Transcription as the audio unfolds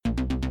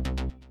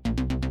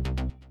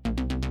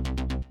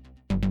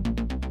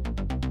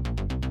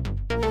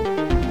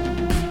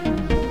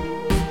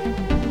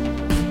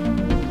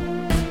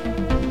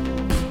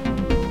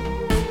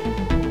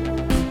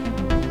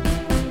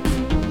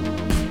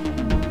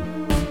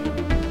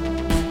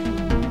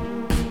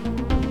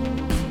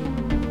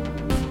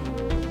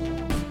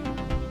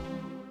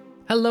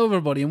Hello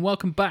everybody and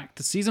welcome back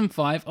to Season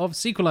 5 of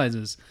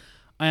Sequelizers.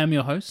 I am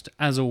your host,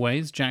 as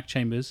always, Jack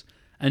Chambers,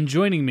 and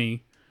joining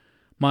me,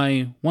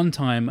 my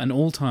one-time and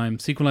all-time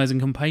sequelizing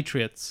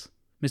compatriots,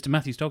 Mr.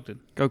 Matthew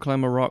Stockton. Go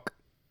climb a rock.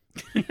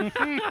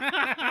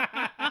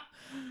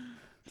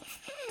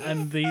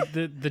 And the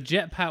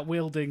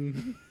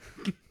jetpack-wielding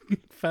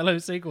fellow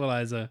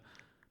sequelizer,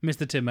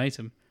 Mr. Tim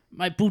Matum.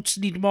 My boots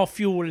need more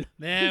fuel.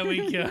 There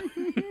we go.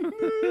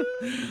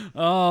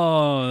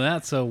 Oh,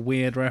 that's a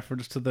weird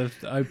reference to the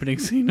opening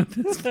scene of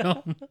this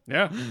film.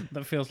 Yeah.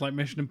 That feels like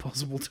Mission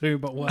Impossible 2,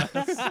 but worse.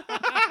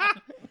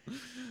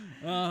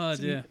 Oh,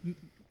 dear.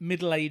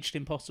 Middle-aged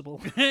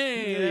impossible.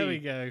 Hey, there we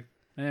go.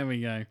 There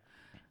we go.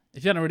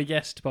 If you hadn't already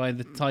guessed by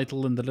the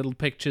title and the little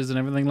pictures and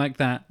everything like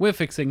that, we're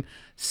fixing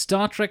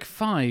Star Trek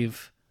V,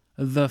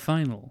 The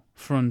Final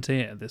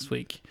Frontier this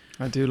week.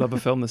 I do love a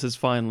film that says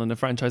final and a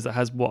franchise that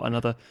has,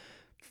 another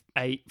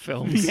 8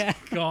 films? Yeah,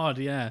 God,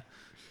 yeah.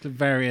 The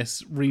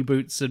various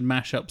reboots and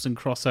mashups and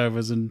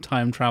crossovers and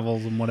time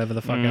travels and whatever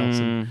the fuck else.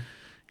 And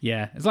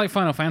yeah, it's like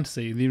Final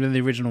Fantasy. The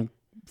original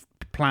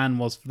plan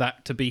was for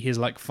that to be his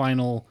like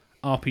final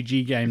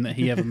RPG game that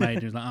he ever made.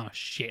 He was like, oh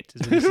shit,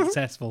 it's really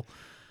successful.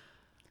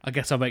 I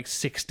guess I'll make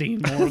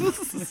 16 more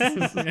of them.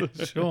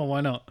 Yeah, sure,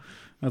 why not?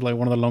 That's like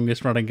one of the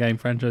longest running game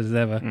franchises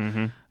ever.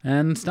 Mm-hmm.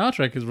 And Star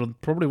Trek is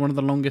probably one of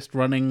the longest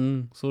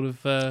running sort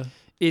of...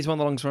 It's one of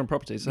the longest running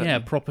properties. Certainly. Yeah,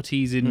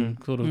 properties in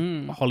sort of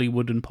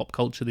Hollywood and pop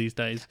culture these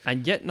days.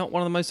 And yet not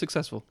one of the most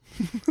successful.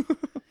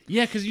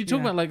 Yeah, because you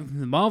talk about like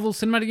the Marvel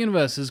Cinematic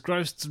Universe has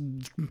grossed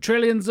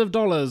trillions of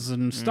dollars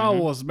and Star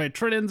Wars has made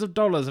trillions of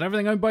dollars and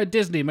everything owned by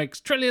Disney makes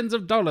trillions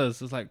of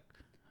dollars. It's like,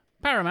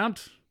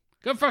 Paramount,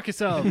 go fuck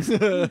yourselves.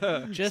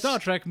 Just Star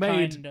Trek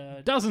made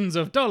dozens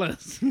of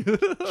dollars.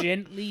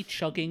 gently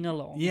chugging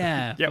along.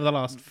 Yeah, for the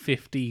last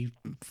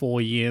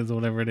 54 years or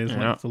whatever it is.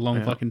 Like, it's a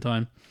long fucking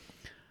time.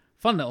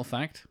 Fun little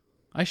fact.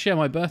 I share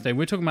my birthday.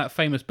 We're talking about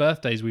famous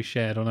birthdays we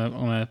shared on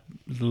a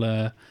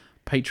little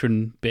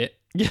Patreon bit.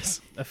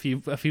 Yes. A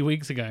few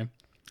weeks ago.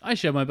 I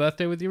share my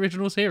birthday with the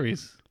original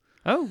series.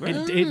 Oh, right.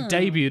 It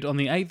debuted on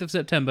the 8th of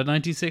September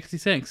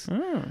 1966,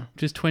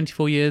 which is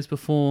 24 years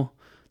before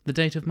the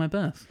date of my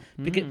birth.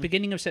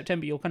 Beginning of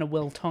September, you're kind of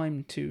well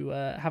timed to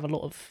have a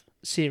lot of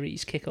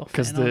series kick off.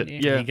 Because There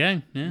you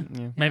go. Yeah.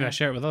 Maybe I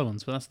share it with other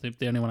ones, but that's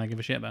the only one I give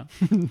a shit about.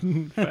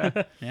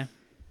 Yeah.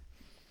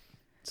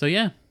 So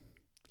yeah.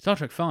 Star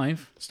Trek V.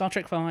 Star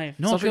Trek V. Not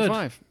Star Trek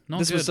good. V. Not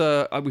this good.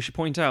 was, we should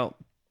point out,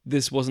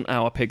 this wasn't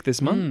our pick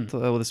this month.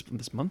 Or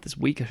this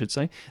week, I should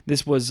say.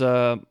 This was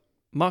Mark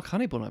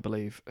Honeyborn, I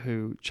believe,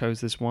 who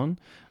chose this one.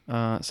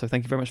 So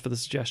thank you very much for the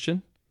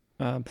suggestion.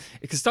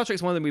 Because Star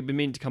Trek's one that we've been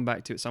meaning to come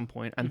back to at some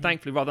point. And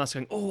thankfully, rather than us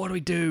going, oh, what do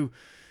we do?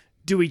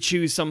 Do we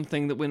choose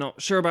something that we're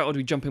not sure about, or do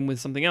we jump in with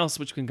something else,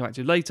 which we can come back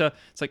to later?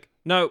 It's like,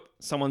 no,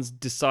 someone's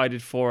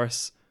decided for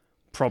us.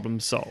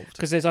 Problem solved.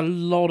 Because there's a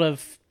lot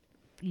of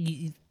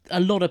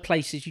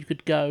places you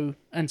could go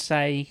and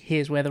say,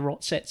 here's where the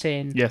rot sets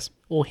in. Yes.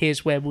 Or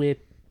here's where we're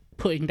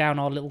putting down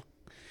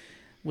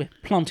we're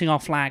planting our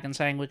flag and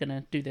saying we're going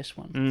to do this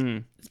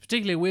one. It's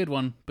particularly a weird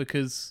one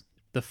because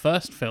the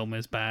first film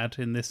is bad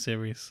in this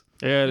series.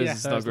 Yeah, it is. Yeah.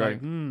 It's not great.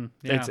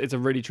 It's a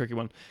really tricky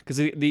one. Because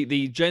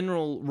the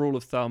general rule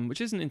of thumb, which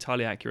isn't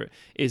entirely accurate,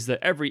 is that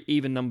every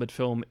even-numbered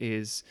film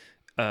is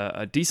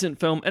a decent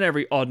film and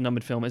every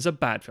odd-numbered film is a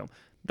bad film.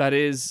 That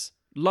is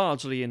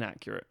largely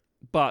inaccurate.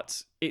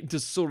 But it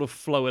does sort of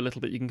flow a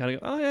little bit. You can kind of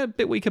go, oh yeah, a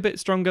bit weak, a bit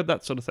stronger,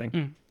 that sort of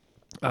thing.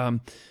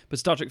 But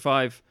Star Trek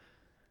V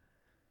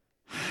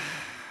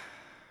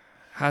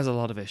has a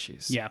lot of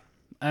issues. Yeah.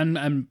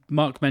 And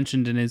Mark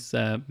mentioned in his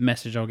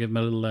message, I'll give him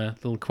a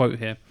little quote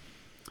here.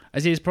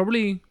 As he is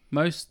probably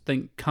most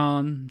think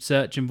Khan,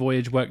 Search and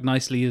Voyage work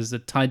nicely as a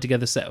tied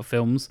together set of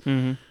films,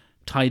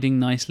 tiding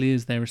nicely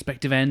as their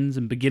respective ends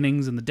and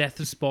beginnings, and the death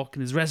of Spock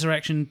and his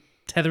resurrection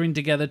tethering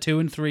together 2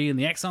 and 3, and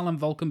the exile on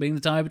Vulcan being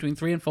the tie between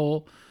 3 and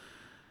 4.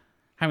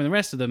 Having the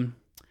rest of them,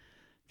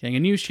 getting a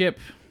new ship,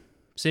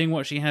 seeing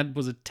what she had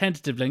was a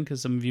tentative link,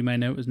 as some of you may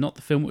know, it was not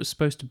the film it was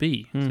supposed to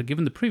be. So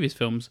given the previous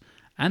films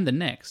and the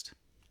next,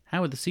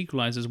 how would the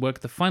sequelizers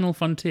work the final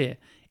frontier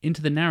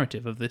into the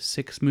narrative of this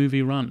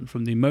 6-movie run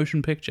from the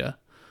motion picture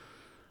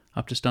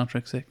up to Star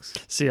Trek 6?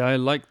 See, I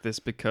like this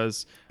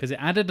because it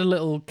added a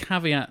little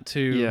caveat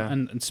to,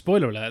 and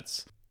spoiler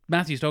alerts,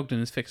 Matthew Stockton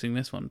is fixing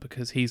this one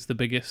because he's the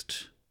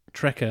biggest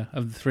Trekker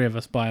of the three of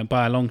us by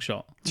a long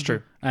shot. It's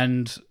true.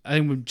 And I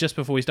think just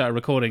before we started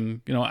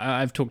recording,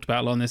 I've talked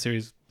about a lot in this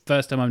series.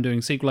 First time I'm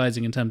doing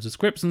sequelizing in terms of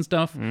scripts and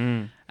stuff,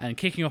 and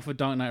kicking off with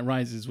Dark Knight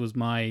Rises was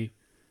my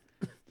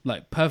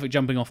perfect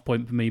jumping off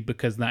point for me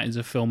because that is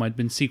a film I'd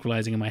been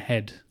sequelizing in my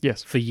head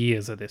for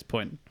years at this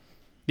point.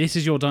 This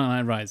is your Dark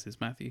Knight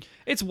Rises, Matthew.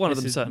 It's one of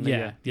them, certainly.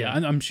 Yeah.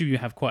 I'm sure you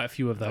have quite a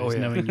few of those,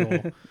 knowing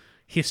your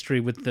history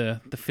with the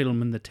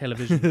film and the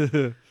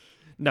television.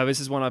 No, this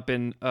is one I've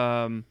been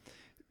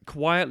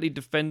quietly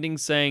defending,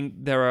 saying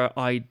there are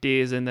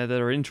ideas in there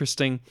that are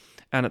interesting,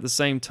 and at the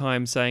same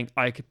time saying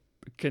I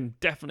can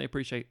definitely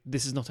appreciate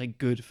this is not a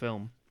good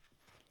film,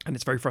 and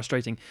it's very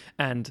frustrating.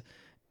 And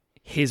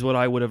here's what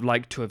I would have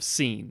liked to have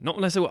seen. Not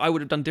necessarily what I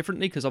would have done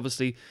differently, because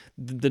obviously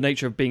the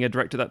nature of being a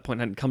director at that point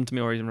hadn't come to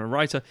me, or even a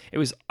writer. It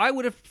was, I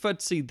would have preferred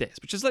to see this,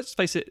 which is, let's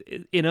face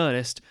it, in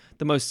earnest,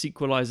 the most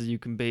sequelizer you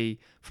can be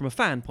from a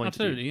fan point of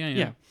view. Absolutely,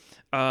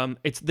 yeah.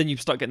 It's then you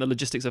start getting the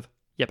logistics of,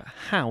 yeah, but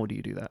how do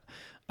you do that?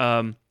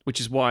 Which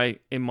is why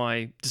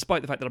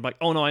despite the fact that I'm like,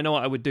 oh no, I know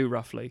what I would do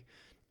roughly,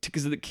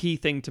 because the key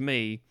thing to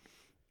me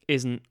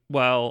isn't,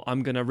 well,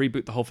 I'm going to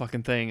reboot the whole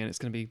fucking thing and it's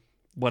going to be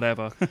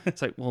whatever.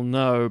 It's like, well,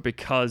 no,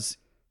 because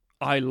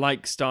I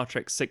like Star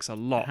Trek 6 a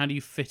lot. How do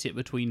you fit it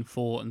between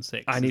 4 and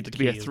 6? I need it to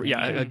be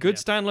a good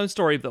standalone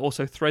story that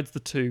also threads the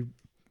two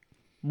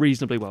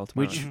reasonably well.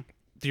 Which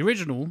the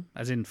original,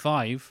 as in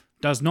 5,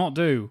 does not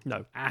do.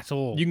 No. At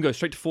all. You can go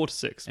straight to 4 to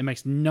 6. It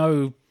makes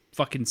no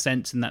fucking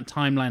sense in that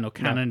timeline, or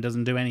canon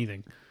doesn't do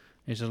anything.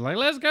 It's just like,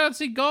 let's go and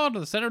see God at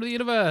the center of the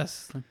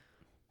universe.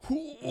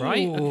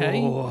 Right?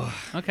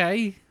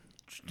 Okay.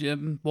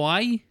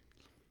 Why?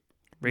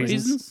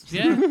 Reasons?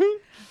 Yeah.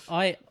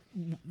 I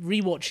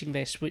rewatching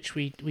this, which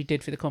we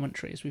did for the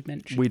commentary, as we've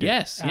mentioned. We did.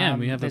 Yes, yeah.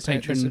 We have a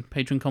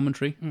patron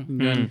commentary. You can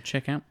go and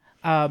check out.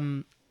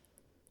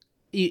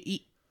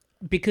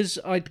 Because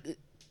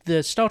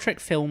the Star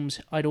Trek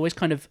films I'd always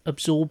kind of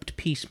absorbed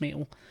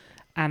piecemeal,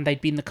 and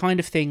they'd been the kind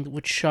of thing that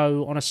would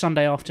show on a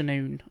Sunday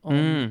afternoon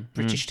on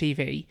British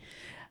TV,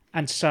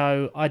 and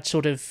so I'd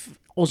sort of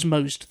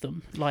osmosed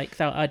them like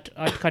that.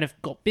 I'd kind of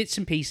got bits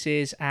and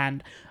pieces,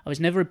 and I was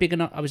never a big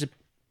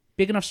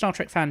enough Star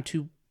Trek fan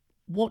to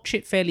watch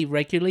it fairly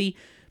regularly,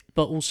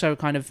 but also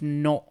kind of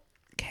not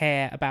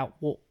care about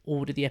what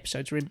order the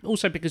episodes were in.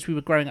 Also because we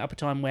were growing up at a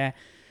time where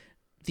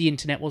the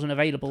internet wasn't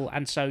available,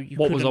 and so you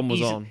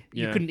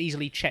couldn't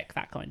easily check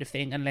that kind of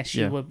thing unless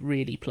you were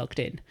really plugged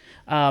in.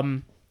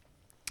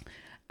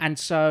 And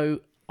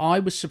so I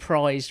was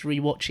surprised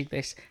rewatching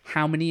this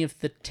how many of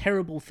the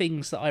terrible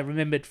things that I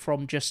remembered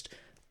from just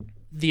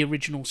the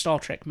original Star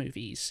Trek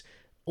movies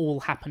all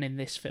happen in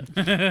this film.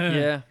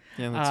 Yeah,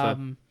 that's fair.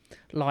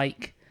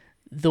 Like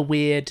the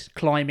weird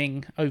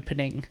climbing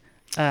opening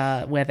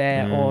where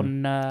they're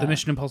on the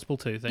Mission Impossible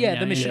 2 thing. Yeah,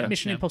 the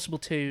Mission Impossible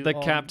 2. The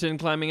captain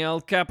climbing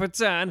El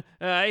Capitan.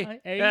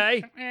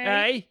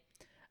 Hey.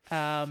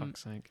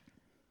 Fuck's sake.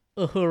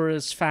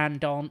 Uhura's fan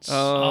dance.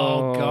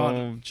 Oh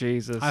God,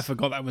 Jesus! I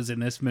forgot that was in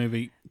this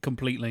movie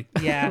completely.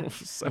 Yeah,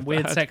 So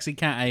Weird bad. sexy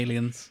cat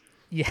aliens.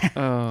 yeah.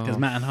 Because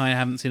Matt and I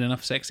haven't seen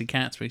enough sexy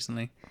cats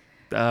recently.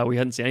 We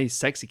hadn't seen any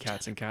sexy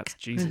cats and cats.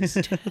 Jesus.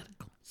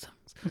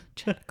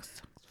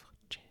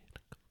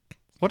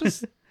 What does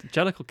the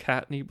Jellicle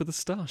cat need with a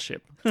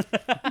starship?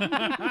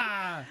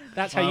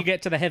 That's how you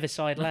get to the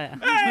Heaviside layer.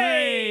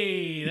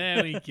 Hey,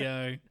 there we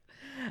go.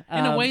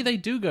 In a way, they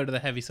do go to the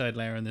Heaviside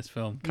layer in this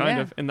film. Kind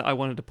of, in that I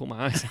wanted to pull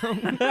my eyes out.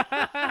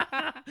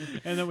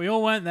 And that we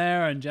all went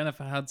there and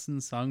Jennifer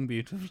Hudson sung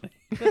beautifully.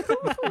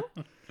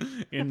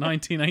 In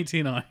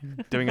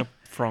 1989. Doing a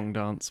frong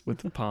dance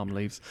with palm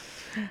leaves.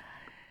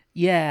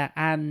 Yeah,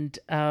 and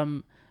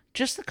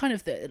just the kind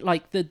of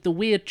the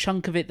weird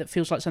chunk of it that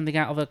feels like something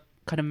out of a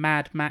kind of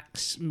Mad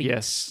Max meets.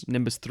 Yes,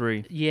 Nimbus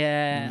 3.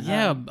 Yeah.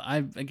 Yeah,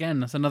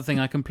 that's another thing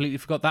I completely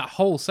forgot. That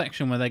whole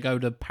section where they go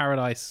to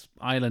Paradise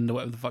Island or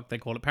whatever the fuck they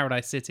call it,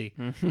 Paradise City,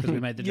 because we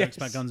made the jokes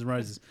about Guns N'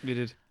 Roses. We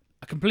did.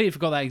 I completely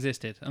forgot that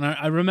existed. And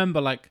I remember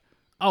like,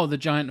 oh, the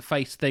giant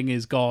face thing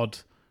is God,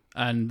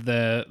 and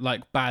the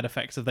like bad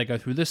effects as they go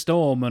through the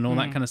storm and all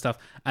that kind of stuff.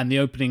 And the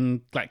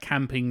opening like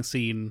camping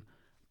scene,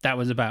 that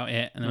was about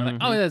it. And they were like,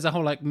 oh, there's a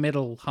whole like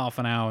middle half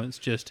an hour. It's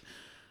just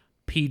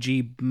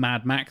PG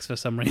Mad Max for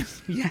some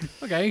reason. Yeah.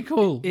 Okay,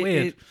 cool.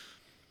 Weird.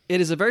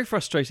 It is a very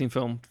frustrating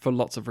film for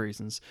lots of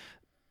reasons.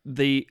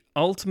 The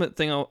ultimate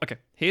thing...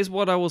 here's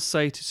what I will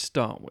say to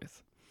start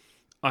with.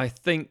 I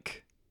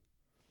think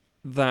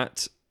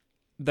that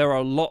there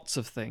are lots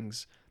of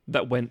things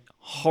that went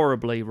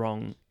horribly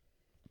wrong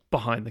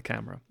behind the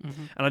camera.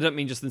 And I don't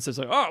mean just in the sense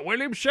of, oh,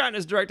 William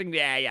Shatner's directing...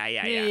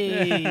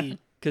 Yeah.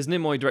 Because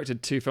Nimoy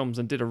directed 2 films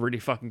and did a really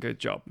fucking good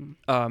job.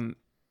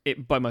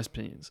 By most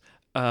opinions.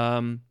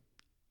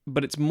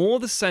 But it's more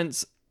the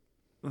sense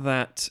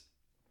that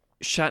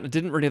Shatner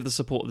didn't really have the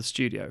support of the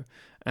studio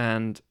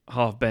and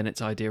Harve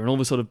Bennett's idea and all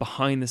the sort of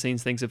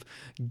behind-the-scenes things of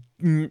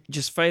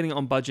just failing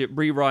on budget,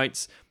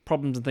 rewrites,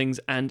 problems and things,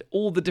 and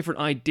all the different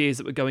ideas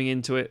that were going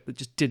into it that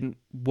just didn't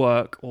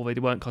work or they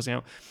weren't costing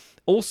out.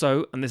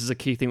 Also, and this is a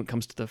key thing when it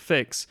comes to the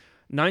fix,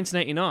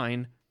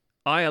 1989,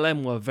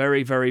 ILM were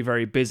very, very,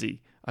 very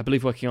busy, I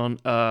believe, working on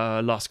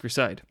Last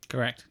Crusade.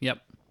 Correct. Yep.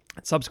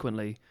 And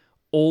subsequently,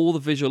 all the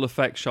visual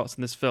effects shots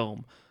in this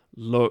film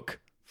look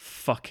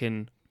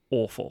fucking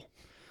awful.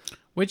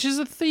 Which is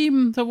a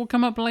theme that will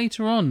come up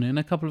later on in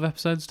a couple of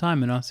episodes'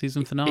 time in our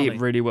season finale.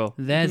 It really will.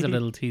 There's a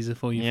little teaser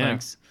for you, Yeah.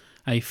 folks.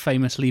 A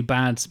famously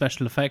bad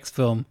special effects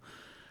film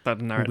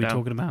That'll narrow we'll it be down.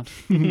 talking about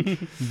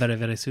very,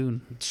 very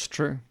soon. It's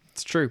true.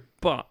 It's true.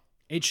 But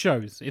It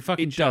shows. It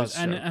fucking It shows.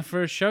 does And show.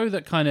 for a show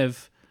that kind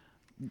of,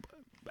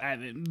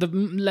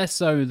 less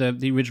so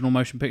the original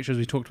motion pictures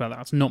we talked about,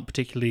 that's not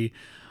particularly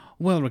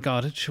well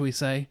regarded, shall we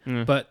say?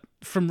 But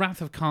from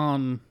Wrath of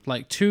Khan,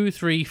 like 2,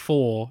 3,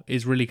 4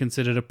 is really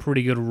considered a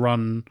pretty good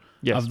run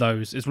of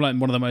those. It's like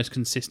one of the most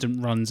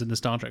consistent runs in the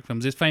Star Trek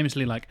films. It's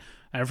famously like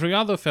every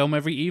other film,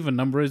 every even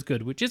number is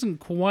good, which isn't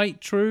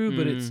quite true,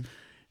 but it's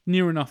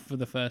near enough for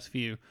the first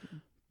few.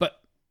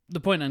 But the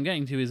point I'm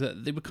getting to is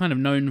that they were kind of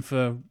known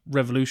for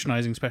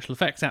revolutionizing special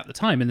effects at the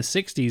time. In the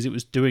 60s, it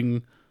was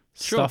doing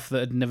stuff that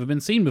had never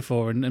been seen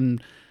before.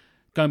 And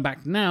going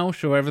back now,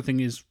 sure, everything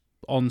is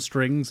on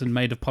strings and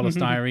made of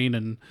polystyrene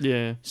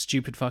and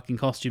stupid fucking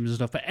costumes and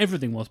stuff, but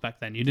everything was back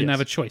then. You didn't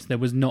have a choice. There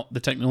was not the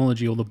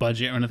technology or the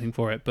budget or anything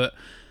for it, but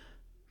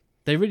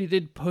they really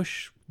did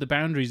push the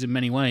boundaries in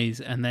many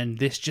ways, and then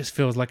this just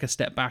feels like a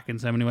step back in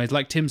so many ways.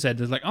 Like Tim said,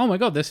 it's like, oh my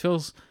god, this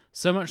feels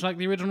so much like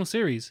the original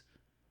series.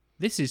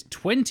 This is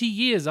 20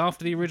 years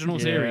after the original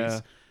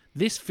series.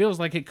 This feels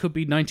like it could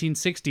be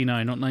 1969,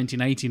 not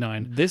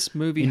 1989. This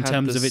movie in had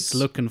terms of its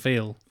look and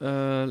feel.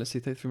 Let's see,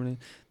 33 million.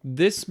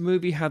 This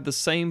movie had the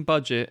same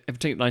budget, in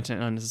particular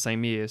 1999 is the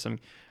same year,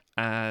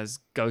 as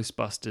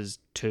Ghostbusters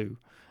 2.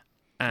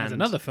 And There's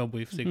another film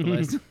we've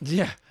sequelized.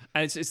 Yeah,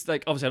 and it's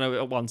like, obviously I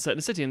know one set in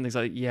a city and things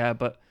like,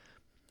 but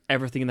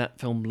everything in that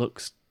film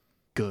looks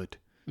good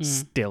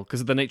still,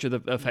 because of the nature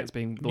of the effects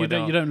being the way they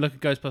are. You don't look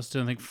at Ghostbusters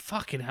and think,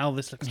 fucking hell,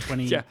 this looks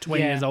 20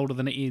 years older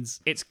than it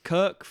is. It's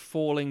Kirk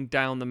falling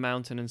down the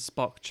mountain and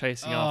Spock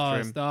chasing after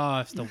him.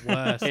 It's the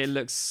worst. It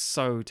looks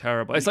so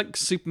terrible. It's like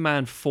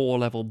Superman 4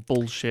 level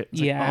bullshit.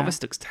 It's like, oh,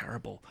 this looks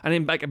terrible. And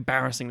in like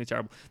embarrassingly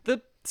terrible.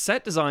 The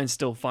set design's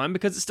still fine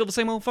because it's still the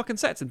same old fucking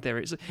sets in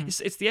theory.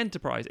 It's the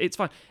Enterprise. It's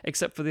fine.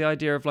 Except for the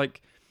idea of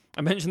like, I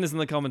mentioned this in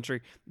the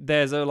commentary.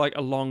 There's a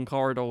long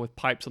corridor with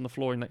pipes on the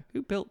floor, and like,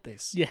 who built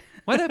this? Yeah.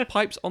 Why are there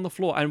pipes on the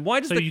floor? And why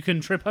does you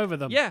can trip over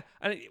them? Yeah,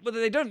 and whether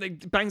they don't, they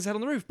bang his head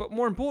on the roof. But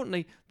more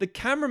importantly, the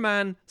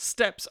cameraman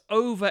steps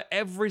over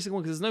every single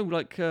one because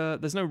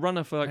there's no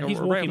runner for like And he's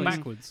a walking rail.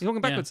 backwards. He's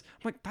walking backwards.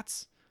 I'm like,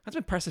 that's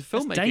impressive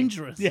It's filmmaking.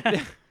 dangerous.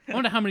 Yeah. I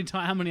wonder how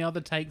many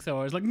other takes there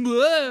are. It's like,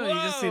 whoa! You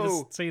just see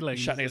the ceiling.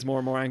 Shatner gets more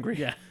and more angry.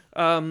 Yeah.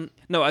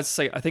 No, as I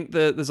say, I think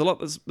there's a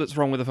lot that's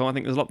wrong with the film. I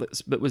think there's a lot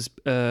that was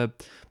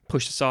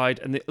pushed aside,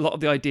 and a lot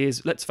of the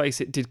ideas, let's face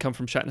it, did come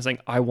from Shatner saying,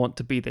 "I want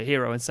to be the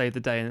hero and save the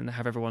day," and then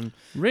have everyone.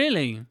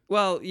 Really?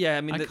 Well, yeah.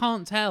 I mean, I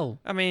can't tell.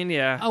 I mean,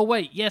 yeah. Oh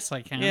wait, yes,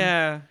 I can.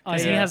 Yeah.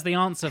 Because he has the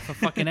answer for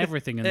fucking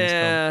everything in this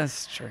film. Yeah,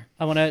 that's true.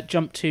 I want to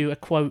jump to a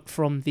quote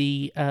from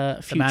the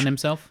The man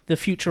himself. the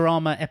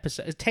Futurama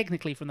episode,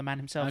 technically from the man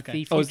himself, Okay.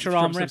 the Oh, it's from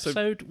Futurama some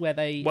episode where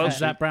they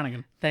Zach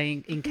Brannigan.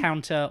 they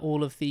encounter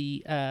all of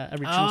the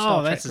original Oh,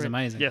 Star Trek this is crew.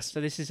 amazing. Yes. So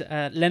this is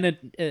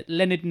Leonard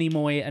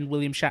Nimoy and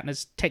William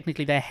Shatner's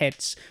technically their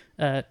heads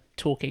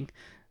talking.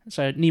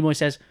 So Nimoy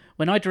says,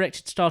 "When I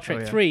directed Star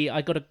Trek 3,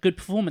 I got a good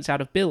performance out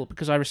of Bill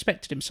because I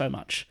respected him so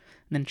much."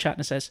 And then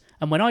Shatner says,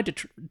 "And when I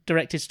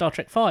directed Star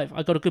Trek 5,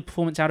 I got a good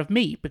performance out of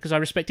me because I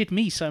respected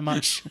me so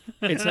much."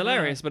 It's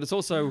hilarious, but it's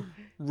also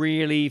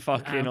really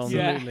fucking on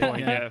the Absolutely.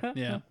 point.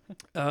 Yeah.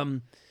 Yeah.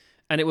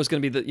 And it was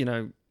going to be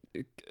that,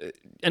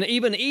 and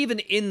even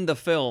in the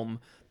film,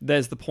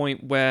 there's the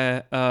point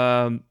where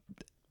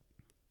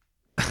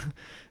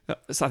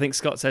so I think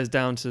Scott says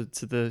down to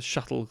the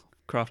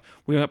shuttlecraft,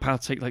 "We don't have power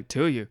to take like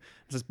 2 of you."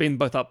 It's been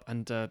both up,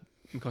 and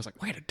McCoy's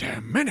like, "Wait a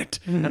damn minute,"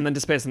 and then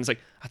despairs, and it's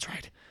like, "That's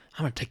right.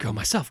 I'm gonna take you on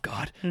myself,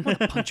 God. I'm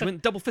gonna punch you in,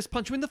 double fist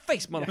punch you in the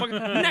face, motherfucker.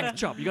 Neck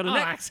chop. You got a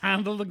neck. Axe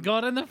handle the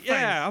god in the face.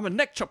 Yeah, I'm a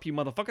neck chop you,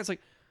 motherfucker." It's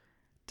like,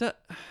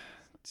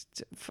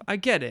 I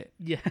get it,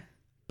 Yeah.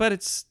 but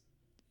it's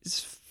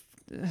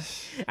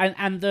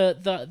And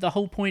the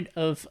whole point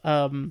of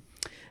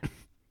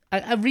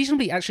a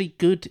reasonably actually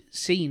good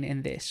scene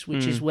in this,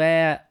 which is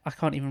where I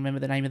can't even remember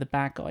the name of the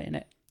bad guy in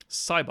it.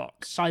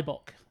 Cybok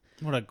Cybok.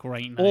 What a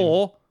great name.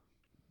 or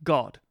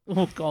God.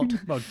 Oh God.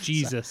 Well,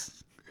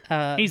 Jesus.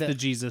 He's the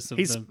Jesus of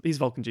He's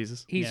Vulcan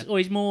Jesus. He's Yeah. or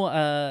he's more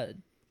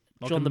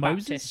John the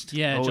Moses? Baptist.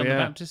 Yeah, Oh, John yeah. the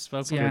Baptist.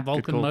 Vulcan, Yeah.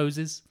 Vulcan Good call.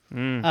 Moses.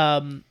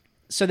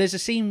 So there's a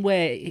scene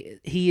where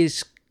he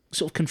is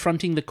sort of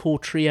confronting the core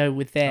trio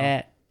with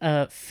their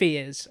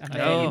fears and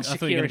their I thought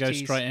you were insecurities. going to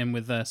go straight in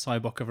with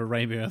Cybok of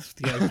Arabia.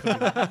 Fucking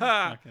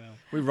hell.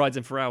 We rides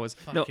in for hours.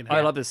 Fucking I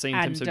hell. love this scene,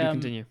 Tim. So do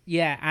continue.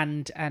 Yeah,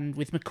 and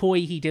with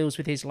McCoy, he deals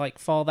with his like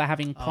father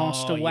having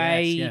passed Oh,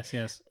 away.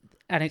 Yes.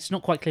 And it's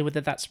not quite clear whether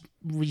that's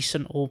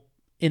recent or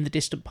in the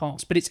distant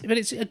past. But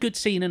it's a good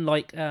scene, and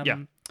like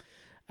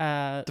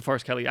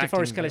DeForest Kelly acting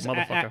DeForest Kelly's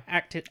motherfucker.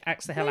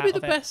 acts the hell Maybe out the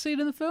of it. best scene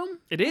in the film.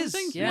 It is,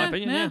 in my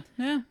opinion.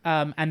 Yeah.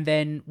 And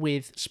then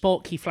with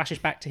Spock, he flashes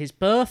back to his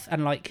birth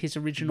and like his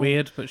original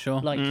Weird, but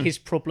sure. like his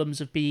problems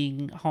of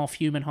being half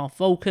human, half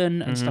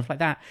Vulcan and stuff like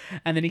that.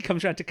 And then he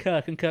comes around to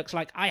Kirk, and Kirk's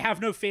like, "I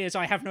have no fears,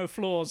 I have no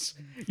flaws.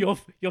 Your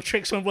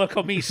tricks won't work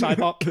on me,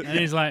 Cybok." And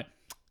he's like,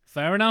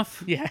 fair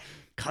enough. Yeah.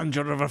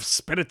 Conjurer of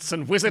spirits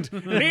and wizard,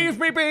 leave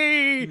me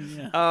be.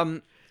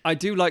 I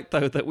do like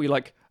though that we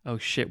like. Oh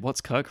shit!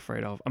 What's Kirk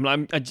afraid of?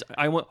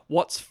 I want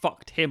what's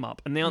fucked him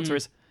up, and the answer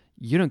is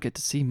you don't get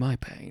to see my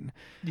pain.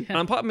 Yeah.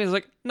 And part of me is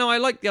like, no,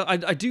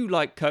 I do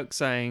like Kirk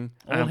saying,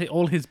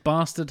 All his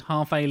bastard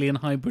half-alien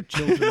hybrid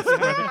children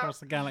spread across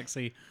the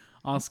galaxy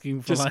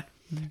asking for Just- like...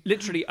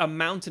 literally a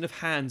mountain of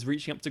hands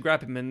reaching up to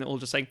grab him, and they're all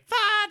just saying,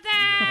 "Father!"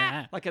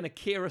 Yeah. like an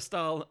Akira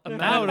style.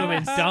 That would have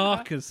been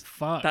dark as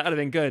fuck. That would have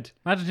been good.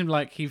 Imagine him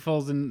like he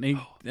falls in. He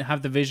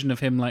have the vision of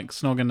him like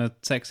snogging a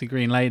sexy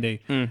green lady,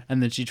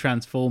 and then she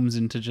transforms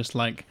into just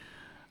like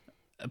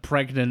a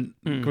pregnant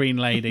green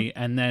lady,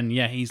 and then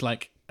he's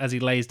like as he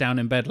lays down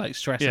in bed like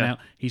stressing out,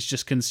 he's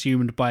just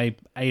consumed by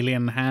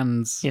alien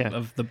hands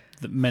of the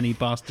many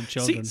bastard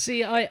children.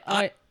 See,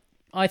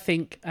 I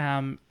think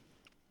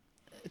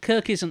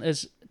Kirk isn't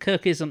as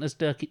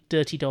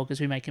dirty dog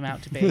as we make him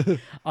out to be.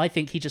 I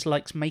think he just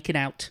likes making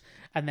out,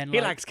 and then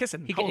He likes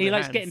kissing. He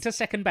likes getting to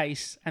second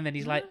base, and then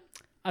he's like,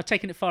 "I've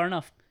taken it far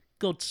enough.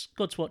 God's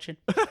watching."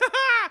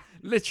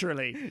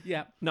 Literally.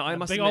 Yeah. No, I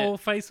must Big admit,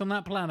 old face on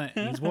that planet.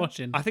 He's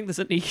watching. I think there's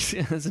an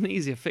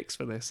easier fix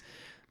for this,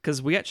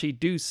 because we actually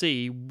do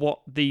see what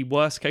the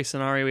worst case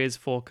scenario is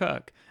for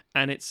Kirk,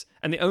 and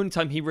the only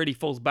time he really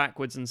falls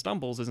backwards and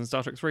stumbles is in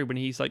Star Trek 3 when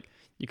he's like,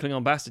 "You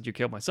Klingon bastard, you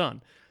killed my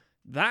son."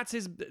 That's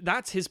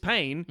his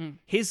pain.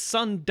 His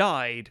son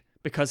died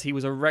because he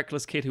was a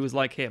reckless kid who was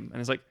like him,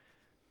 and it's like,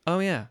 oh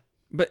yeah.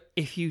 But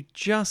if you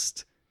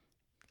just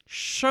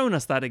shown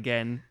us that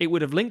again, it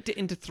would have linked it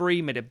into 3,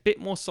 made it a bit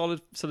more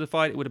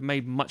solidified. It would have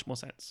made much more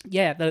sense.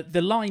 Yeah,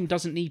 the line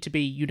doesn't need to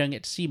be "you don't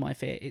get to see my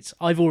fear." It's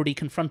 "I've already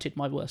confronted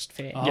my worst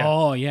fear."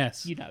 Oh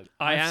yes, You know,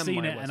 I've seen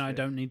my it, worst and I fear.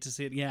 don't need to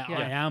see it. Yeah, Yeah.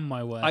 I am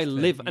my worst. I fear.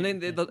 live, and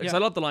then I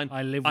love the line.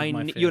 I live with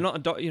my fear. You're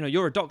not a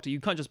you're a doctor. You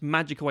can't just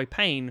magic away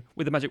pain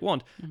with a magic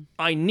wand.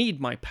 I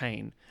need my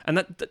pain, and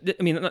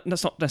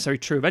that's not necessarily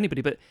true of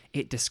anybody, but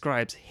it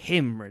describes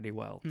him really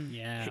well.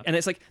 Yeah, And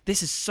it's like,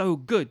 this is so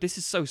good. This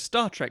is so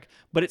Star Trek,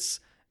 but it's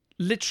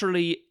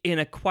literally in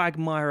a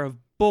quagmire of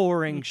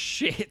boring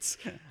shit.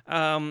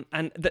 And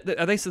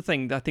that's the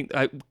thing that I think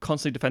I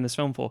constantly defend this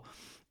film for.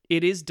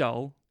 It is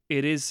dull.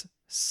 It is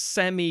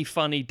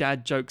semi-funny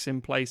dad jokes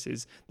in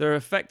places. Their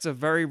effects are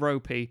very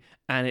ropey,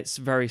 and it's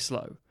very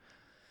slow.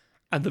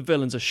 And the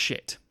villains are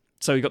shit.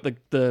 So you got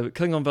the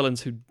Klingon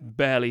villains who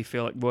barely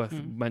feel like worth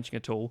mentioning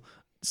at all.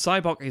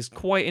 Cybok is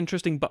quite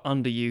interesting, but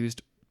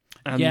underused.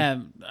 I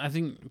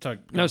think. Sorry,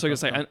 No, so I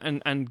was going to say,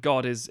 and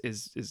God is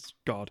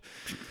God,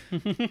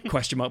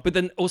 question mark. But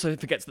then also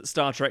forgets that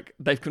Star Trek,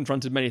 they've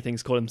confronted many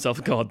things, call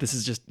himself God. This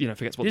is just,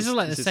 forgets what This is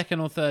like the is. second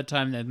or third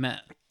time they've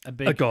met a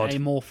big god.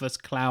 amorphous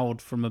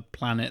cloud from a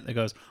planet that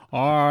goes,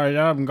 "I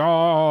am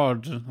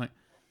God." Like,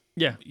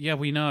 Yeah,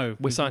 we know.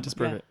 we're scientists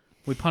prove it.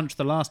 We punched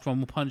the last one.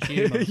 We'll punch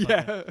you.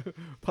 Motherfucker.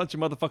 Punch a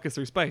motherfuckers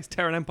through space,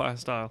 Terran Empire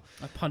style.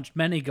 I punched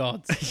many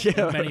gods.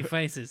 Yeah. In many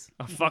faces.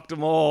 I fucked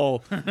them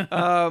all.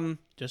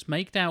 Just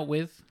maked out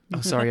with.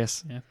 Oh, sorry,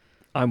 yes. Yeah.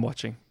 I'm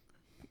watching.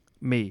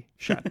 Me,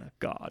 Shatner,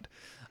 God.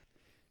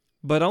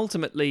 But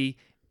ultimately,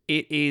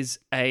 it is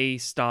a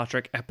Star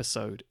Trek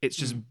episode. It's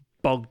just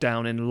bogged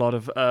down in a lot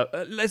of,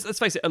 let's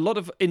face it, a lot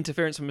of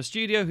interference from a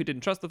studio who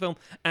didn't trust the film,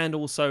 and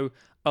also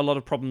a lot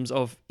of problems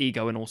of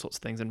ego and all sorts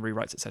of things and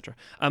rewrites, etc.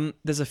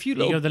 There's a few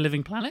little... Ego the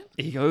Living Planet?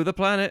 Ego the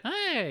Planet.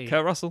 Hey!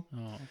 Kurt Russell.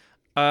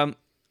 Oh.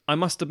 I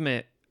must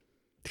admit,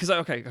 because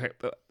okay,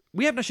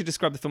 we haven't actually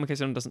described the film in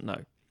case anyone doesn't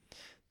know.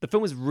 The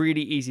film is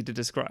really easy to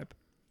describe.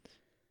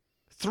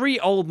 3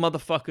 old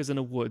motherfuckers in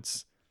a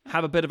woods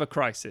have a bit of a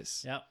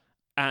crisis Yep.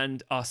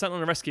 and are sent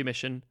on a rescue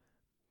mission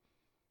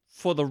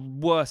for the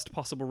worst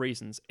possible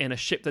reasons in a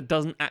ship that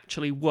doesn't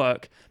actually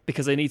work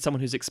because they need someone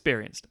who's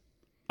experienced,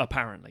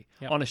 apparently,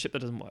 on a ship that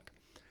doesn't work.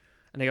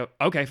 And they go,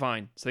 okay,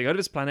 fine. So they go to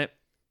this planet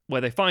where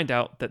they find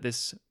out that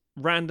this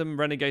random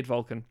renegade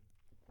Vulcan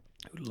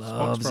who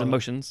loves brother.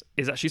 emotions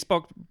is actually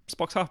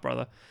Spock's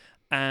half-brother,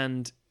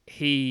 and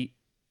he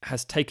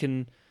has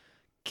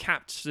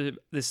captured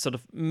this sort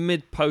of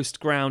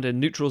mid-post ground in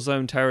neutral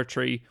zone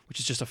territory,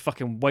 which is just a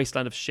fucking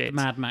wasteland of shit. The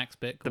Mad Max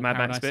bit. The Mad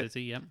Max Paradise bit.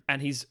 City, yep.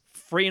 And he's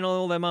freeing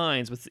all their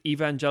minds with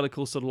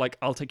evangelical sort of like,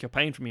 I'll take your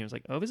pain from you. It's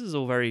like, oh, this is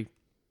all very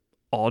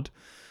odd.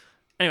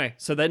 Anyway,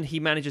 so then he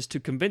manages to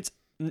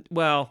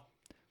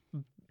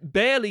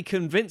barely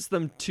convince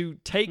them to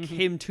take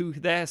him to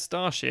their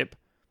starship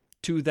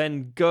to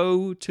then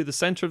go to the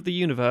center of the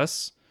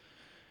universe.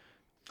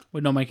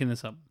 We're not making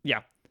this up.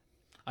 Yeah.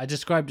 I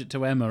described it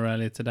to Emma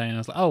earlier today, and I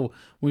was like, "Oh,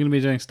 we're going to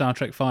be doing Star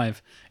Trek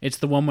 5. It's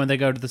the one where they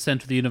go to the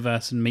center of the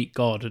universe and meet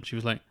God." And she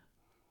was like,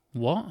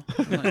 "What?"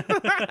 I'm like,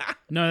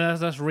 no,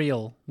 that's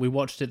real. We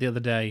watched it the other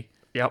day.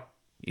 Yep.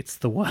 It's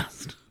the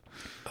worst.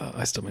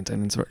 I still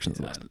maintain Insurrection's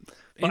the worst.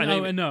 But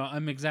No,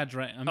 I'm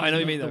exaggerating. I know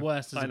you mean the though.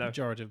 worst is I a know.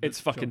 pejorative. It's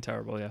fucking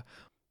terrible, yeah.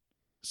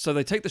 So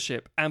they take the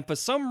ship, and for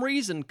some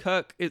reason,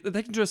 Kirk is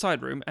taken to a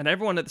side room, and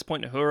everyone at this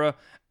point, Uhura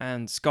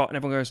and Scott, and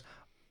everyone goes,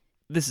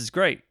 "This is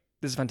great.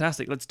 This is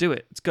fantastic. Let's do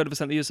it. Let's go to the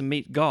center of the universe and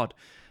meet God."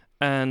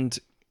 And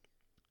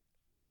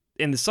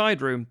in the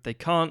side room, they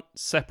can't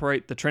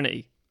separate the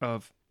Trinity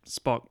of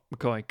Spock,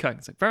 McCoy, Kirk.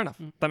 It's like, fair enough.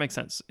 That makes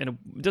sense. It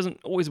doesn't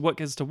always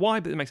work as to why,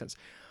 but it makes sense.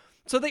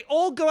 So they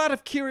all go out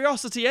of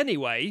curiosity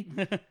anyway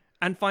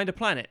and find a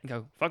planet and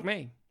go, fuck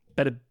me.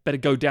 better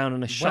go down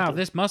on a shuttle. Wow,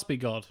 this must be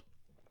God.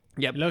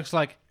 Yep. It looks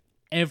like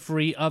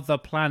every other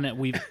planet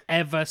we've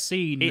ever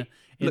seen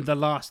in the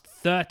last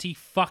 30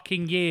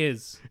 fucking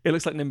years. It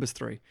looks like Nimbus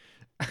 3.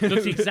 It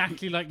looks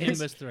exactly like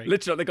Nimbus 3.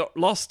 Literally, they got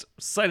lost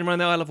sailing around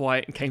the Isle of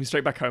Wight and came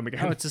straight back home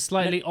again. Oh, it's a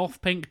slightly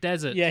off-pink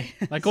desert. Yeah.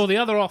 Like all the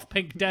other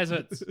off-pink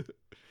deserts.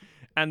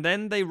 And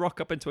then they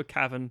rock up into a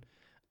cavern.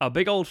 A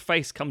big old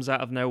face comes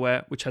out of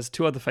nowhere, which has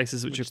two other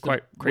faces, which are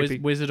quite creepy.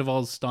 Wizard of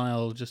Oz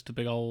style, just a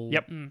big old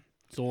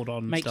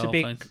Zordon Makes style a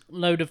big face.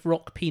 load of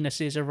rock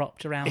penises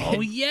erupt around. Oh,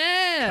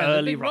 yeah! the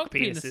Curly big rock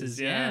penises,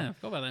 yeah. I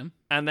forgot about them.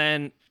 And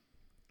then,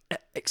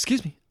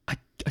 excuse me, I'd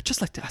just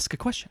like to ask a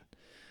question.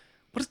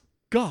 What does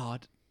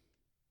God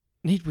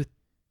need with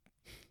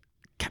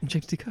Captain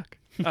James T. Kirk?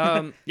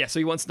 So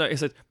he wants to know. He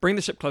said, "Bring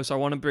the ship closer. I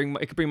want to bring.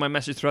 It could bring my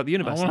message throughout the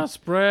universe." I want to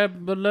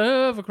spread the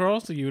love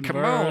across the universe.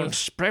 Come on,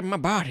 spread my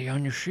body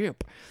on your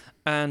ship.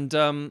 And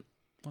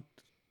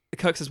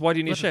Kirk says, "Why do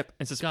you need a ship?"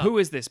 And says, God. "Who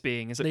is this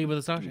being?" Is it? Leave with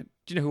a starship.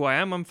 Do you know who I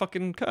am? I'm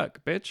fucking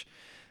Kirk, bitch.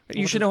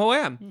 You should know who I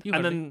am. You And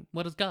heard then, it.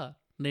 What is God?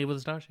 Leave with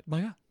a starship.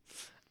 my God.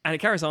 And it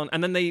carries on.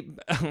 And then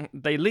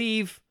they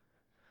leave.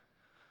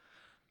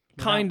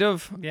 Kind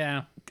of.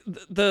 Yeah.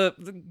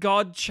 The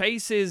God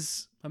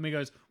chases And he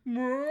goes,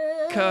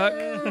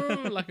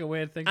 Kirk. like a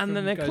weird thing. And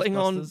then a from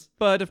Klingon Ghostbusters.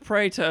 bird of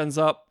prey turns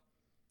up,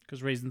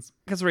 Because reasons.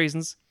 because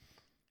reasons,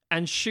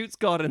 and shoots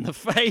God in the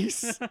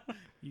face,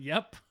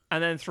 Yep.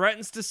 and then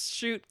threatens to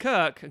shoot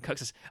Kirk. And Kirk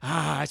says,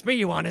 it's me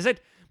you want, is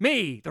it?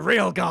 Me, the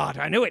real God,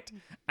 I knew it.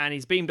 And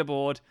he's beamed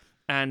aboard,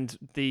 and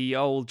the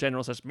old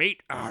general says,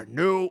 meet our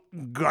new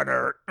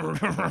gunner.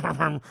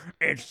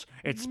 It's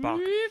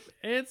Spock.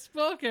 It's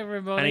Spock,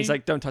 everybody. And he's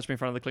like, don't touch me in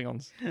front of the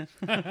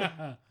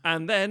Klingons.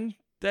 And then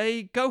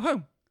they go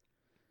home.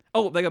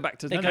 Oh, they go back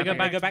to... They No, go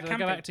back to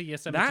camping.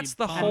 Yosemite That's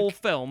the Park. whole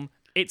film.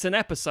 It's an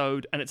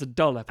episode, and it's a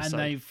dull episode.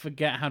 And they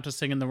forget how to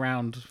sing in the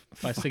round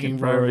by singing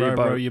row row, your row,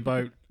 boat. row your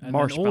boat. And then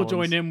all Marshmallows.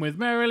 join in with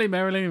merrily,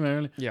 merrily,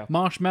 merrily. Yeah.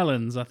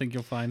 Marshmelons, I think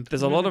you'll find.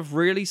 There's a lot of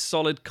really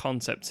solid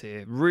concepts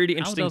here. Really How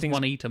interesting does things.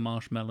 one eat a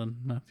marshmallow,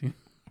 Matthew?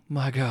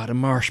 My God, a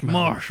marshmallow.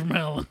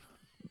 Marshmallow.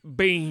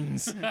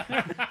 Beans.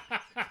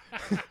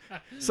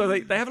 So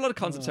they have a lot of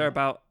concepts here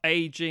about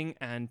aging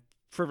and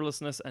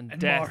frivolousness and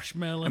death.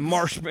 Marshmallows. And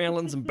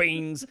marshmallows and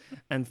beans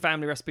and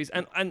family recipes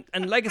and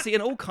legacy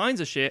and all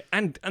kinds of shit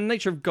and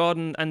nature of God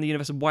and the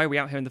universe and why are we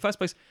out here in the first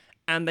place.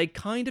 And they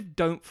kind of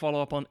don't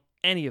follow up on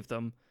any of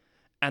them.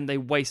 And they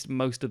waste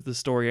most of the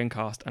story and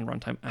cast and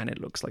runtime, and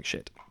it looks like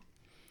shit.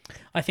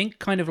 I think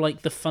kind of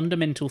like the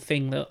fundamental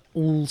thing that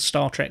all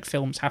Star Trek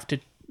films have to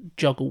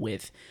juggle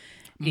with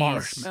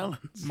Marshmallows.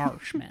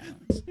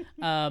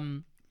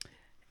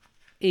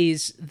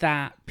 Is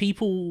that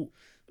people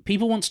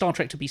want Star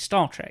Trek to be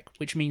Star Trek,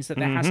 which means that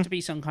there has to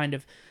be some kind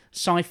of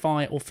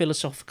sci-fi or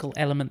philosophical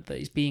element that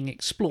is being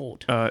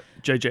explored.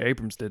 J.J.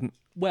 Abrams didn't.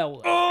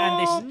 Well,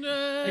 and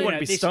this It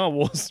wouldn't be Star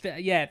Wars.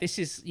 this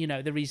is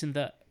the reason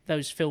that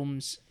those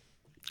films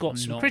got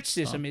some Not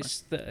criticism Star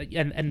is that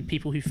and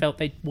people who felt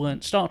they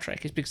weren't Star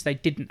Trek is because they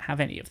didn't have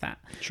any of that.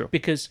 Sure.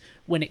 Because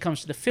when it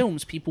comes to the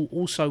films, people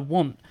also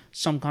want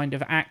some kind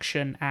of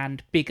action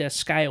and bigger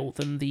scale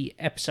than the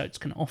episodes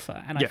can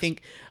offer. And Yes.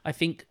 I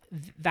think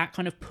that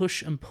kind of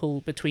push and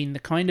pull between the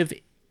kind of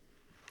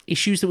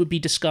issues that would be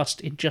discussed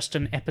in just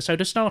an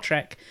episode of Star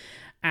Trek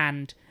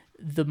and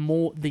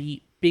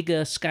the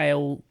bigger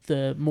scale,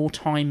 the more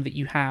time that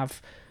you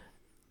have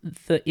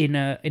in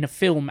a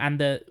film, and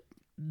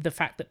the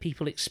fact that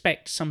people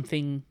expect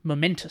something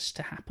momentous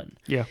to happen.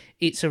 Yeah.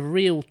 It's a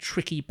real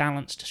tricky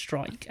balance to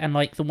strike. And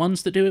like the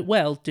ones that do it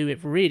well, do it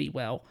really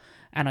well.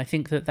 And I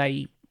think that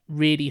they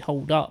really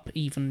hold up,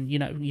 even,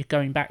 you're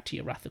going back to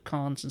your Wrath of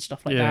Khans and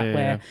stuff like Yeah, that, yeah,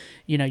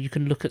 where, you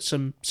can look at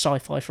some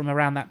sci-fi from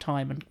around that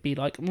time and be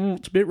like,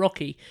 it's a bit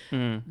rocky.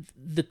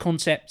 The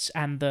concepts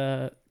and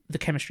the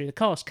chemistry of the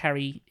cast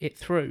carry it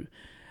through.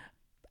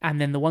 And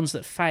then the ones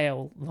that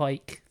fail,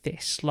 like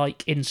this,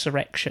 like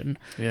Insurrection,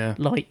 Yeah.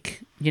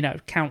 like,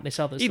 countless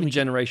others. Even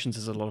Generations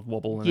has a lot of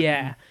wobble in it.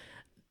 Yeah.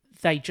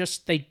 They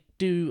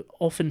do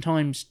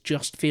oftentimes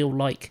just feel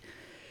like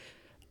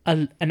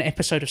an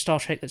episode of Star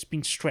Trek that's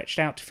been stretched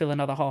out to fill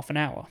another half an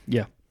hour.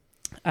 Yeah.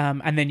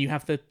 And then you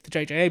have the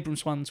J.J.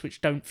 Abrams ones, which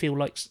don't feel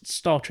like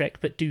Star Trek,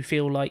 but do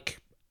feel like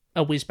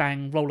a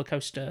whiz-bang roller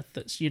coaster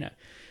that's,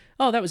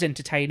 that was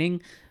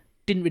entertaining.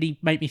 Didn't really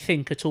make me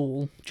think at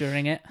all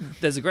during it.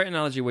 There's a great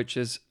analogy which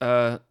is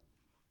in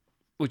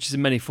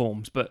many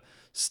forms, but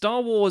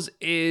Star Wars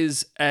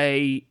is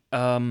a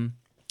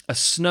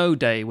snow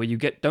day where you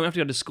don't have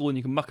to go to school and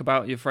you can muck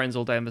about with your friends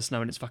all day in the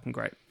snow and it's fucking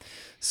great.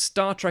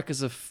 Star Trek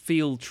is a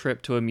field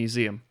trip to a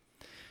museum.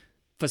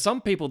 For some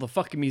people, the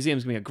fucking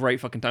museum's gonna be a great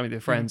fucking time with your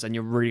friends and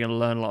you're really gonna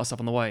learn a lot of stuff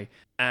on the way.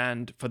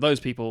 And for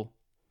those people,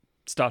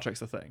 Star Trek's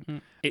the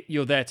thing.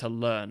 You're there to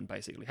learn,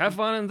 basically. Have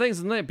fun and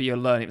things, but you're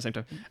learning at the same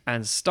time.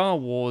 And Star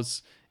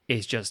Wars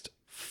is just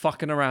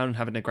fucking around and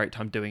having a great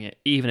time doing it,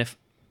 even if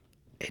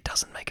it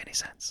doesn't make any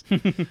sense.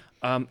 It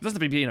doesn't have to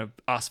be,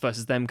 us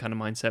versus them kind of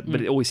mindset, but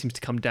it always seems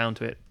to come down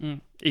to it,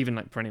 even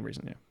like for any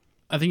reason, yeah.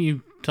 I think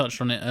you touched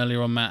on it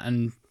earlier on, Matt,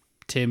 and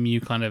Tim,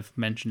 you kind of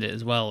mentioned it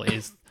as well,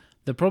 is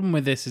the problem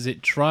with this is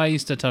it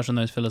tries to touch on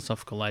those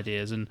philosophical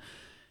ideas, and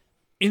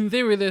in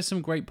theory there's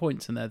some great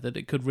points in there that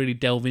it could really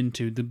delve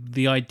into.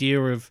 The idea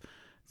of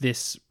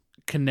this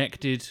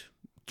connected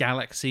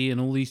galaxy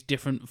and all these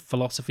different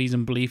philosophies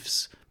and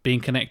beliefs being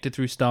connected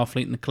through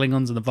Starfleet and the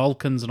Klingons and the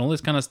Vulcans and all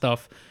this kind of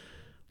stuff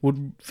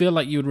would feel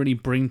like you would really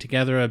bring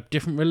together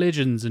different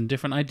religions and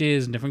different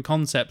ideas and different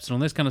concepts and all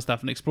this kind of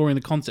stuff. And exploring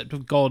the concept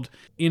of God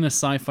in a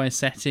sci-fi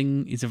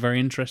setting is a very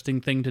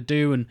interesting thing to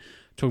do. And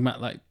talking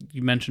about, like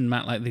you mentioned,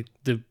 Matt, like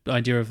the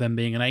idea of them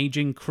being an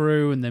aging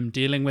crew and them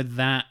dealing with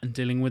that and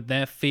dealing with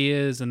their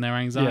fears and their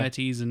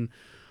anxieties and,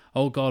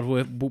 oh God,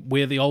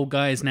 we're the old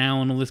guys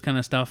now and all this kind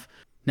of stuff.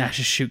 Now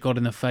just shoot God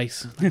in the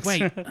face. Like,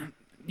 wait,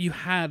 you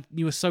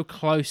were so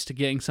close to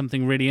getting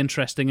something really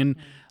interesting. And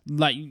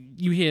like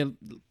you hear,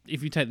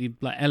 if you take the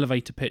like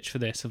elevator pitch for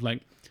this, of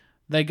like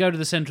they go to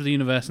the center of the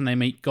universe and they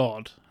meet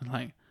God. I'm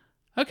like,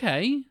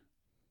 okay,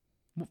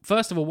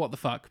 first of all, what the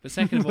fuck? But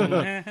second of all,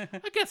 like,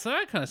 I guess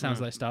that kind of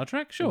sounds like Star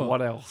Trek. Sure.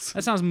 What else?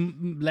 That sounds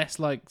less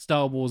like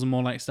Star Wars and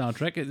more like Star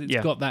Trek.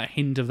 It's got that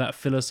hint of that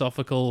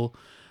philosophical,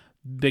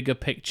 bigger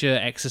picture,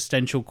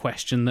 existential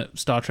question that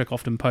Star Trek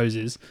often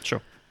poses.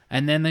 Sure.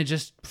 And then they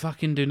just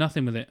fucking do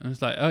nothing with it. And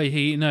it's like, oh,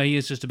 he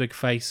is just a big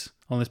face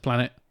on this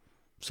planet,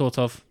 sort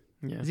of.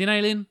 Yeah. Is he an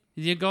alien?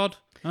 Is he a god?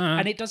 I don't know.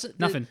 And it doesn't...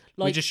 Nothing.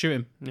 We like, just shoot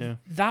him. Yeah.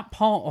 that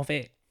part of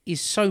it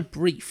is so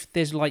brief.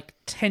 There's like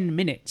 10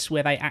 minutes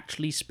where they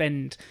actually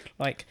spend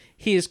like,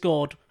 here's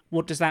God,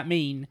 what does that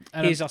mean?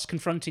 Here's us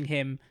confronting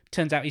him,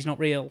 turns out he's not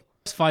real.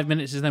 5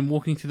 minutes is them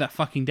walking through that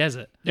fucking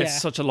desert.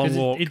 It's such a long 'Cause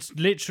walk. It's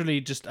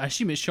literally just, I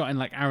assume it's shot in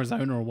like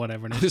Arizona or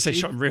whatever. And I was going to say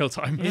shot in real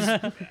time.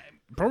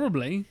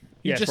 probably.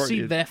 You Yeah, just probably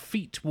see is. their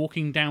feet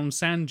walking down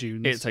sand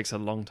dunes. It takes a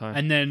long time.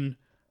 And then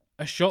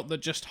a shot that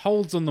just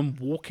holds on them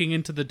walking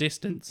into the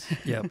distance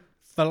Yeah.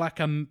 for like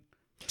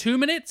 2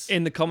 minutes.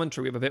 In the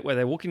commentary, we have a bit where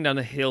they're walking down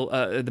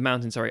the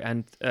mountain,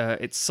 and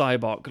it's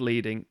Cybok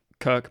leading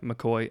Kirk,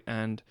 McCoy,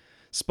 and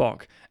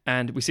Spock.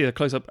 And we see a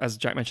close-up, as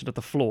Jack mentioned, of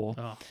the floor.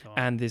 Oh, God.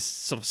 And this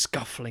sort of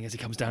scuffling as he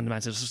comes down the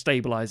mountain, sort of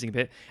stabilizing a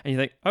bit. And you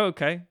think, oh,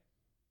 okay.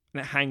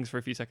 And it hangs for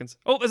a few seconds.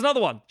 Oh, there's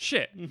another one.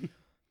 Shit.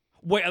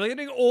 Wait, are they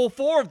doing all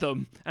four of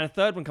them? And a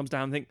third one comes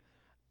down and think,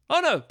 oh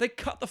no, they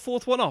cut the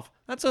fourth one off.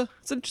 That's an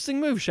interesting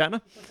move,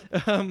 Shatner.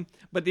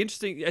 But the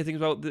interesting thing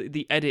about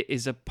the edit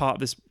is a part of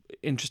this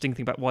interesting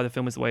thing about why the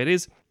film is the way it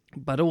is.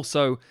 But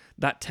also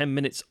that 10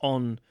 minutes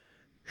on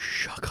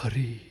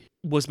Shakari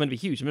was meant to be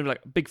huge. Remember,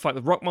 like a big fight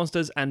with rock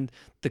monsters and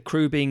the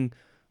crew being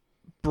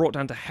brought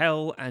down to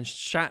hell, and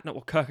Shatner,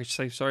 or Kirk, I should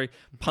say, sorry,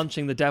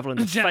 punching the devil in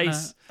the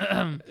face.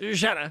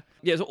 Shatner.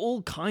 Yeah, so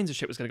all kinds of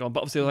shit was going to go on,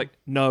 but obviously they're like,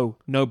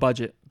 no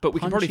budget. But we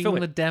can probably film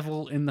Punching it. the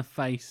devil in the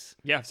face.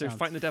 Yeah, so Sounds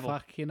fighting the devil.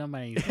 Fucking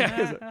amazing.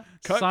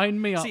 Kirk-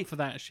 Sign me up See, for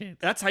that shit.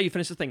 That's how you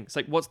finish the thing. It's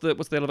like, what's the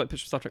elevator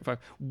pitch for Star Trek 5?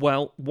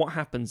 Well, what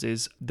happens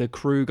is the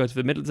crew go to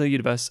the middle of the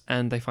universe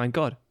and they find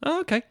God.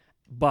 Oh, okay.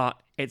 But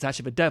it's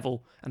actually the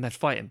devil and they'd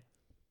fight him.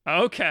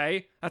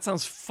 Okay. That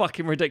sounds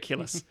fucking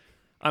ridiculous.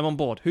 I'm on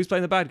board. Who's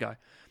playing the bad guy?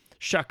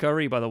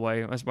 Shakari, by the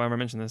way. That's why I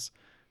mentioned this.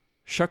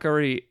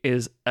 Shakari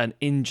is an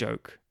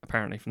in-joke,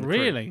 apparently, from the crew.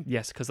 Really?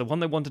 Yes, because the one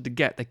they wanted to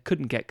get, they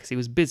couldn't get because he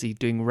was busy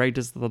doing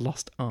Raiders of the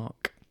Lost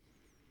Ark.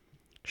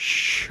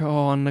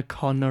 Sean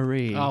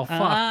Connery. Oh,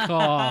 fuck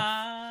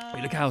off.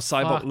 You look how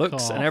Cybok Fuck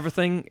looks and off.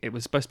 everything. It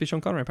was supposed to be Sean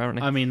Connery,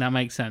 apparently. I mean, that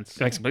makes sense.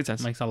 It makes complete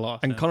sense. Makes a lot of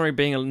And sense. Connery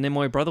being a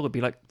Nimoy brother would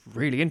be like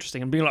really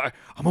interesting and being like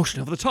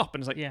emotionally over the top.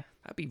 And it's like, Yeah.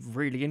 that'd be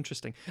really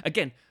interesting.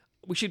 Again,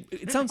 we should.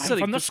 It sounds I'm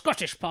silly. from the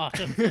Scottish part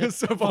of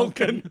so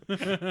Vulcan.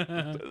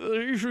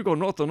 You should go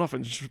north enough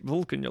in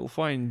Vulcan, you'll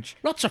find.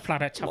 lots of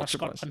planets have a Lots of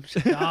Scotland.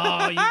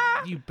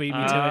 Oh, you beat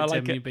me to I it,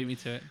 like Tim. it. You beat me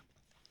to it.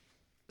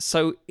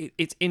 So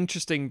it's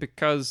interesting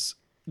because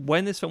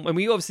when this film, and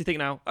we obviously think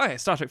now, oh yeah,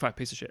 Star Trek 5,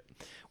 piece of shit.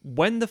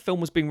 When the film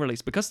was being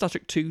released, because Star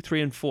Trek 2,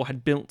 3, and 4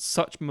 had built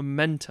such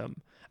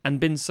momentum and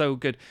been so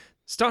good,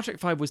 Star Trek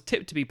 5 was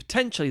tipped to be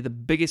potentially the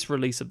biggest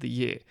release of the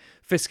year,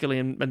 fiscally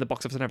and the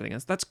box office and everything.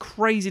 That's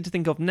crazy to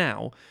think of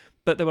now,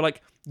 but they were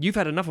like, you've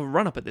had enough of a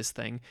run-up at this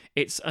thing.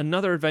 It's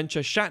another adventure.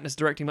 Shatner's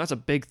directing, that's a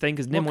big thing,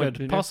 because What Nimoy...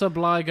 could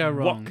possibly go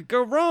wrong? What could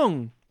go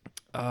wrong?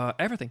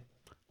 Everything.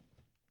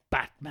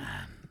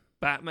 Batman.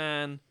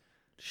 Batman,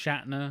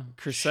 Shatner.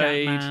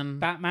 Crusade. Shatman.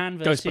 Batman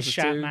versus Ghostbusters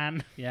 2.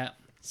 Shatman. Yeah.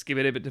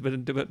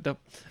 skibidi.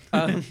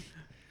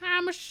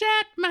 I'm a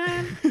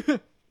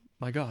Shatman.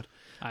 My God.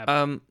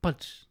 I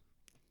punch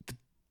the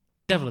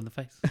devil in the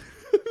face.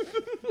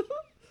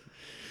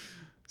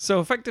 So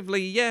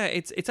effectively, yeah,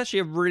 it's actually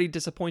a really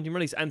disappointing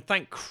release, and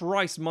thank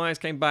Christ Myers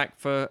came back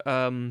for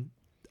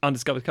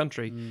Undiscovered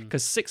Country,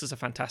 because 6 is a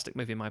fantastic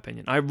movie in my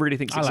opinion. I really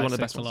think 6 I is like one of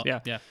the 6 best a ones. lot. Yeah.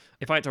 Yeah.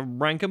 If I had to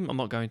rank them, I'm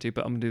not going to,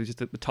 but I'm going to do just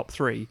the top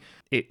 3.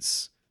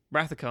 It's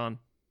Wrath of Khan,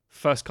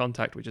 First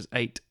Contact, which is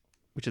 8,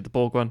 which is the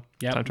Borg one,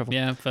 Yeah. time travel,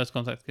 Yeah. First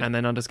contact. Good. and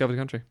then Undiscovered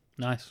Country.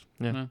 Nice.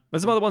 Yeah. No,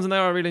 There's some other ones in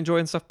there I really enjoy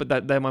and stuff,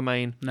 but they're my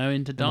main. no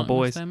Into Darkness,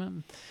 boys. there,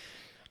 man.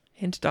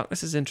 Into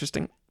Darkness is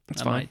interesting. It's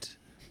That fine. might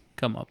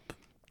come up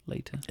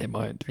later It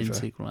might, to be in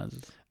fair.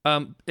 sequelizers.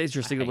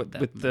 Interesting I hate with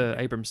that the movie.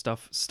 Abrams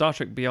stuff. Star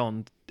Trek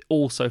Beyond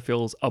also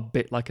feels a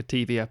bit like a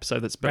TV episode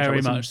that's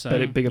Very much so.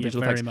 bigger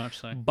visual very effects. much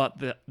so. But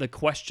the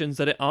questions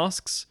that it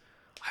asks,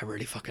 I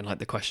really fucking like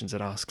the questions it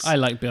asks. I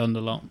like Beyond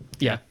a lot.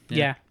 yeah.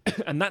 Yeah.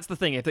 And that's the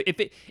thing. If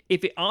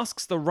it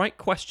asks the right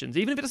questions,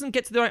 even if it doesn't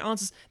get to the right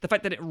answers, the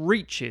fact that it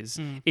reaches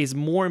is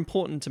more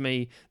important to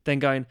me than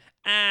going,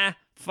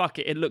 fuck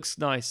it, it looks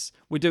nice.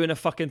 We're doing a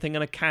fucking thing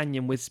in a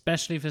canyon with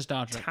Especially for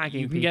Star Trek.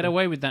 tagging You can get people.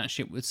 away with that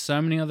shit with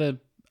so many other,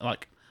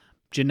 like,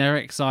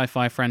 generic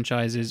sci-fi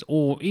franchises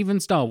or even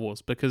Star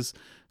Wars, because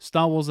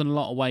Star Wars in a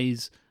lot of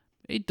ways,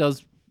 it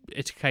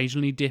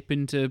occasionally dip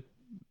into,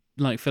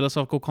 like,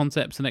 philosophical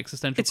concepts and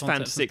existential It's concepts.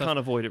 fantasy. It and stuff. can't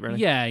avoid it, really.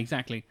 Yeah,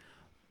 exactly.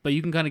 But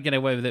you can kind of get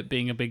away with it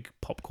being a big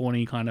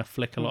popcorny kind of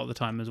flick a lot of the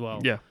time as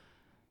well. Yeah.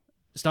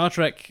 Star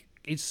Trek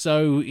is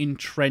so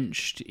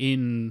entrenched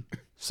in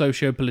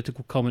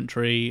socio-political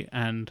commentary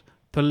and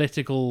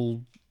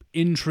political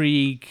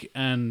intrigue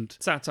and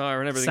Satire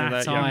and everything like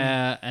that. satire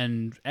Yeah.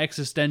 and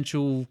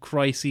existential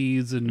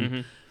crises and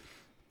Mm-hmm.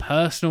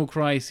 personal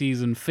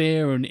crises and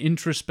fear and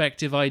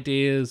introspective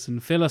ideas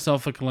and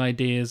philosophical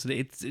ideas.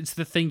 It's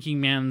the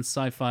thinking man's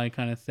sci-fi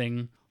kind of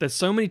thing. There's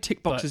so many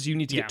tick boxes you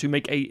need to yeah. get to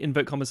make a,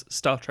 invoke commas,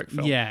 Star Trek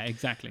film. Yeah,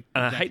 exactly.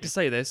 And I hate to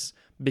say this,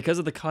 because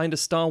of the kind of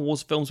Star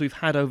Wars films we've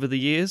had over the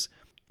years,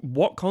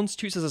 what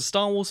constitutes as a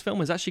Star Wars film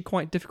is actually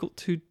quite difficult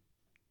to,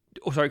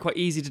 quite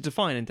easy to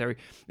define in theory.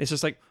 It's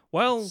just like,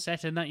 well,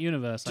 Set in that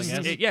universe, I guess.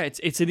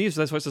 it's in the universe,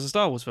 that's why it's a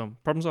Star Wars film.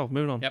 Problem solved,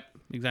 moving on. Yep,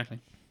 exactly.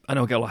 I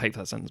know I get a lot of hate for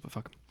that sentence, but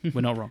fuck 'em.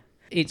 We're not wrong.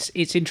 It's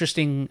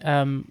interesting.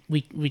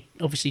 We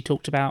obviously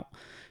talked about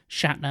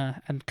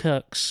Shatner and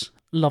Kirk's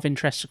love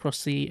interests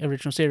across the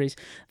original series.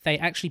 They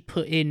actually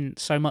put in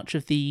so much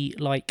of the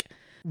like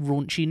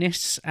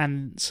raunchiness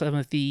and some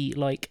of the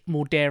like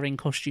more daring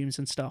costumes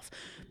and stuff,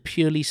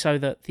 purely so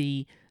that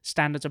the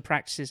standards and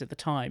practices at the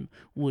time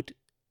would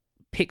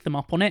pick them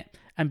up on it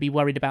and be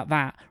worried about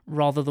that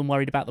rather than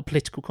worried about the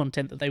political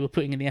content that they were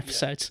putting in the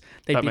episodes.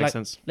 They'd That be makes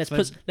like, sense.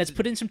 let's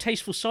put in some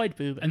tasteful side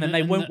boob, and then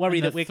they won't worry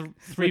that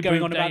we're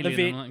going on about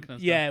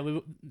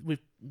the we're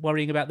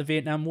worrying about the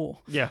Vietnam War.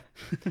 Yeah.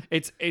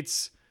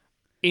 It's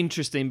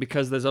interesting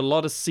because there's a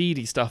lot of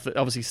seedy stuff that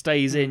obviously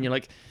stays in. You're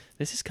like,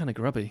 this is kind of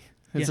grubby.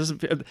 It doesn't.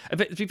 To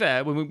be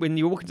fair, when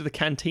you walk into the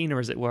cantina,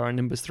 as it were, on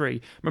Nimbus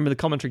 3, remember the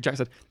commentary Jack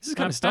said, "This is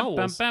kind of Star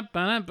Wars."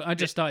 I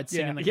just started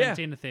singing the Yeah.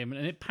 Cantina theme,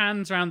 and it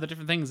pans around the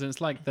different things, and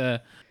it's like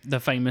the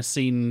famous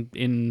scene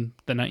in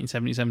the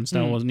 1977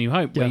 Star Wars: New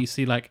Hope, where you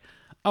see like,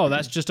 oh,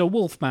 that's just a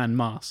Wolfman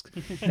mask.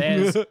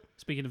 There's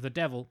speaking of the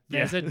devil,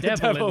 there's a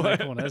devil in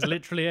the corner. There's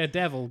literally a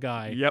devil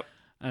guy. Yep.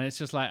 And it's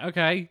just like,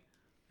 okay,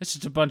 it's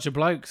just a bunch of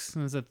blokes.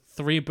 There's a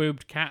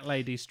 3-boobed cat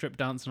lady strip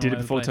dancing. Did all it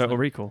over before the place. Total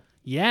Recall?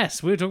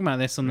 Yes, we were talking about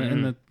this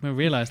we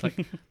realised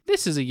like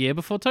this is a year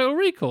before Total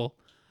Recall.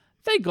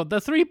 They got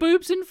the 3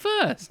 boobs in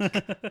first.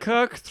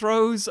 Kirk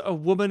throws a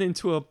woman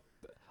into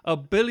a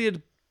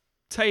billiard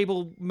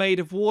table made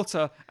of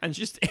water and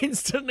just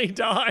instantly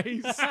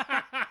dies.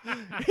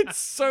 It's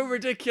so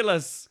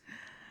ridiculous.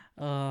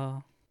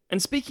 And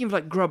speaking of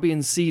like grubby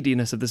and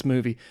seediness of this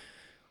movie,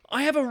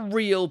 I have a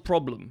real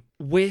problem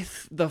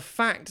with the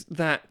fact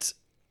that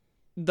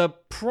the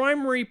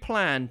primary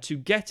plan to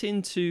get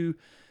into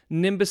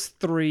Nimbus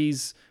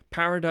 3's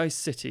Paradise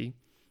City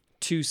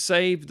to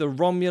save the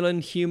Romulan,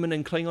 human,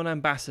 and Klingon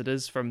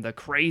ambassadors from the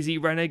crazy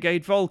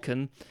renegade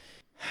Vulcan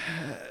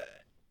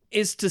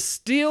is to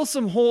steal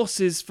some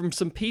horses from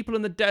some people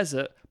in the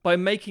desert by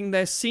making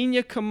their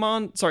senior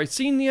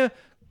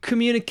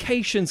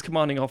communications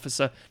commanding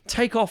officer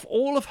take off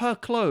all of her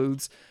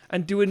clothes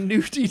and do a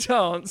nudie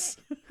dance.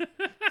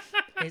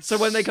 So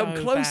when they come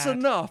close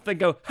enough, they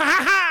go, ha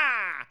ha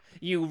ha!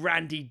 You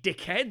randy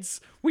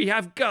dickheads, we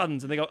have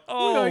guns. And they go,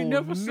 oh, I've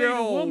never seen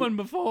a woman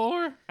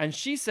before. And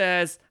she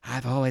says,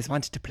 I've always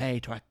wanted to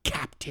play to a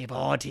captive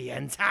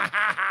audience. Ha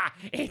ha ha!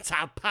 It's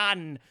a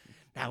pun.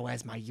 Now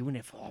where's my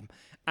uniform?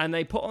 And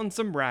they put on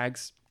some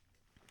rags,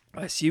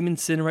 I assume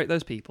incinerate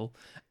those people,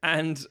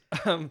 and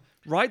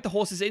ride the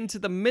horses into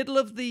the middle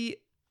of the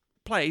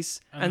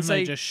place and say,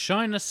 they just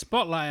shine a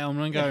spotlight on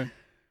them and go,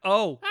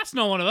 oh, that's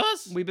not one of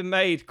us. we've been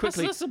made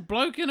quickly. That's a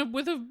bloke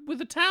with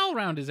a towel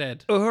around his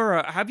head.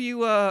 Uhura, have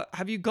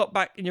you got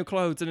back in your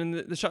clothes and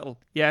in the shuttle?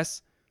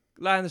 Yes.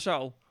 Land the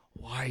shuttle.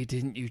 Why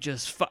didn't you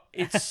just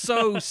It's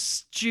so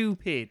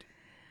stupid.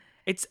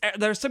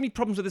 There are so many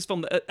problems with this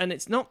film, and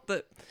it's not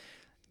that...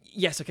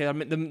 Yes, okay, I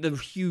mean, the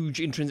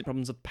huge intrinsic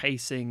problems of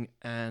pacing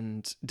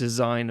and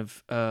design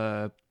of,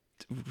 to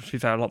be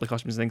fair, a lot of the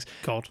costumes and things.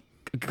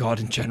 God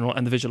in general,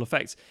 and the visual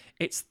effects.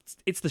 It's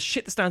the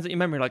shit that stands out in your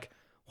memory, like,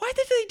 why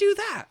did they do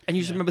that? And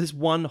you just remember this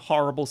one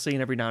horrible scene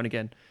every now and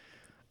again.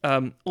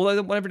 Although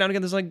every now and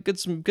again there's like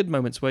some good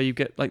moments where you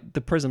get like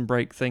the prison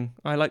break thing.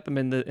 I like them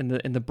in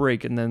the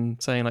brig, and then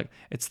saying like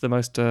it's the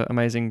most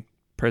amazing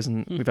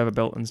prison we've ever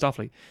built in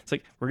Starfleet. It's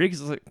like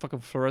ridiculous, like fucking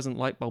fluorescent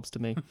light bulbs to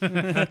me.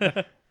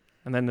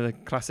 And then the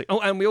classic. Oh,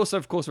 and we also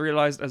of course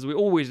realized, as we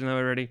always know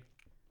already,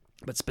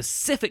 But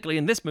specifically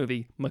in this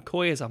movie,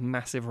 McCoy is a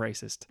massive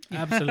racist.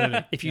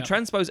 Absolutely. If you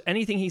transpose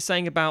anything he's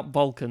saying about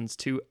Vulcans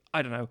to,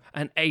 I don't know,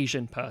 an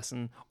Asian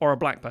person or a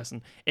black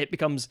person, it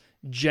becomes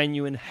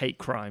genuine hate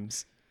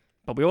crimes.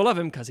 But we all love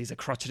him because he's a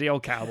crotchety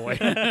old cowboy.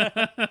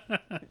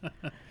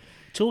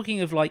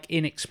 Talking of like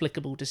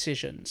inexplicable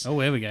decisions, Oh,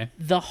 here we go.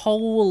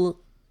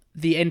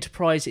 the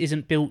Enterprise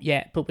isn't built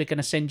yet, but we're going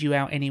to send you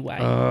out anyway,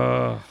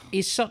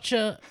 is such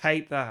a...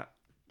 Hate that.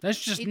 There's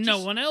just It no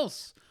just- one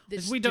else.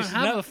 'Cause There's we don't just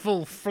have no- a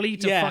full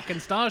fleet of Yeah. fucking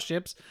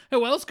starships.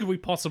 Who else could we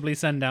possibly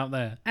send out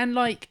there? And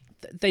like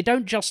they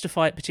don't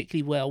justify it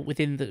particularly well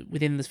within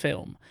the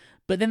film,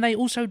 but then they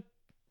also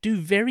do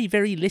very,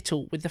 very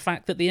little with the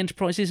fact that the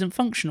Enterprise isn't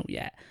functional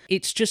yet.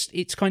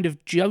 It's kind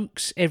of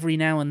jokes every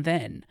now and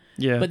then.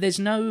 Yeah. But there's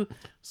no...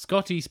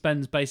 Scotty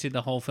spends basically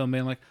the whole film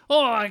being like,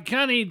 "Oh, I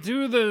can't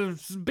do the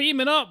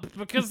beaming up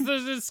because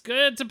there's this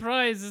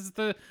Enterprise.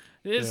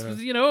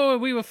 You know,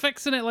 we were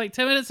fixing it like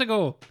 10 minutes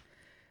ago,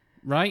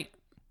 right?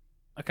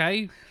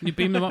 Okay, you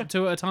beam them up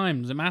two at a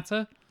time. Does it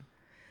matter?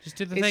 Just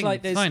do the It's thing. like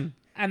It's there's... fine."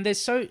 And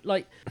there's so,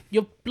 like,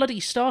 your bloody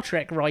Star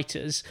Trek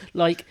writers,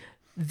 like,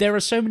 there are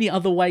so many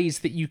other ways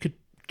that you could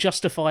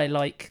justify,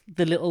 like,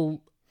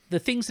 the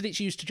things that it's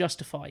used to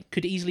justify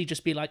could easily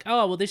just be like,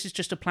 oh, well, this is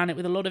just a planet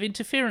with a lot of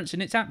interference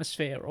in its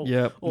atmosphere.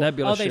 Or, or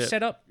nebula they've shit.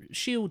 set up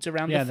shields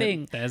around Yeah, the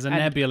thing. there's a And-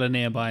 nebula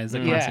nearby. Is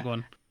the classic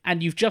one.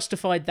 And you've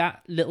justified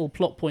that little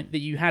plot point that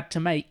you had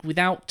to make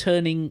without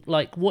turning,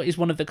 like, what is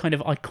one of the kind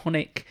of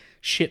iconic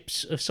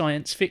ships of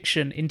science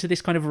fiction into this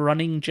kind of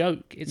running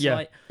joke. It's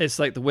like... It's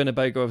like the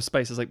Winnebago of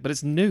space. It's like, but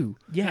it's new.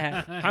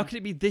 Yeah. How could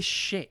it be this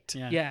shit?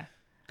 Yeah.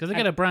 Because they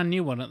get a brand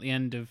new one at the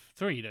end of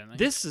 3, don't they?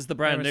 This is the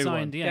brand They're new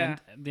assigned, one. yeah,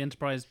 the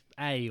Enterprise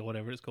A or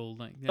whatever it's called.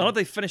 Like, I know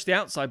they finished the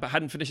outside but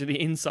hadn't finished the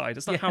inside.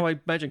 It's not how I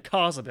imagine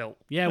cars are built.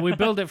 Yeah, we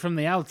build it from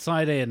the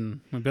outside in.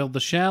 We build the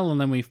shell and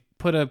then we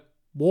put a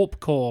warp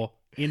core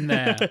in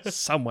there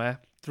Somewhere.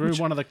 through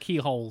one of the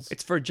keyholes.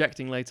 It's for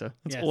ejecting later.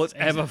 That's Yes, all it's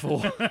ever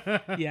for.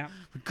 Yeah.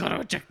 We've got to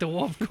eject the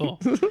warp core.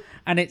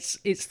 And it's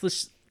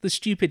the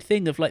stupid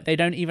thing of, like, they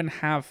don't even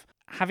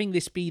having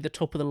this be the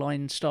top of the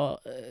line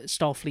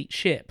Starfleet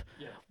ship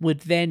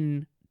would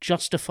then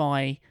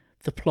justify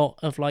the plot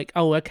of, like,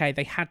 oh, okay,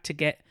 they had to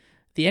get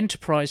the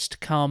Enterprise to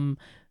come,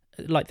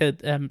 like the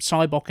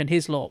Cybok and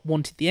his lot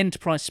wanted the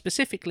Enterprise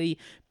specifically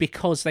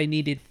because they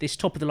needed this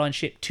top of the line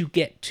ship to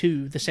get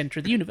to the center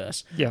of the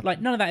universe. Yeah.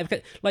 Like, none of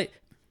that, like,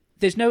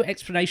 there's no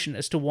explanation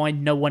as to why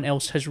no one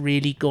else has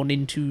really gone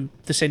into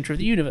the center of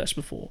the universe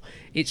before.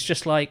 It's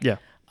just like,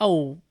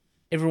 oh,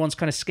 everyone's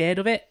kind of scared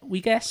of it, we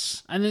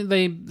guess. And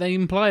then they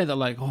imply that,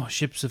 like, oh,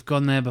 ships have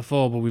gone there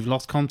before, but we've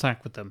lost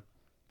contact with them.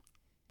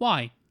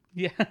 Why?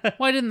 Yeah.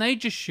 Why didn't they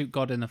just shoot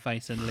God in the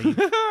face and leave?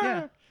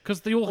 Yeah.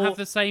 Because they all have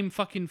the same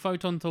fucking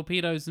photon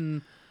torpedoes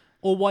and...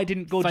 Or why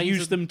didn't God Phase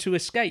use of- them to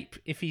escape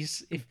if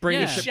Bring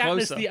Yeah. the ship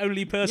Shatner's closer. the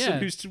only person Yeah.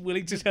 who's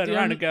willing to turn the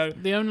around only- and go,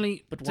 The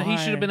only... But so he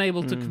should have been why?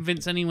 able to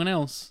convince anyone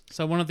else.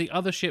 So one of the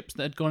other ships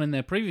that had gone in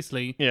there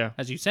previously, Yeah.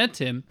 as you said,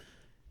 Tim,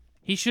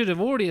 he should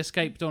have already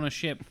escaped on a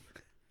ship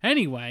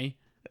anyway.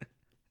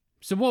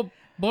 So what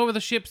were the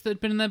ships that had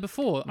been in there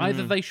before?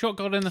 Either they shot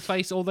God in the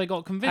face or they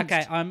got convinced.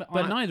 okay,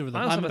 but neither of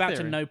them. I also I'm have a about to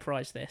theory. no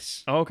prize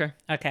this. Oh, okay.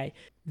 Okay,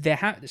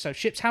 so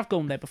ships have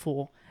gone there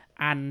before,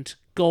 and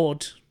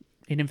God,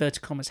 in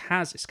inverted commas,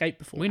 has escaped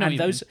before. We know and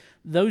what you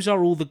those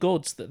are all the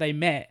gods that they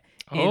met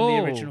in the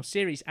Oh. original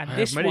series. And I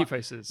this have many one,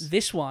 faces.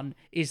 this one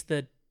is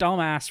the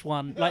dumbass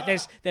one. Like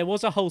there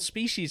was a whole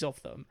species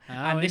of them,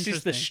 and this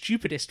is the interesting.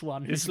 stupidest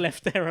one who's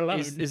left there alone.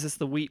 Is this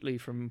the Wheatley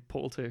from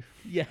Portal 2?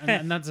 yeah,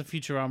 And that's a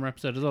Futurama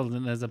episode as well.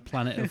 Then there's a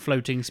planet of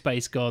floating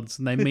space gods,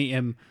 and they meet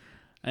him,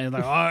 and he's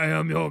like, "I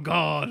am your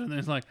god," and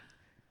it's like,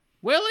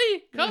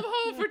 "Willie, come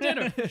home for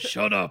dinner."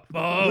 Shut up,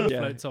 Bob. Yeah.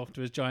 Floats off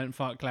to his giant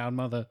fart cloud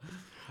mother.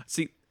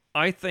 See,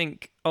 I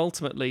think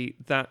ultimately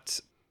that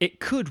it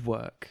could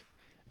work.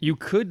 You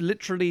could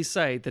literally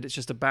say that it's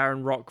just a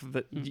barren rock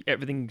that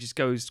everything just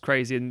goes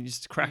crazy and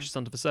just crashes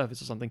onto the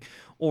surface or something.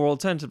 Or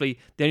alternatively,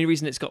 the only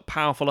reason it's got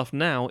powerful enough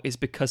now is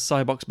because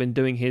Cybok's been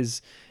doing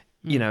his,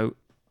 you know,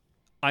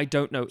 I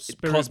don't know,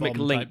 Spirit cosmic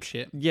bomb link. type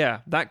shit. Yeah,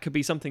 that could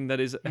be something that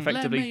is Lend me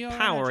effectively your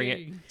powering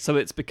energy. it, so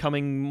it's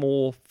becoming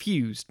more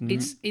fused. And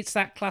it's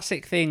that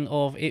classic thing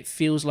of it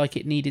feels like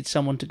it needed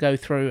someone to go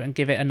through and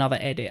give it another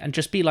edit and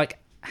just be like,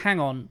 hang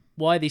on,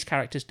 why are these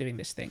characters doing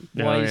this thing?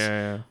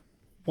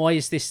 Why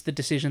is this the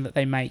decision that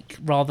they make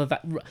rather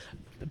that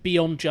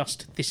beyond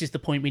just this is the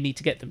point we need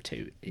to get them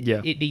to?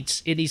 Yeah. It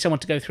needs someone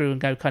to go through and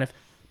go kind of,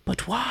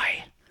 but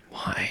why?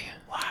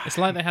 It's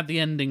like they had the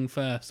ending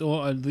first,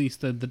 or at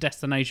least the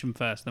destination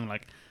first. And they're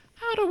like,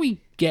 "How do we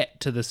get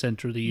to the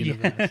center of the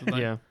universe?" It's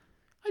like, Yeah.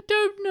 I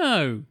don't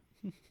know,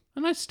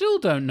 and I still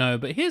don't know.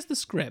 But here's the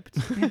script.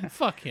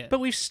 Fuck it. But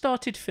we've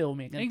started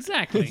filming. And,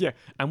 Exactly. Yeah,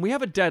 and we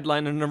have a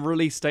deadline and a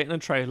release date and a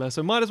trailer,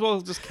 so might as well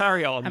just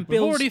carry on. and We've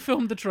Bill's, already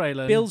filmed the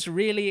trailer. Bill's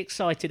really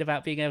excited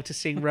about being able to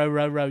sing "Row,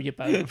 row, row your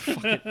boat."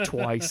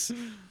 twice.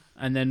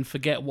 and then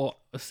forget what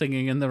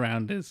singing in the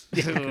round is.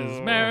 'Cause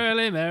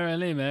merrily,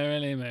 merrily,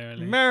 merrily,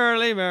 merrily.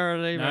 Merrily,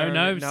 merrily, No,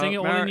 merrily. sing it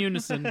all in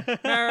unison.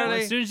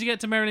 Merrily. As soon as you get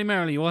to merrily,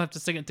 merrily, you all have to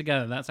sing it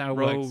together. That's how it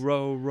Row, works.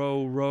 row,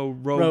 row, row,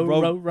 row, Row, row,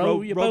 row,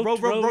 row your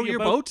boat, row your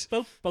boat.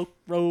 boat,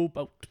 row,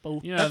 boat.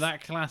 You know,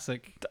 that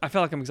classic. I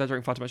feel like I'm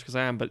exaggerating far too much because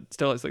I am, but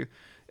still, it's like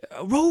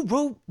row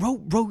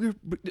your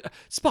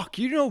Spock.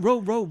 You know,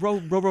 row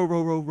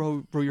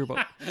your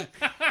boat.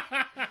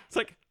 It's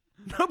like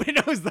nobody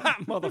knows that,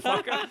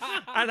 motherfucker.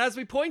 And as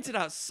we pointed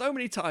out so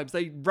many times,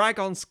 they rag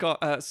on Scott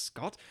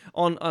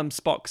on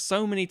Spock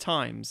so many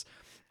times,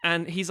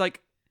 and he's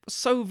like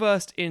so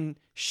versed in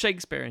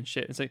Shakespeare and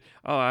shit. It's like,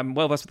 oh, I'm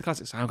well versed with the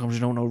classics. How come you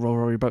don't know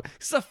row your boat?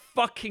 It's a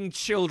fucking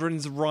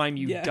children's rhyme,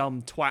 you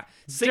dumb twat.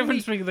 The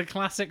difference between the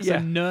classics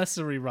and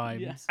nursery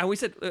rhymes. Yeah. And we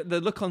said the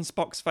look on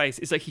Spock's face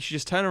is like he should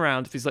just turn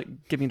around if he's like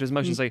giving into his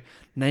emotions, say,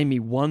 "Name me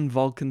one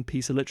Vulcan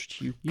piece of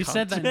literature you." You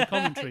said that in the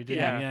commentary, didn't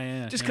Yeah. you?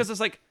 Yeah. Just because it's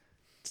like,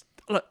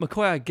 look,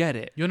 McCoy, I get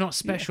it. You're not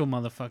special,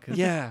 motherfuckers.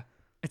 Yeah,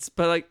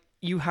 but like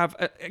you have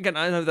again.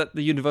 I know that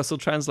the universal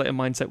translator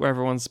mindset where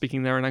everyone's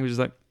speaking their own language is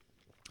like.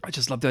 I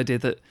just love the idea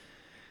that.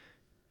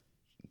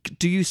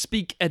 Do you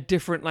speak a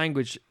different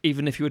language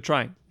even if you were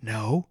trying?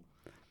 No,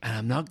 and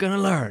I'm not gonna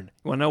learn.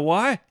 You wanna know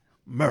why?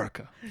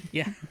 America.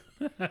 Yeah.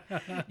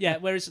 Yeah,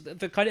 whereas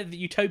the kind of the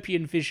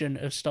utopian vision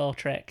of Star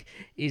Trek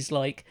is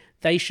like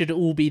they should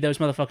all be those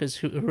motherfuckers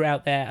who are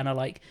out there and are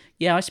like,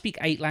 yeah, I speak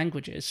 8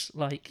 languages,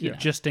 like, you know,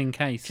 Just in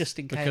case. case.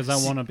 Because I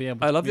want to be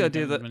able to. I love the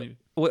idea communicate that. with many-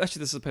 Well, actually,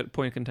 this is a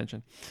point of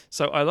contention.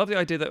 So I love the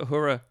idea that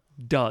Uhura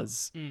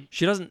does.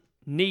 She doesn't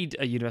need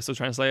a universal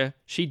translator.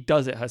 She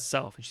does it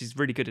herself, and she's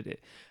really good at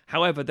it.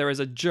 However, there is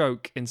a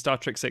joke in Star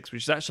Trek 6,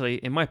 which is actually,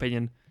 in my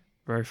opinion,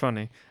 very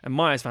funny. And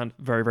Myers found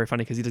very, very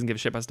funny because he doesn't give a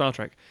shit about Star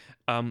Trek.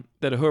 That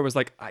Uhura was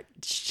like,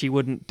 she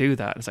wouldn't do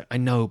that. And it's like, I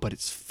know, but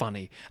it's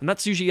funny. And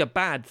that's usually a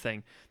bad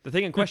thing. The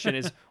thing in question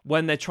is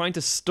when they're trying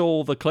to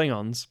stall the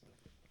Klingons,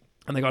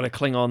 and they got a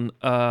Klingon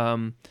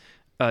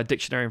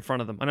dictionary in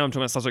front of them. I know I'm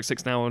talking about Star Trek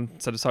 6 now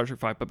instead of Star Trek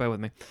 5, but bear with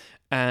me.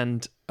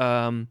 And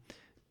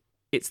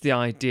it's the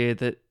idea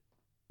that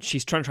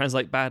she's trying to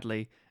translate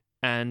badly,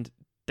 and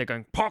they're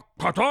going,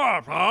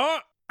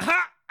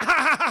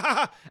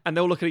 and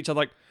they'll look at each other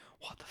like,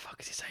 what the fuck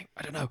is he saying?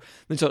 I don't know.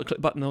 Then they'll click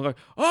a button, and they'll go,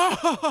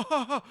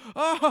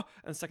 and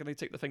the second they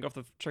take the finger off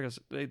the triggers,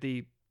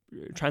 the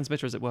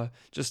transmitter, as it were,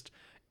 just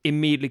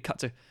immediately cut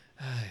to,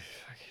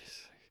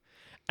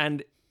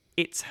 and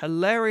it's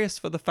hilarious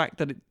for the fact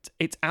that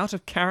it's out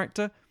of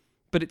character,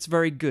 but it's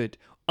very good.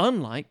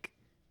 Unlike,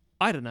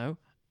 I don't know,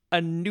 a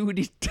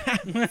nudie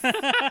dance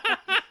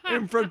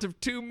in front of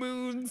 2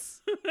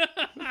 moons.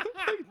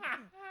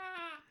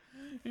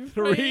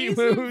 3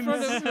 moons.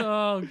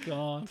 Oh,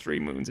 God. 3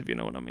 moons, if you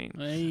know what I mean.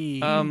 Hey.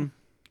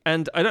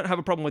 And I don't have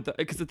a problem with that,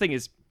 because the thing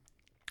is,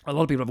 a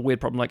lot of people have a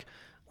weird problem, like,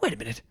 wait a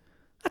minute,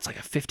 that's like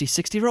a 50,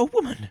 60-year-old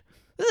woman.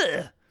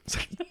 Ugh.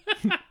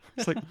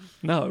 It's like,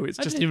 no, it's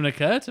That just, didn't even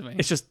occur to me.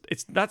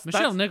 that's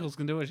Michelle Nichols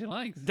can do what she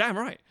likes. damn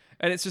right.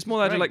 And it's just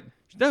more that like,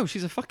 no,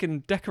 she's a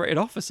fucking decorated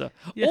officer.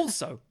 Yeah.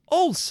 Also,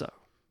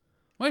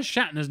 Where's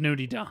Shatner's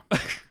nudie done?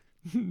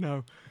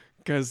 no,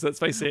 because let's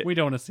face it, We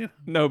don't want to see that.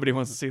 nobody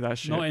wants to see that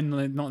shit. Not in the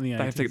 80s.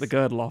 They have to take the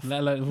girdle off.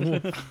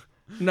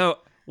 No,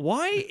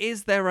 why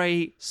is there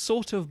a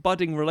sort of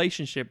budding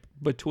relationship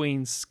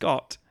between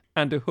Scott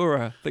and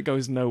Uhura that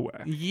goes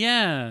nowhere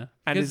Yeah.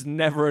 and is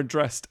never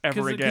addressed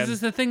ever again? Because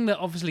it's the thing that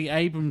obviously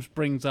Abrams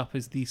brings up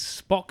is the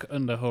Spock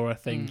and Uhura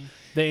thing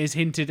that is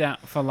hinted at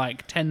for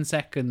like 10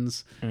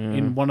 seconds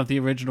in one of the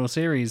original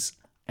series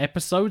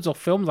episodes or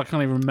films. I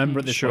can't even remember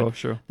at this point.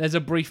 Sure. There's a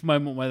brief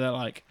moment where they're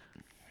like,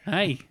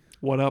 hey,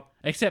 What up?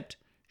 except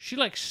she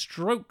like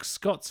strokes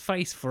Scott's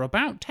face for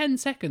about 10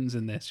 seconds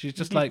in this. She's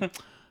just like,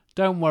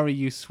 don't worry,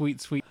 you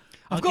sweet.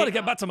 I've got to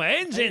get back to my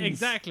engines.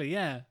 Exactly,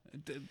 yeah.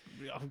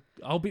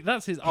 I'll be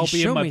that's his. I'll You be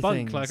in show my me bunk.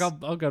 things. Like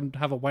I'll go and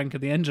have a wank at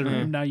the engine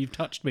room. Now you've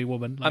touched me,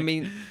 woman. I Like,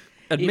 mean,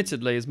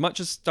 admittedly, as much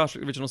as Star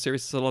Trek original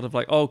series is a lot of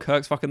like, oh,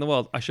 Kirk's fucking the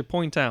world, I should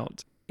point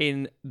out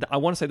I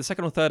want to say the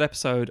second or third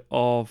episode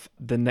of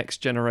The Next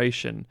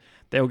Generation,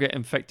 they'll get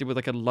infected with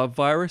like a love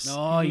virus.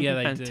 oh yeah,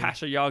 they and do.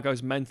 Tasha Yar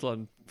goes mental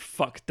and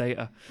fuck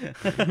Data.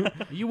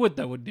 You would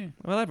though, wouldn't you?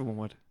 Well, everyone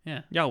would.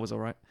 Yeah. Yar was all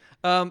right.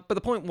 But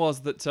the point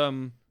was that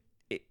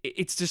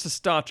it's just a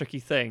Star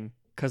Trekky thing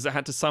because it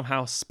had to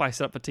somehow spice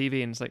it up for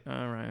TV, and it's like,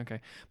 all right, okay.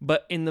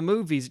 But in the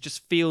movies, it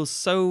just feels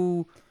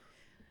so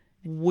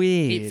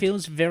weird. It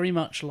feels very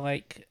much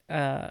like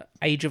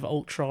Age of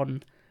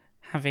Ultron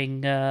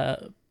having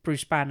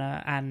Bruce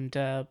Banner and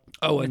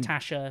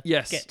Natasha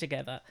yes. get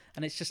together,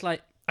 and it's just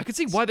like, I can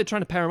see why they're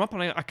trying to pair them up,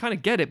 and I kind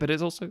of get it, but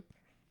it also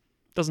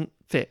doesn't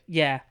fit.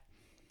 yeah,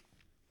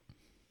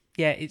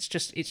 it's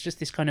just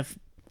this kind of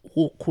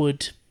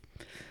awkward.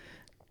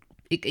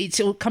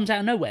 It comes out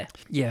of nowhere.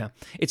 Yeah,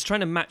 it's trying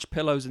to match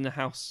pillows in the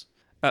house.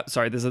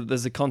 Sorry,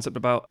 there's a concept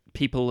about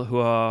people who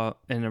are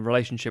in a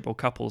relationship or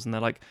couples, and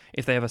they're like,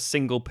 if they have a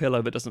single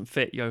pillow that doesn't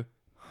fit, you go,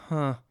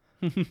 huh,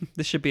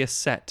 this should be a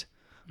set.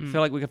 I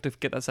feel like we have to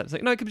get that set. It's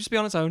like, no, it could just be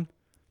on its own.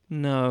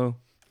 No,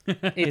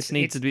 It's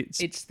needs to be-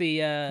 It's the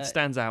It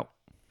stands out.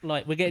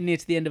 like we're getting near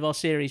to the end of our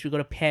series. We've got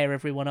to pair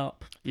everyone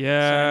up.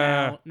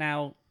 Yeah. So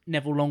now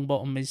Neville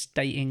Longbottom is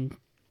dating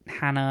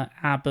Hannah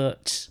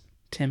Abbott.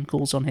 Tim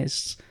calls on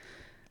his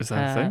Is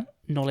that a thing?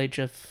 knowledge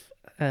of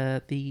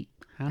the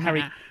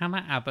Harry.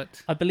 Hannah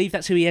Abbott. I believe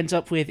that's who he ends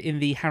up with in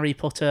the Harry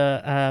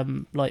Potter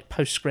like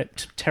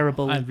postscript.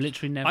 Terrible. I've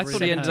literally never. I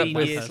thought he even ended heard up of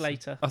with- that years person.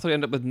 later. I thought he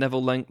ended up with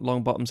Neville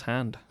Longbottom's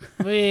hand.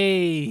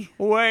 Whee!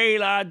 Way,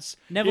 lads.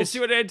 Neville's- You see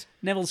what I did?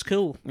 Neville's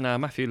cool. No,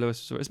 Matthew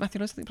Lewis. Is Matthew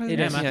Lewis? I think plays It it?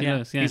 Yeah, is, Matthew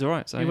Lewis. Yeah, He's all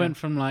right. So he yeah. went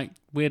from like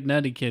weird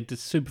nerdy kid to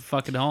super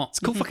fucking hot. It's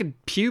called fucking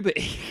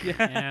puberty.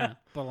 Yeah,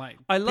 but like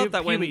I love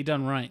that when- puberty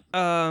done right.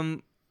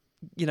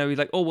 You know,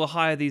 like, oh, we'll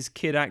hire these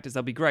kid actors,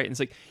 they'll be great. And it's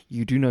like,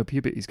 you do know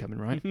puberty's coming,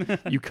 right?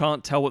 You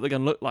can't tell what they're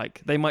going to look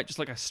like. They might just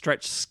like a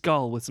stretched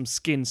skull with some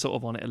skin sort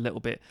of on it a little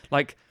bit.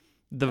 Like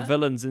the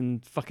villains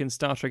in fucking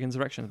Star Trek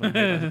Insurrection.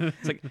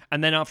 It's like,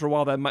 and then after a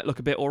while, they might look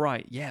a bit all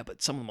right. Yeah,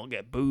 but some of them will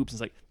get boobs. It's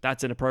like,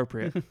 that's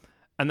inappropriate.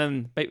 And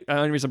then the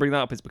only reason I bring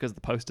that up is because of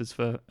the posters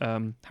for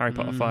Harry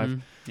Potter 5.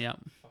 Mhm. Yeah.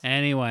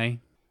 Anyway,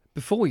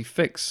 Before we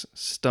fix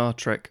Star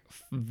Trek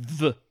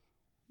the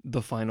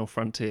Final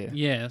Frontier,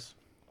 yes.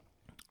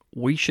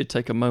 we should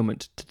take a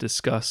moment to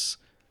discuss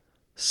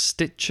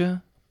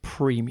Stitcher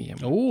Premium.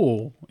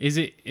 Oh, is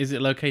it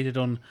located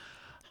on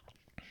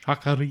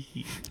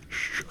Shakari?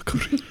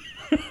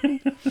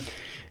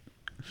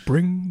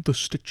 Bring the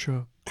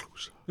Stitcher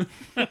closer.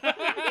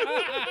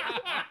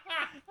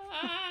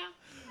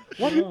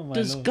 What Oh, my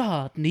does Lord.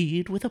 God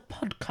need with a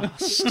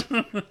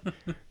podcast?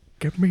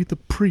 Give me the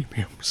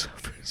premium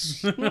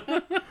service.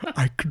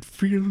 I could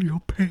feel your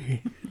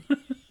pain.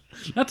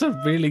 That's a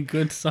really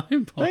good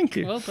signpost. Thank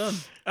you. Well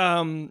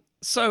done.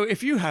 So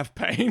if you have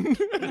pain,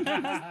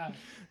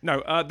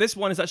 no, this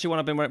one is actually one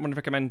I've been wanting to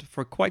recommend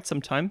for quite some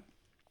time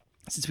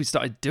since we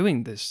started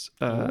doing this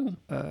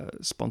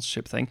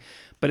sponsorship thing,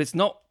 but it's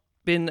not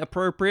been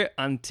appropriate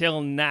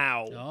until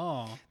now.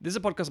 Oh, This is a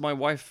podcast my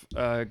wife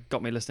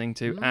got me listening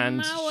to,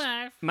 and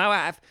my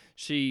wife,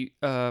 she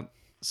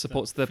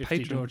supports the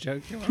 $50 Patreon.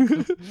 joke. You're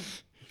welcome.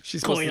 She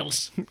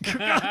supports the-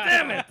 God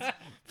damn it,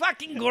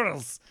 fucking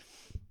girls.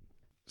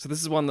 So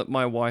this is one that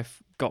my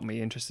wife got me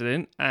interested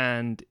in,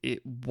 and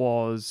it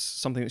was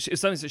something that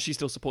it's something that she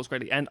still supports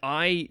greatly, and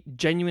I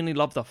genuinely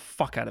love the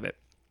fuck out of it.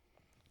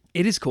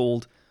 It is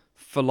called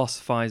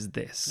Philosophize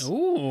This.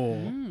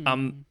 Ooh.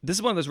 This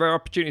is one of those rare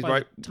opportunities, By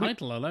right? the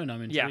title alone,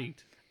 I'm Yeah.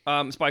 intrigued.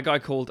 It's by a guy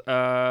called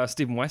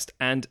Stephen West,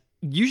 and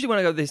usually when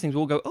I go to these things,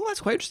 we'll go, "Oh,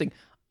 that's quite interesting."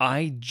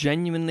 I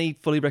genuinely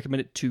fully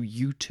recommend it to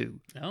you two,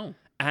 Oh,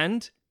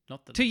 and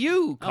not the to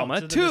you,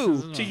 comma to the two. listeners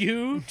as well. To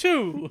you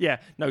too. Yeah,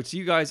 no, to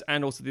you guys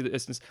and also the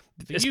listeners,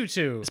 For you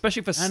two,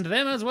 especially for and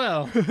them as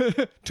well.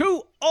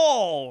 to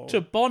all.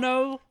 To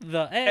Bono,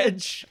 the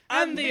Edge,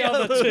 and the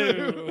other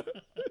two.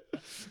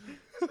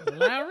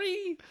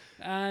 Larry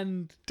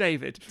and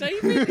David.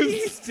 David.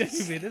 It's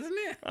David, isn't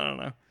it? I don't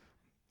know.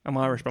 I'm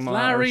Irish, but I'm not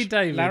Larry Irish.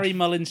 David. Larry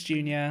Mullins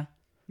Jr.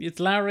 It's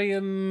Larry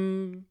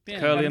and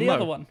Curly And the Mo.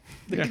 other one,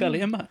 the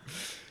Curly and Mo.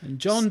 and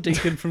John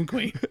Deacon from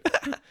Queen.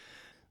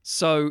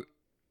 So,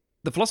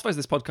 the Philosophize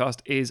This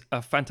podcast is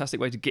a fantastic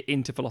way to get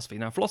into philosophy.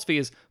 Now, philosophy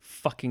is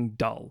fucking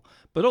dull,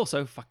 but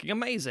also fucking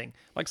amazing,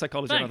 like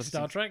psychology and other Thanks,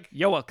 Star things. Trek.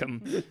 You're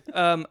welcome.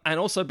 And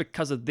also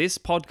because of this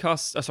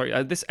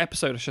podcast, this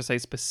episode, I should say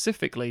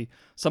specifically,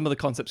 some of the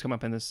concepts come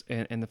up in this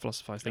in the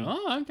Philosophize thing.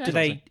 Oh, okay. Do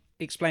they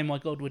explain why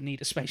God would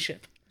need a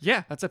spaceship?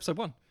 Yeah, that's episode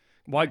 1.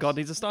 Why God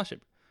needs a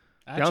starship.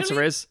 The Actually?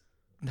 answer is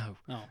no.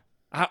 Oh.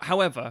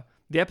 However,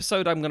 the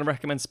episode I'm going to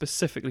recommend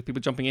specifically, people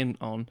jumping in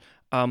on,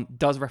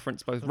 does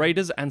reference both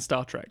Raiders and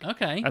Star Trek.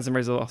 Okay. As in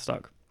Raiders of the Lost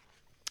Ark.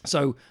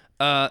 So,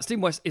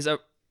 Stephen West is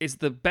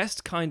the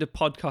best kind of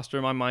podcaster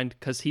in my mind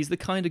because he's the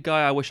kind of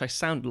guy I wish I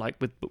sounded like,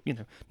 with, you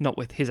know, not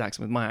with his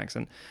accent, with my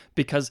accent,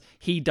 because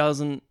he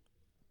doesn't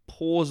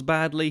pause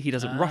badly, he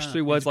doesn't rush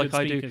through words he's a like good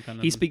I do. speaker kind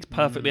of- He speaks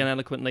perfectly and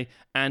eloquently,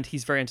 and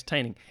he's very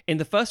entertaining. In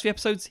the first few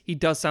episodes, he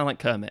does sound like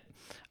Kermit.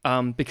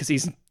 Because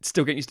he's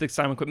still getting used to the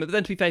sound equipment. But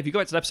then, to be fair, if you go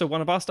back to episode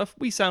 1 of our stuff,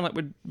 we sound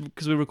like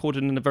because we're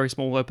recorded in a very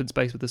small open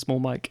space with a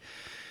small mic.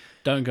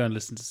 Don't go and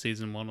listen to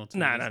season 1 or 2.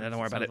 No, don't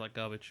worry about Sounds it. like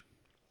garbage.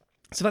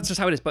 So that's just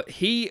how it is. But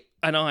he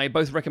and I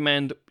both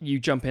recommend you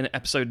jump in at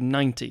episode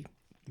 90,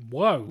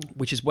 Whoa.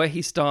 which is where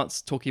he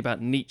starts talking about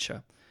Nietzsche.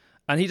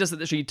 And he does it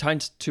literally trying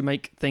to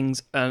make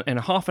things in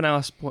a half an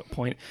hour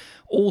point,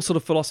 all sort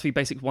of philosophy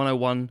basics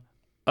 101,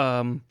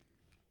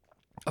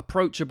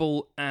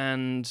 approachable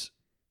and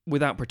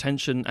without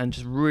pretension, and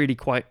just really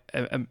quite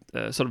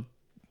sort of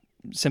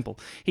simple.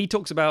 He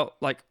talks about,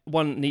 like,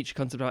 one Nietzsche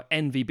concept about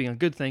envy being a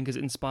good thing because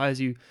it inspires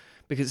you,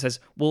 because it says,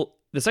 well,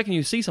 the second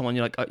you see someone,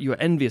 you're like, you're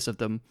envious of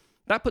them.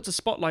 That puts a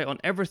spotlight on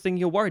everything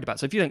you're worried about.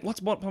 So if you think,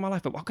 what's my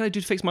life? But what can I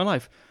do to fix my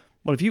life?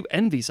 Well, if you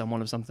envy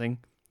someone of something,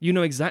 you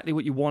know exactly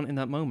what you want in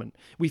that moment.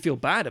 We feel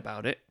bad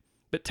about it,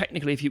 but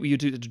technically, if you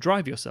do it to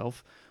drive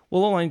yourself,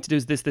 well, all I need to do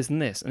is this, this,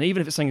 and this. And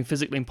even if it's something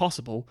physically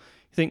impossible,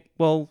 you think,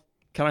 well,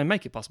 can I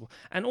make it possible?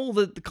 And all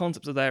the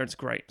concepts are there. It's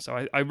great.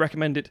 So I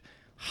recommend it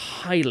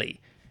highly,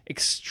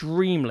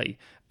 extremely.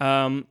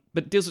 But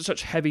it deals with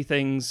such heavy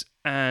things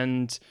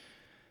and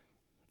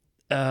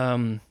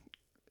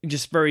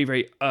just very,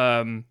 very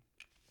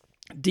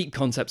deep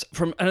concepts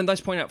and I'd like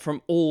to point out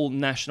from all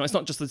national. It's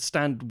not just the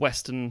standard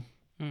Western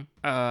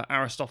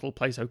Aristotle,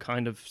 Plato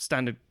kind of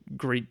standard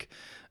Greek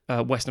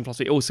Western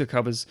philosophy. It also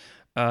covers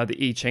the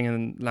I Ching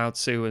and Lao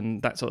Tzu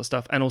and that sort of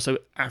stuff, and also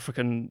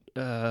African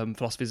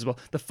philosophies as well.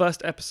 The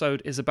first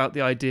episode is about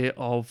the idea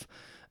of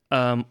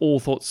all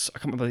thoughts. I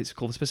can't remember what it's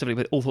called specifically,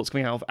 but all thoughts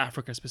coming out of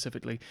Africa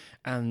specifically,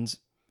 and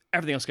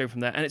everything else going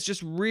from there. And it's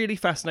just really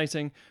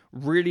fascinating,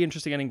 really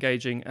interesting and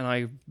engaging, and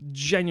I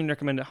genuinely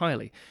recommend it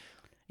highly.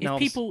 Now,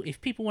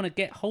 If people want to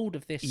get hold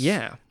of this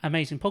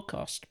amazing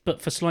podcast,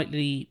 but for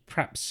slightly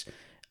perhaps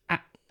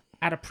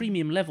at a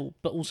premium level,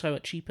 but also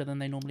at cheaper than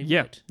they normally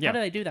would. How do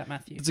they do that,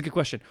 Matthew? It's a good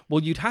question.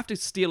 Well, you'd have to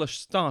steal a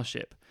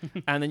starship,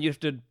 and then you'd have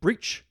to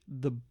breach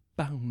the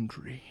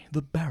boundary,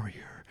 the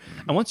barrier.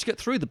 And once you get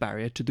through the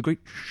barrier to the Great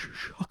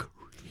Shockery,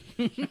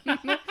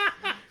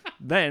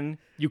 then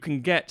you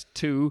can get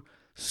to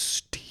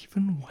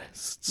Stephen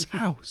West's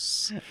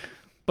house.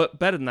 But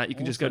better than that, you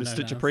can just go to Also known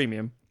Stitcher as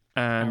Premium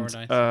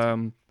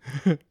and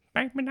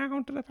bank me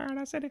down to the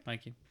Paradise City.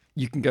 Thank you.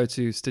 You can go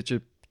to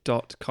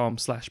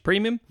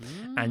stitcher.com/premium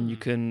and you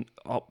can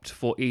opt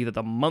for either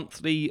the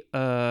monthly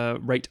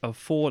rate of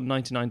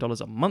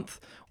 $4.99 a month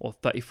or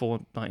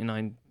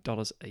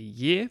 $34.99 a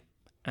year,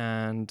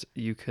 and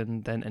you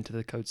can then enter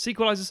the code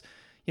Sequelizers,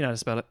 you know how to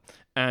spell it,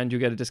 and you'll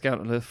get a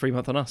discount on a free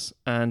month on us.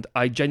 And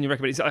I genuinely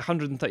recommend it. It's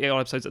 138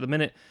 episodes at the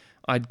minute.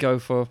 I'd go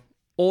for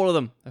all of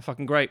them. They're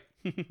fucking great.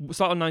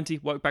 Start on 90,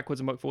 work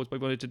backwards and work forwards, what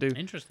you wanted to do.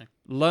 Interesting.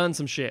 Learn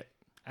some shit.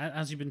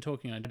 As you've been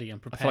talking already, I'm I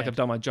prepared. feel like I've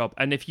done my job.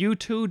 And if you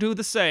two do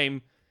the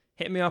same,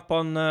 hit me up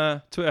on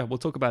Twitter. We'll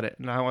talk about it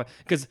now.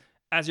 Because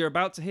as you're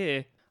about to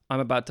hear, I'm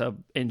about to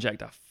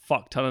inject a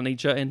fuck ton of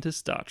Nietzsche into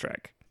Star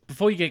Trek.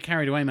 Before you get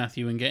carried away,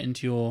 Matthew, and get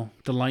into your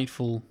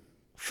delightful,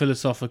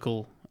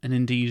 philosophical, and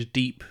indeed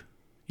deep,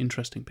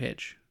 interesting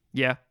pitch,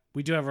 Yeah.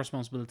 we do have a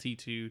responsibility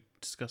to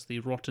discuss the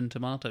Rotten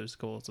Tomatoes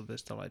scores of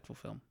this delightful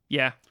film.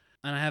 Yeah.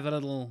 And I have a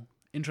little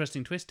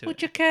interesting twist to it.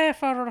 Would you care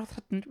for a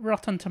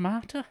rotten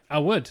tomato? I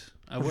would.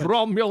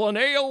 Romulan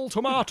ale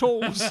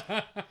tomatoes.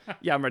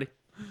 Yeah, I'm ready.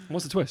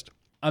 What's the twist?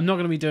 I'm not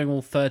going to be doing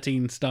all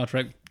 13 Star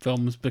Trek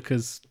films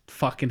because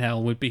fucking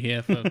hell, we'd be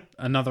here for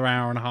another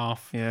hour and a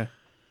half. Yeah.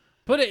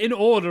 Put it in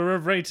order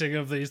of rating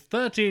of these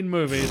 13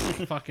 movies.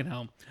 Fucking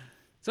hell.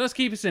 So let's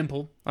keep it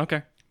simple.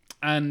 Okay.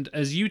 And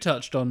as you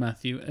touched on,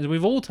 Matthew, as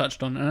we've all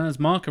touched on, and as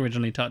Mark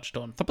originally touched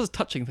on, Stop us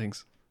touching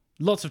things.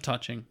 lots of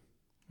touching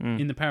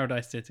in the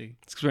Paradise City.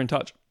 It's because we're in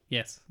touch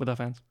Yes. with our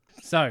fans.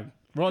 So,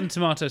 Rotten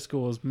Tomato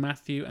scores,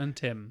 Matthew and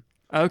Tim.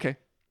 Okay.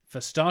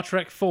 For Star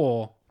Trek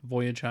 4,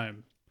 Voyage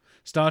Home.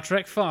 Star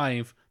Trek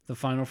 5, The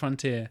Final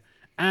Frontier.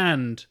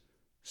 And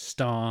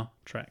Star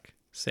Trek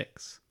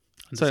 6,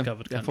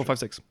 Undiscovered yeah, Country. 4, 5,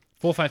 6.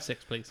 4, 5,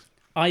 6, please.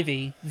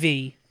 IV,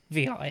 V,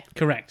 VI.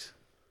 Correct.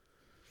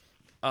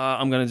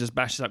 I'm going to just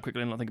bash this up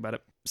quickly and not think about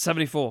it.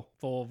 74.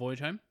 For Voyage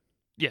Home.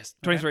 Yes.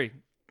 23.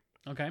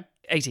 Okay.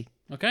 80.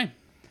 Okay.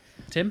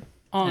 Tim?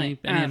 I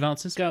Any am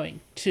advances? going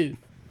to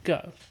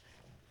go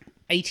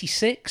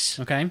 86,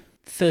 Okay.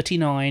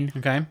 39,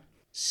 Okay.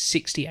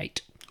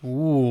 68.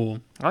 Ooh.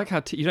 I like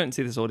how you don't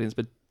see this audience,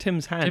 but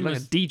Tim's hand Tim like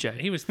was- a DJ.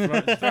 He was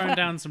throwing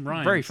down some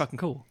rhymes. Very fucking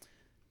cool.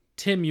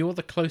 Tim, you're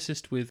the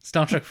closest with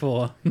Star Trek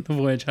 4, The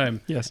Voyage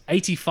Home. Yes.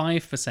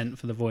 85%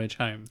 for The Voyage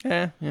Home.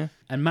 Yeah, yeah.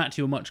 And Matt,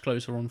 you're much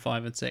closer on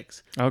 5 and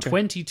 6. Okay.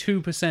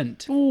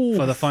 22%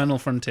 for The Final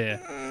Frontier.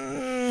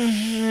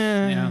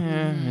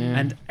 Yeah.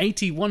 And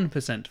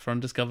 81% for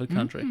Undiscovered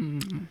Country.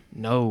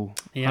 No.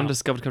 Yeah.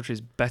 Undiscovered Country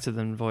is better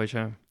than Voyage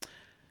Home.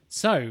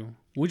 So,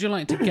 would you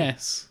like to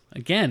guess,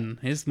 again,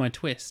 here's my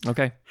twist,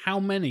 Okay. how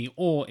many,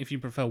 or if you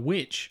prefer,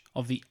 which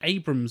of the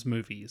Abrams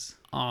movies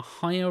are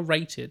higher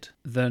rated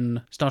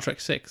than Star Trek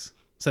 6?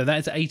 So that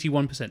is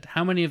 81%.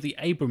 How many of the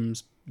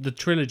Abrams, the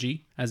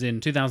trilogy, as in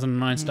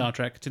 2009 Star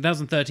Trek,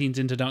 2013's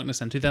Into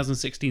Darkness, and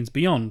 2016's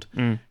Beyond,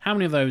 how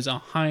many of those are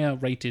higher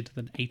rated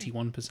than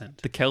 81%?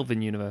 The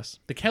Kelvin universe.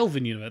 The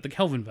Kelvin universe, the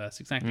Kelvinverse,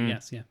 exactly,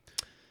 yes, yeah.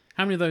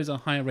 How many of those are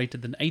higher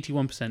rated than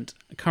 81%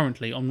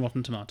 currently on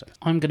Rotten Tomatoes?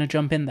 I'm going to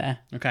jump in there.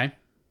 Okay.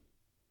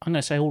 I'm going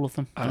to say all of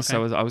them.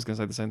 So I was going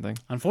to say the same thing.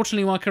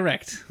 Unfortunately, you are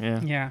correct.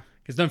 Yeah. Yeah.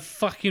 There's no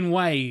fucking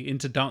way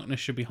Into Darkness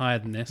should be higher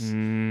than this.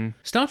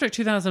 Star Trek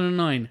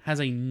 2009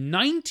 has a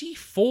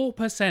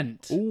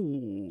 94%.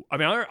 Ooh. I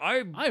mean,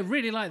 I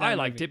really like that. I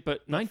liked movie. it,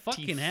 but 94?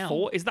 fucking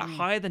hell. Is that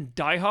higher than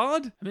Die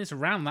Hard? I mean, it's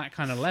around that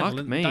kind of level. Fuck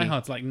isn't it? me. Die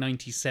Hard's like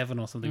 97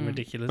 or something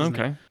ridiculous. Isn't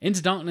Okay. it?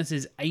 Into Darkness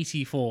is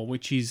 84,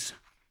 which is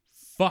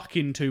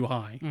fucking too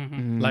high.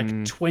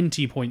 Like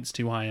 20 points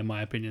too high, in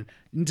my opinion.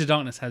 Into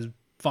Darkness has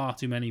far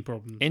too many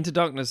problems. Into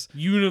Darkness,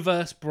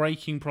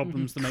 Universe-breaking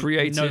problems that make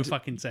Created no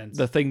fucking sense.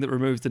 the thing that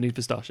removes the need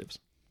for starships.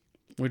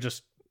 We're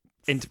just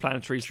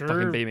Interplanetary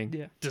fucking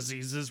beaming.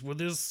 diseases with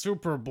his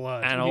super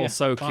blood. And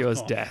also Fuck cures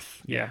off.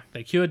 death. Yeah.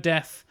 They cure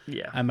death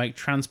Yeah. and make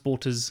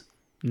transporters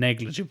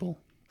negligible.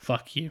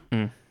 Fuck you.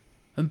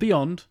 And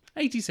Beyond,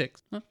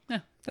 86. Yeah,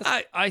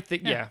 I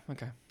think, yeah,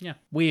 okay. Yeah,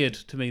 weird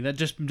to me. That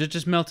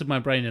just melted my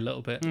brain a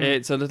little bit.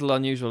 It's a little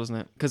unusual, isn't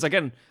it? Because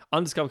again,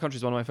 Undiscovered Country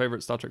is one of my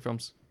favorite Star Trek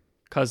films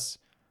because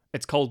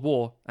it's Cold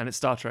War and it's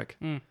Star Trek,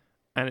 and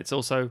it's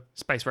also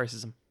space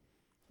racism,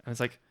 and it's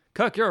like,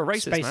 Kirk, you're a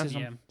racist, man. Spacism.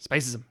 Yeah.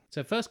 Spacism.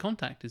 So First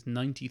Contact is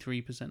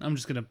 93%. I'm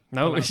just gonna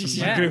No, pull out some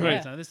you numbers. agree with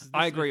yeah. So this is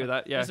I agree with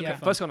that. Yeah, this is a bit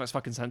fun. First Contact's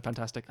fucking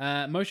fantastic.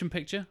 Motion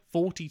picture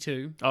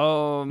 42.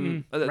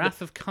 Wrath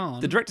Wrath of Khan.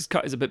 the director's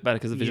cut is a bit better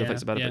because the visual Yeah,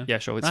 effects are better. But yeah,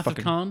 sure, it's Wrath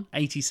fucking of Khan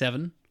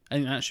 87. I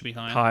think that should be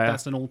higher. Higher.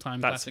 That's an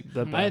all-time That's classic.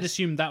 the I had best.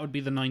 assumed that would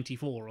be the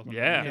 94 or something.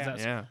 yeah, because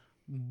that's yeah,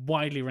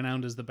 widely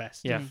renowned as the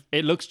best. yeah.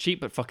 It looks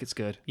cheap, but fuck, it's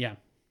good. Yeah.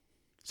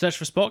 Search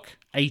for Spock,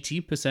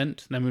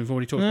 80%. Then we've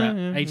already talked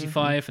about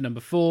 85 for number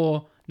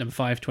 4, number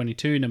 5,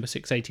 22, number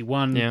 6,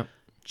 81. Yeah.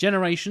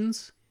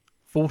 Generations,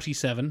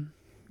 47.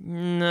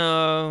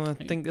 No, I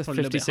think the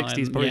Probably a little 50, bit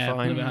 60 is higher. probably Yeah, a little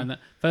fine. bit higher than that.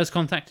 First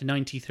Contact,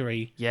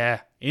 93.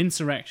 Yeah.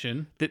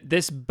 Insurrection,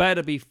 This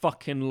better be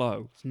fucking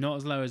low. it's not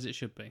as low as it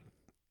should be.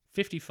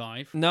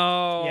 55.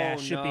 No. Yeah, it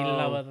should be no.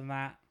 lower than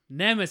that.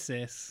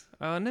 Nemesis,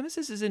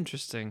 Nemesis is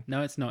interesting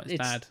no, it's not. It's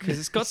bad. because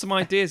it's got some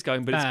ideas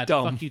going, but Bad. it's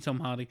dumb. Fuck you, Tom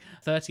Hardy.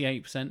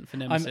 38% for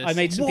Nemesis. I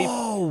made some people.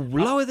 Whoa,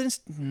 lower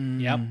than.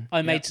 Yep.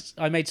 I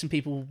made some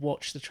people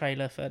watch the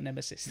trailer for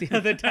Nemesis the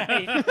other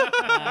day.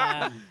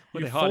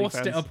 Were You they Hardy forced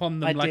it fans? upon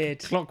them I like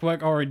did. a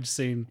Clockwork Orange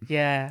scene.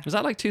 Yeah. Was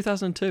that like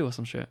 2002 or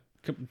some shit?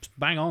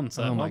 Bang on,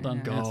 sir. Oh well my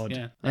done. God. Yes,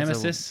 yeah. That's a-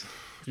 Nemesis,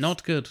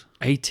 not good.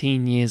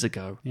 18 years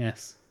ago.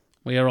 Yes.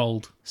 We are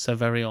old. So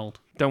very old.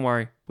 Don't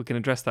worry, we can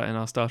address that in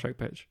our Star Trek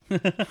pitch.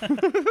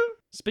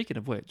 Speaking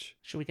of which,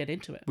 Should we get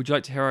into it? would you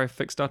like to hear how I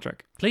fix Star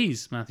Trek?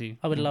 Please, Matthew,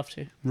 I would love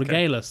to.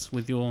 regale us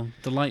with your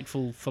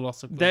delightful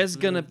philosophy. There's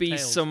gonna be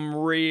some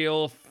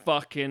real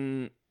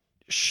fucking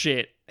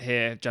shit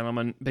here,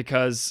 gentlemen,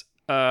 because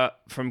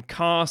from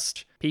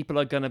cast, people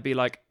are gonna be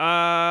like,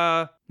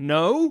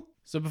 no.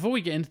 So before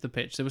we get into the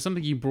pitch, there was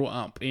something you brought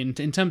up in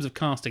terms of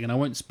casting, and I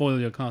won't spoil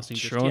your casting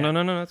just Sure, yet,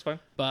 no, that's fine.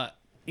 but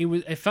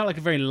it felt like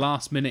a very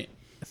last minute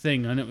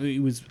thing, and it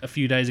was a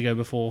few days ago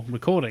before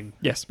recording.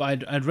 Yes.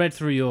 But I'd read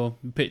through your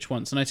pitch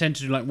once, and I tend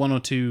to do like one or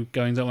two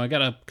goings on. I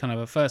get a kind of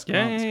a first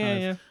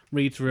glance,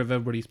 read through of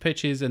everybody's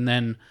pitches, and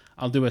then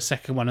I'll do a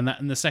second one,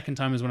 and the second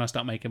time is when I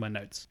start making my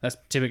notes. That's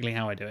typically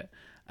how I do it.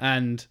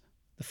 And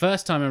the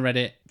first time I read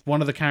it, one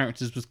of the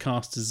characters was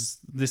cast as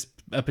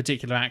a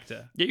particular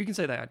actor, Yeah, you can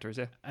say that actor is,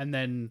 yeah. and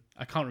then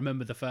I can't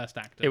remember the first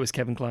actor. It was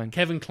Kevin Kline.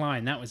 Kevin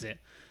Kline. That was it.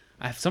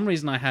 For some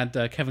reason, I had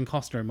Kevin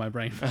Costner in my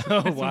brain.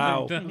 Oh,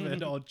 wow.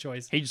 An odd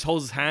choice. He just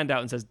holds his hand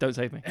out and says, don't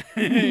save me.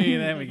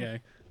 There we go.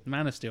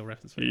 Man of Steel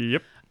reference.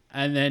 Yep.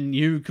 And then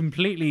you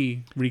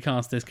completely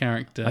recast this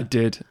character. I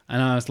did.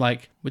 And I was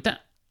like, with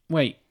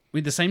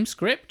the same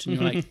script? And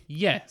you're like,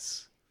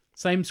 yes.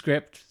 Same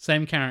script,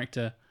 same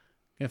character.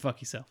 Go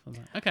fuck yourself. I was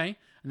like, okay.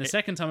 And the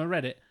second time I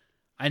read it,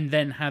 and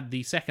then had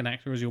the second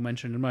actor, as you'll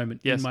mention in a moment,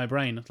 Yes. in my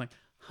brain. I was like,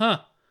 huh.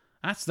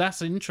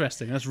 That's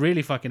interesting. That's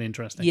really fucking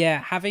interesting.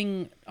 Yeah,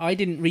 I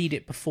didn't read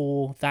it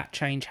before that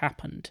change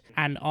happened,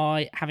 and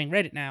having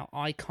read it now,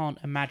 I can't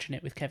imagine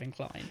it with Kevin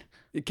Kline.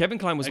 Kevin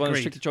Kline was one of the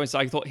Agreed. stricter choices.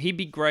 I thought he'd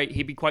be great.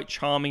 He'd be quite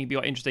charming. He'd be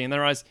quite interesting. And then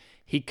I realized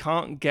he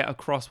can't get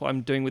across what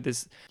I'm doing with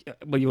this.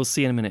 Well, you'll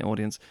see in a minute,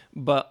 audience.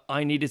 But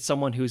I needed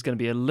someone who was going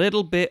to be a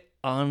little bit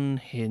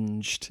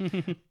unhinged.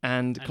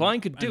 and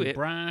Kline could do and it.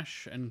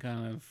 brash and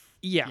kind of...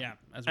 Yeah.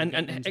 as we'll And get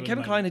into in a Kevin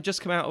moment. Kline had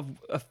just come out of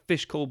A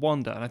Fish Called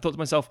Wanda. And I thought to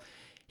myself,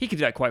 he could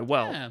do that quite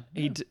well. Yeah.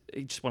 He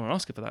just won an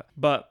Oscar for that.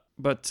 But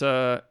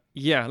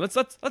yeah, let's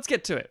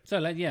get to it. So,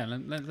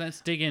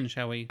 let's dig in,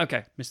 shall we,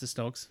 Okay. Mr.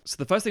 Stoggs? So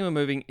the first thing we're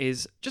moving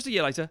is just a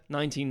year later,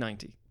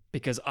 1990.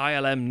 Because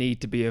ILM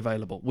need to be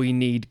available. We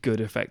need good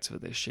effects for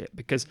this shit.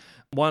 Because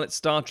while it's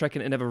Star Trek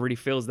and it never really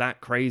feels that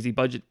crazy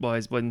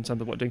budget-wise when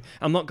something what doing,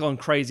 I'm not going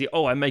crazy.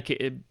 Oh, I make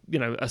it,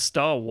 a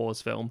Star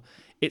Wars film.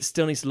 It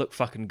still needs to look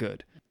fucking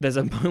good. There's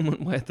a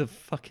moment where I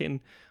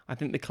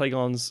think the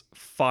Klingons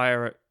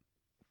fire at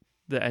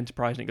the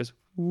Enterprise and it goes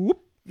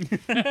whoop.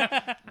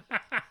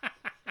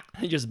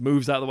 It just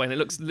moves out of the way and it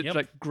looks literally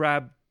like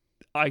grab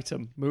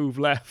item, move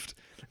left.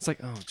 It's like,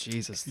 oh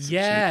Jesus. this is cheap.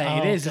 Yeah,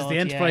 it Oh, is. As God, the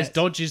Enterprise yes.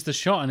 dodges the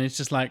shot, and it's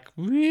just like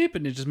whoop,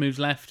 and it just moves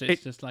left.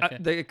 It's just like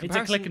the it's a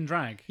comparison- click and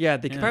drag. Yeah,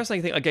 the comparison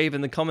I think I gave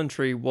in the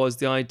commentary was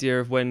the idea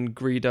of when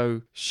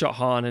Greedo shot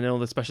Han and all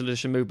the special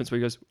edition movements where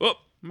he goes, oh,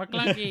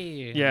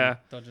 McClunky. Yeah.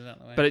 Dodges out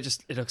the way. but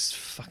it looks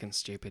fucking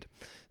stupid.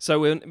 So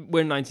we're in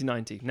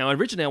 1990. Now,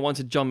 originally I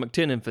wanted John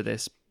McTiernan for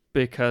this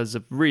because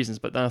of reasons,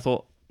 but then I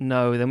thought,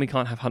 no, then we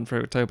can't have Hunt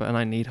for October, and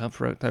I need Hunt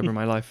for October in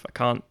my life. I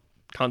can't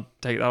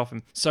take that off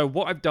him. So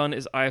what I've done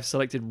is I have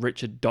selected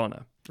Richard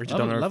Donner.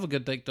 love a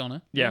good Dick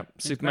Donner. Yeah,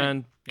 it's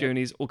Superman, great.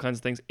 Goonies, all kinds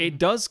of things. It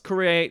does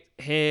create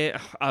here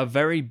a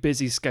very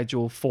busy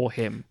schedule for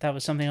him. That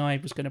was something I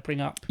was going to bring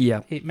up.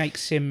 Yeah. It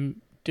makes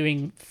him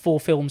doing 4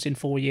 films in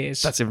 4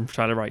 years. That's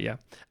entirely right, yeah.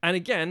 And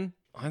again,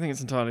 I think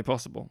it's entirely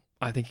possible.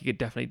 I think he could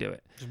definitely do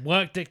it. Just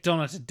work Dick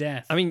Donner to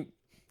death. I mean,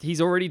 he's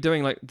already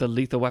doing like the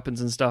Lethal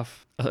Weapons and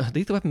stuff.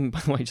 Lethal Weapon,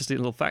 by the way, just a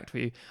little fact for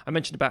you. I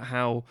mentioned about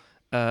how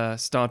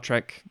Star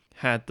Trek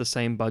had the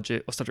same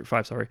budget, or Star Trek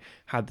 5, sorry,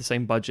 had the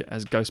same budget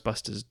as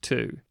Ghostbusters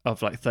 2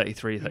 of like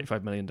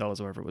 $35 million, or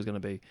whatever it was going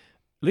to be.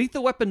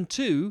 Lethal Weapon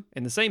 2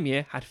 in the same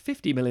year had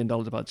 $50 million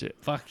budget.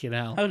 Fucking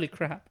hell. Holy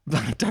crap.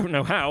 I don't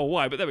know how or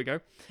why, but there we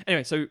go.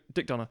 Anyway, so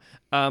Dick Donner.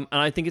 And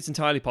I think it's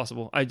entirely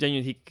possible. I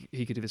genuinely,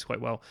 he could do this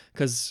quite well.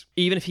 Because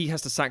even if he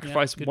has to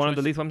sacrifice good one of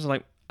the choice. lethal weapons, I'm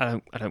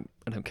like,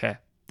 I don't care.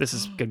 This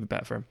is going to be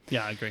better for him.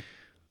 Yeah, I agree.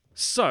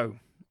 So,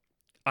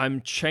 I'm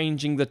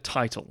changing the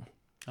title.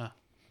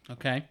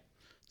 Okay.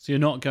 So you're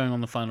not going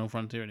on the Final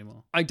Frontier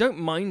anymore. I don't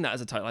mind that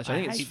as a title, actually. I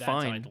think hate it's that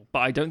fine. title. But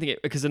I don't think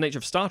it, because of the nature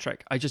of Star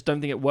Trek, I just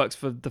don't think it works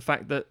for the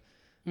fact that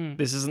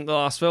this isn't the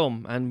last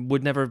film and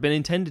would never have been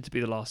intended to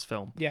be the last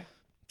film. Yeah.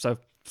 So,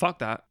 fuck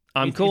that.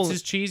 I'm It's cool.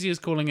 as cheesy as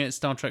calling it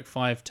Star Trek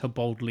 5 to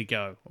boldly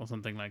go or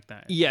something like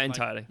that. It's Yeah, like,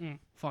 entirely.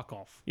 Fuck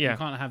off. Yeah. You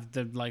can't have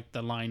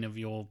the line of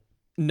your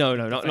No,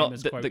 the not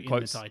famous the quote in the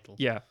quotes. title.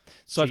 Yeah.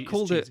 So I've It's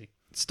called it cheesy.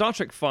 Star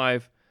Trek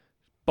 5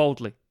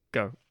 boldly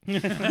go.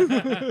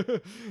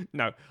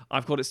 No,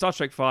 I've called it Star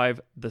Trek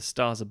 5 The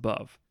Stars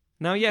Above.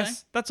 Now,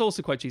 yes, that's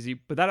also quite cheesy,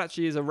 but that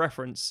actually is a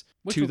reference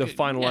Which to we'll the get-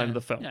 final line yeah, of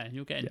the film. Yeah,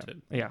 you'll get into it.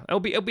 Yeah, it'll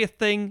be a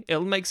thing.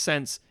 It'll make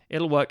sense.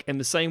 It'll work in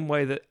the same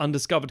way that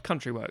Undiscovered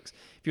Country works.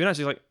 If you're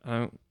actually like,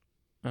 I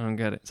don't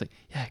get it. It's like,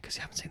 yeah, because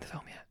you haven't seen the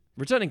film yet.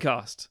 Returning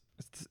cast.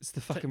 It's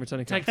the fucking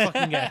returning Take cast. a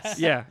fucking guess.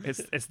 Yeah,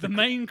 it's The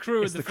main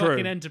crew it's of the the crew.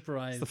 fucking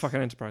Enterprise. it's the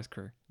fucking Enterprise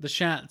crew. The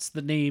Shats,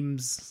 the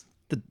Neems,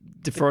 The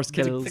DeForest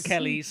Kellys. The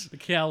Kellys. the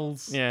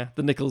Kells, Yeah,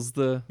 the Nichols,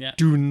 the Yeah.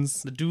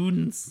 Dunes, the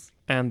Dunes.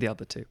 and the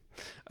other two.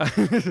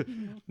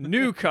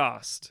 New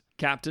cast.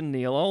 Captain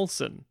Neil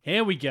Olsen.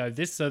 Here we go.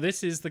 This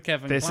is the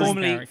Kevin This Kline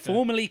is- character.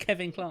 Formerly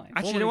Kevin Klein.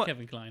 Actually, you know what?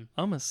 Kevin Kline.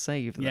 I'm gonna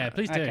save that. Yeah,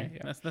 please do. Okay,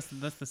 yeah. That's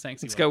the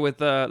sexy Let's one.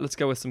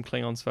 go with some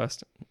Klingons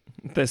first.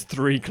 There's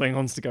 3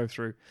 Klingons to go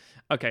through.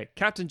 Okay,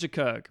 Captain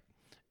Jakurg.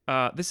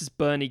 This is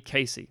Bernie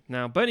Casey.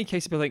 Now, Bernie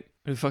Casey, people think,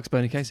 who the fuck's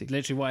Bernie Casey?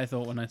 Literally what I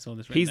thought when I saw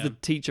this. He's the written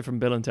teacher from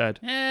Bill and Ted.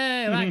 down.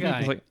 Hey, that I guy.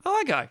 was like, oh,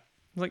 that guy. I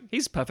was like,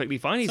 he's perfectly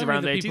fine. He's So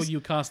around many the of the people 80s.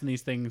 you cast in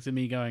these things and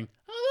me going,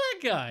 oh,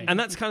 that guy. And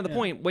that's kind of the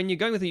point. When you're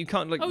going with it, you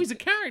can't like. oh, he's a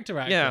character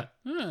actor. Yeah.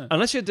 Huh.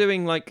 Unless you're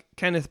doing like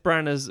Kenneth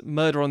Branagh's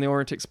Murder on the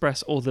Orient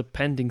Express or the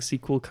pending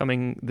sequel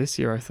coming this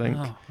year, I think.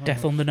 Oh,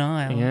 Death on the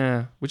Nile.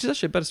 Yeah, which is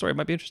actually a better story. It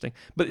might be interesting,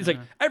 but it's like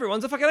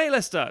everyone's a fucking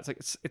A-lister. It's like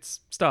it's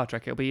Star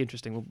Trek. It'll be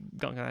interesting. We'll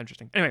get that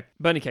interesting. Anyway,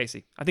 Bernie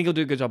Casey. I think he'll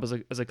do a good job as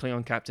a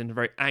Klingon captain. A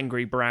very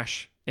angry,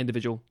 brash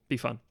individual. Be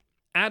fun.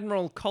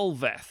 Admiral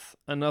Kolveth,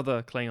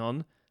 another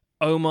Klingon.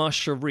 Omar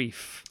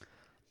Sharif.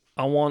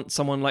 I want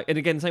someone like, and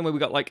again, the same way we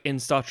got like in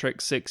Star Trek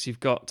 6, you've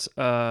got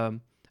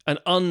an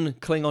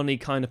un-Klingon-y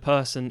kind of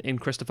person in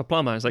Christopher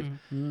Plummer. It's like,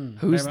 who's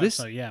very much this?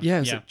 so, yeah.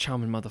 It's Yeah. a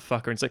charming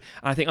motherfucker. And so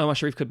I think Omar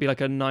Sharif could be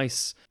like a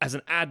nice, as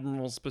an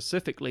admiral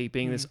specifically,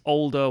 being this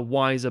older,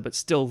 wiser, but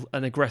still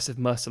an aggressive,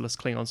 merciless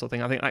Klingon sort of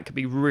thing. I think that could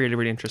be really,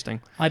 really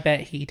interesting. I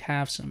bet he'd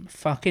have some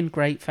fucking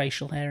great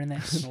facial hair in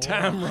this.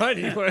 Damn right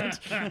he would.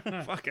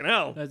 Fucking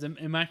hell. There's an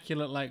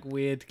immaculate, like,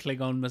 weird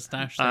Klingon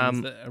mustache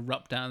things that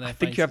erupt out of their I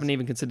think you haven't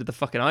even considered the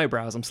fucking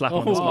eyebrows I'm slapping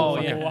on this Oh,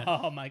 motherfucker. yeah.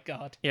 Oh my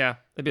god. Yeah,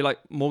 they'd be like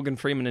Morgan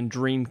Freeman in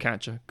Dreamcatcher.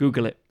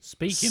 Google it.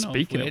 Speaking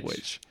of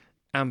which,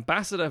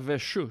 Ambassador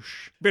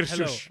Vershush.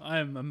 Hello, I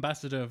am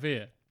Ambassador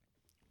Veer.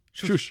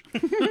 Shush.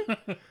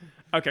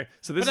 Okay,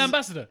 so this But is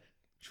Ambassador.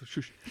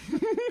 Shush.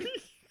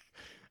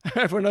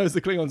 Everyone knows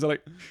the Klingons are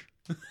like,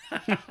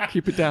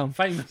 keep it down.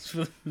 Famous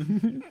for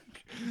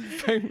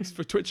Famous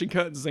for twitching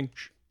curtains and saying,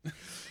 shh.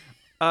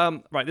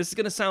 Right, this is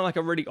going to sound like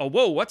a really,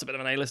 whoa, that's a bit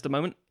of an A-lister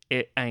moment.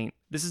 It ain't.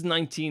 This is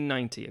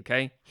 1990,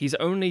 okay? He's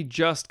only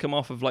just come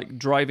off of like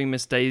Driving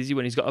Miss Daisy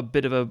when he's got a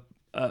bit of a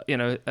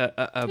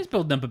he's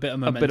building up a bit of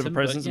momentum. a bit of a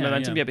presence and but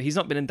momentum. Yeah, but he's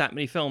not been in that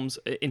many films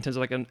in terms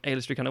of like an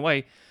A-lister kind of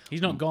way.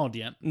 He's not God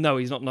yet. No,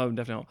 he's not. No,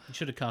 definitely You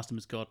should have cast him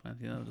as God, man.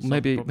 You know, not.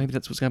 Maybe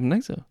that's what's going to happen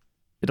next year.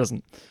 It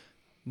doesn't.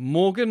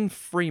 Morgan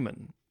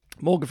Freeman.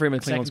 Morgan Freeman.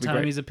 second Klingons would be time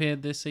great. he's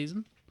appeared this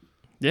season.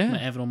 Yeah.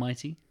 Like Evan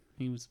Almighty.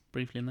 He was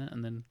briefly in that,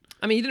 and then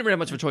I mean, you didn't really have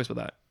much of a choice with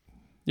that.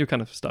 You're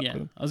kind of stuck yeah,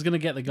 with him. I was gonna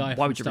get the guy Why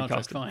from would you Star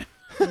Trek recast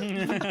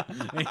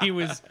 5. He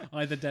was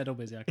either dead or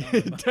busy. I can't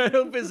remember. Dead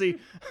or busy,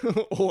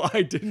 or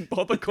I didn't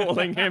bother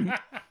calling him.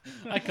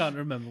 I can't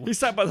remember. He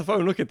sat by the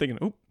phone looking, thinking,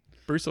 "Oh,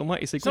 Bruce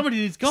Almighty sequel. Somebody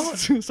needs God.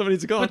 Somebody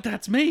needs a God. But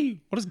that's me.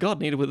 What does God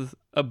need with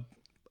a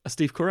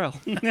Steve Carell?"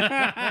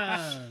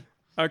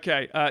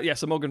 Okay, yeah.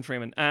 So Morgan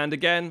Freeman, and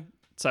again,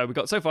 so we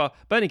got so far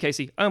Bernie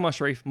Casey, Omar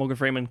Sharif, Morgan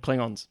Freeman,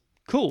 Klingons.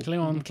 Cool.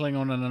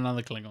 Klingon, and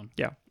another Klingon.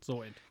 Yeah.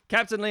 Sorted.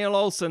 Captain Neil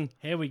Olsen.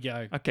 Here we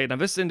go. Okay, now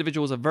this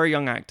individual is a very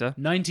young actor.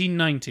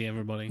 1990,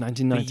 everybody.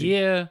 1990. The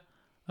year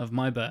of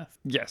my birth.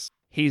 Yes.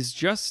 He's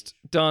just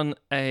done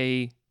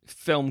a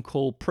film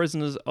called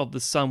Prisoners of the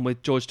Sun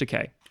with George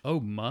Takei.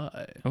 Oh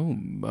my. Oh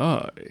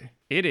my.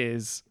 It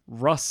is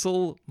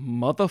Russell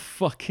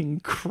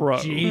motherfucking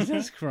Crowe.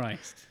 Jesus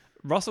Christ.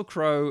 Russell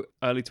Crowe,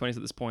 early 20s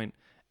at this point.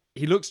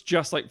 He looks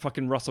just like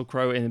fucking Russell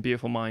Crowe in A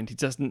Beautiful Mind. He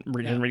doesn't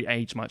really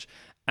age much.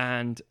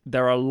 And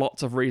there are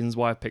lots of reasons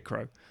why I picked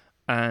Crowe.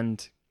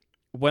 And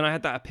when I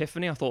had that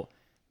epiphany, I thought,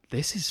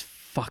 this is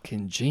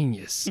fucking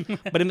genius.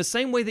 But in the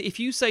same way that if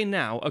you say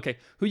now, okay,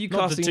 who are you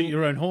Not to casting? toot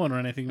your own horn or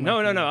anything.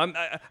 No.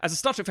 Mikey. As a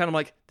Star Trek fan, I'm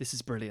like, this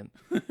is brilliant.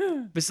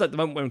 This is like the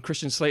moment when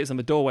Christian Slater's in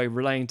the doorway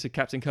relaying to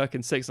Captain Kirk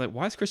in 6. Like,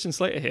 why is Christian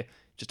Slater here?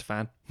 Just a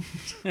fan.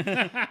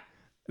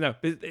 No,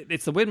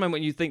 it's the weird moment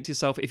when you think to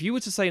yourself, if you were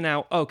to say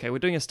now, okay, we're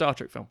doing a Star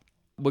Trek film.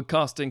 We're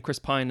casting Chris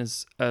Pine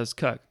as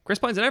Kirk. Chris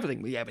Pine's in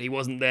everything. Yeah, but he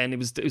wasn't then. It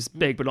was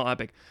big, but not that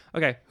big.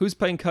 Okay, who's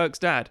playing Kirk's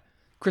dad?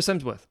 Chris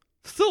Hemsworth.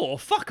 Thor?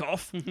 Fuck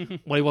off.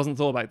 Well, he wasn't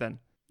Thor back then.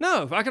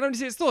 No, I can only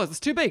see it's Thor. It's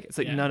too big. It's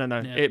like, no.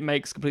 Yeah. It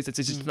makes complete sense.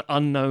 It's just an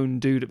unknown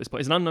dude at this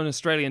point. It's an unknown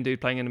Australian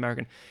dude playing an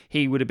American.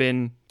 He would have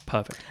been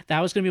perfect. That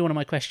was going to be one of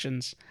my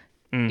questions.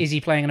 Is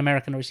he playing an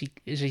American or is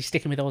he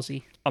sticking with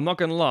Aussie? I'm not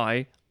going to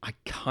lie. I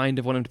kind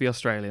of want him to be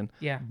Australian.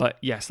 Yeah. But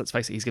yes, let's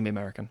face it, he's going to be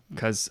American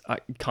because I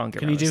can't get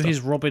Can around you do this his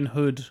stuff. Robin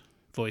Hood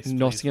voice? please,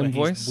 Nottingham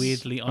where he's voice?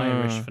 weirdly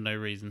Irish for no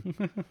reason.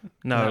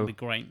 No. That'd be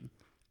great.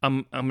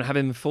 I'm going to have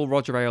him in full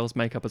Roger Ailes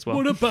makeup as well.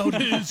 What about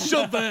his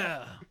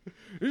Javert?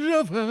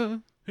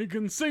 Javert. He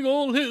can sing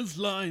all his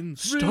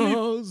lines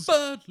Stars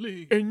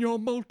really badly. in your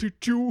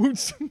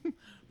multitudes.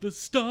 The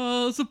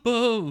stars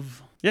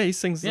above. Yeah, he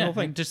sings the Yeah, whole he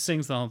thing. just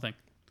sings the whole thing.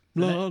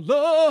 La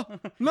la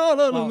la la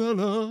la la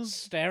la.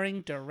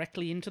 Staring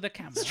directly into the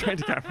camera. Straight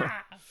to camera.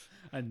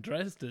 And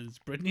dressed as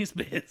Britney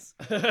Spears.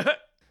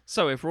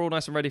 So if we're all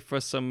nice and ready for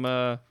some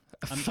I'm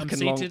fucking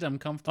seated, long, I'm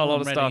comfortable, a lot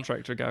I'm of ready. Star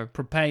Trek to go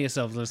Prepare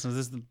yourselves, listeners.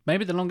 This is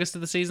maybe the longest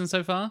of the season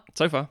so far.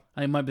 so far.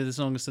 It might be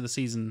the longest of the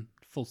season,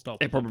 full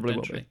stop. It probably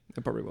will potentially. be.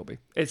 It probably will be.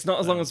 It's not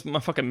as long as my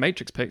fucking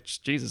Matrix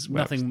pitch. Jesus,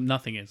 wow.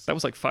 Nothing is. That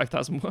was like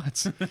 5,000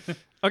 words.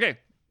 Okay.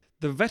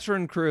 The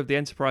veteran crew of the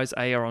Enterprise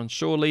A are on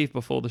shore leave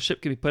before the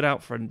ship can be put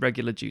out for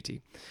regular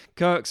duty.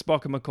 Kirk,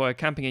 Spock, and McCoy are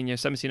camping in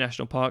Yosemite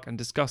National Park and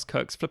discuss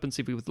Kirk's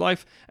flippancy with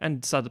life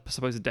and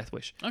supposed death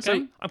wish. Okay.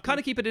 So I'm kind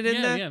of keeping it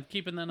in there. Yeah,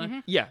 keeping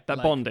that. Yeah, that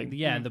like, bonding.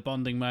 Yeah, the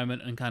bonding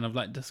moment and kind of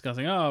like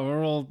discussing, oh,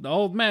 we're all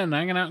old men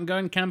hanging out and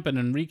going camping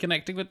and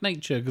reconnecting with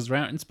nature because we're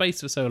out in space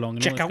for so long.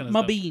 And all Check this out kind of my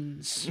stuff.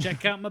 beans.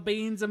 Check out my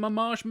beans and my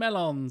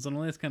marshmallows and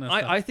all this kind of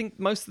stuff. I think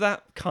most of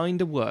that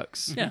kind of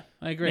works. Yeah,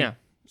 I agree. Yeah.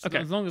 So Okay.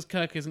 as long as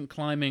Kirk isn't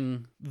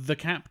climbing the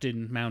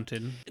Captain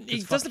Mountain. He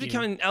 'cause doesn't fuck have to you.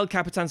 become an El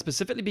Capitan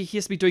specifically, but he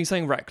has to be doing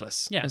something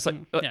reckless. Yeah. It's like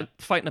Yeah.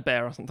 fighting a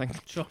bear or something.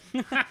 Sure.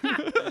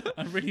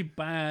 A really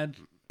bad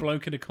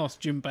bloke in a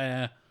costume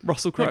bear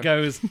Russell that Crowe.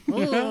 goes,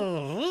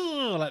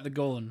 "Oh," like the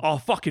Gorn. I'll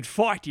fucking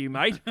fight you,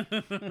 mate.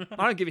 I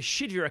don't give a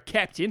shit if you're a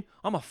captain.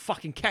 I'm a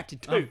fucking captain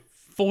too. I'm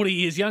 40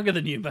 years younger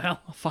than you,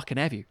 pal. I'll fucking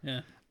have you.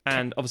 Yeah.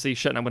 And obviously,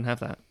 Shatner wouldn't have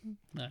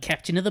that.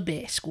 Captain of the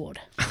Bear Squad.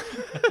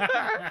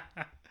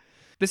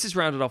 This is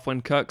rounded off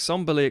when Kirk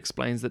somberly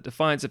explains that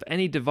defiance of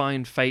any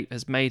divine fate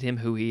has made him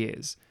who he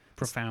is,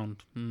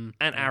 Profound. Mm.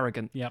 and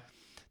arrogant. Yep.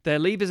 Their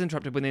leave is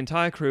interrupted when the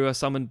entire crew are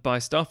summoned by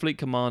Starfleet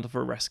Commander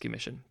for a rescue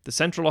mission. The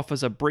Central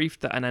Office are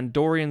briefed that an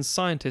Andorian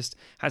scientist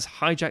has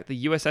hijacked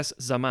the USS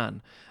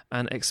Zaman,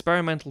 an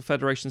experimental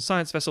Federation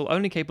science vessel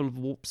only capable of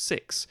Warp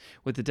 6,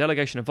 with the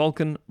delegation of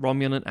Vulcan,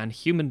 Romulan, and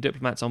human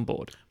diplomats on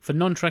board. For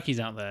non-Trekkies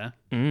out there,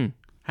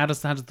 how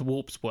does the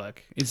warps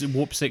work? Is it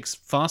Warp 6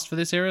 fast for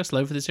this era,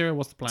 slow for this era?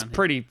 What's the plan?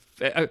 Pretty.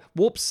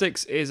 Warp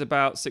 6 is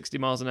about 60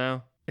 miles an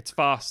hour. It's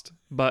fast,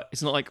 but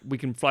it's not like we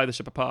can fly the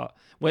ship apart.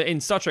 Well, in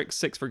Star Trek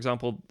 6, for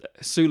example,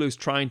 Sulu's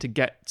trying to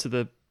get to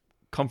the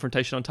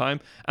confrontation on time,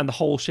 and the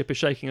whole ship is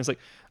shaking. It's like,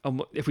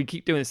 if we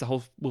keep doing this,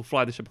 we'll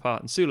fly the ship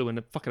apart. And Sulu, and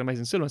the fucking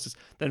amazing Sulu, says,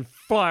 then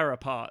fly her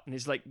apart, and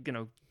he's like,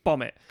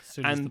 bomb it.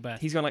 Sulu's and the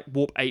best. he's going like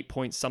warp 8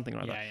 points, something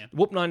like that. Yeah.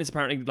 Warp 9 is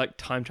apparently like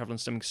time travel and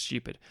something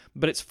stupid,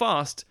 but it's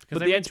fast. But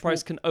They the reach Enterprise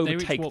warp- can they reach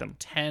overtake warp them.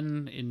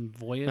 10 in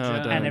Voyager. I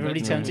don't And know.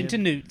 everybody turns into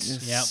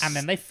newts. Yep. And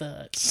then they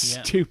flirt.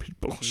 Yeah. Stupid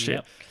bullshit.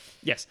 Yep.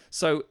 Yes.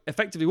 So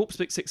effectively, Warp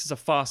 6 is a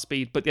fast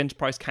speed, but the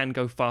Enterprise can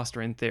go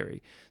faster in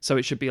theory. So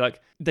it should be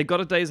like they've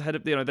got a day's ahead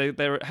of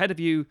they're ahead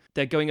of you.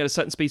 They're going at a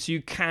certain speed, so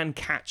you can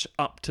catch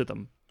up to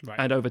them Right.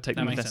 and overtake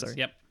That them if makes necessary. sense.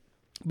 Yep.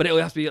 But it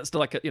will have to be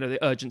still like the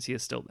urgency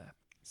is still there.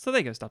 So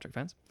there you go, Star Trek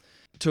fans.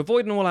 To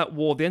avoid an all-out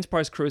war, the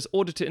Enterprise crew is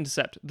ordered to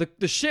intercept.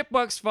 The ship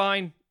works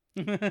fine.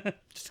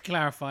 Just to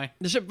clarify.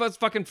 The ship works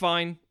fucking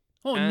fine.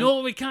 Oh And- no,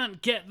 we can't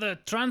get the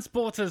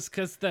transporters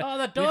because the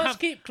doors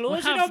keep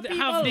closing on people.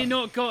 Have they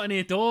not got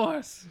any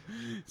doors?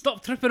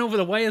 Stop tripping over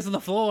the wires on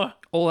the floor.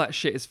 All that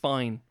shit is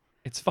fine.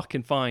 It's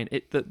fucking fine.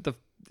 It's Oh no, the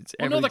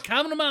everything's-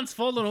 cameraman's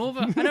falling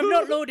over. And I've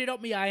not loaded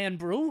up my iron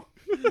brew.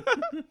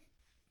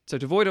 So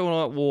to avoid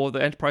all-out war,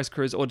 the Enterprise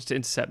crew is ordered to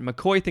intercept.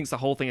 McCoy thinks the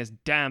whole thing is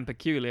damn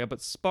peculiar, but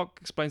Spock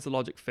explains the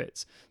logic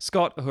fits.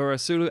 Scott, Uhura,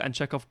 Sulu, and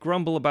Chekhov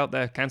grumble about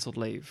their cancelled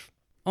leave.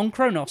 On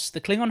Kronos,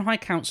 the Klingon High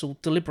Council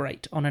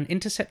deliberate on an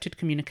intercepted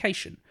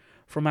communication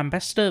from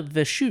Ambassador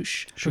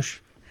Vershush,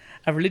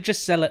 a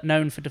religious zealot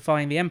known for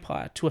defying the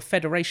Empire, to a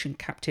Federation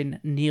captain,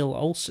 Neil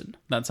Olson.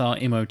 That's our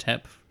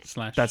Imhotep /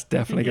 That's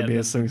definitely going to be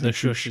a song. The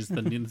shush is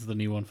the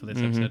new one for this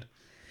episode.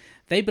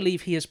 They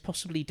believe he has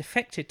possibly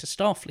defected to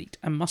Starfleet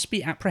and must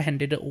be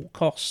apprehended at all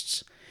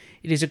costs.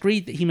 It is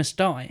agreed that he must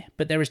die,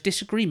 but there is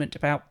disagreement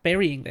about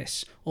burying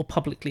this or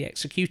publicly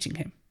executing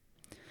him.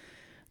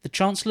 The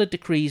Chancellor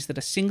decrees that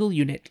a single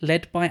unit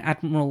led by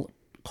Admiral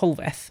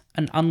Kolveth,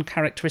 an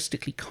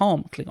uncharacteristically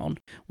calm Klingon,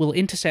 will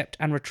intercept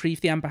and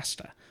retrieve the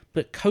ambassador,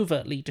 but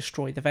covertly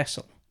destroy the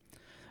vessel.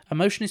 A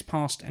motion is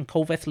passed and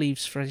Kolveth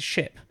leaves for his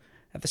ship.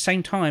 At the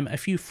same time, a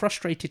few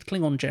frustrated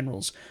Klingon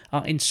generals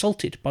are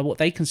insulted by what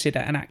they consider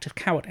an act of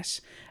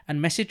cowardice,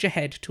 and message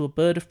ahead to a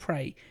bird of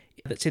prey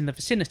that's in the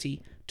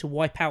vicinity to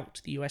wipe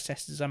out the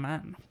USS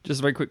Zaman.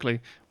 Just very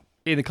quickly,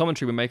 in the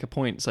commentary we make a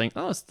point saying,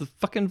 oh, it's the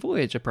fucking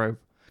Voyager probe.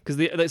 Because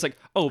it's like,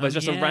 oh, there's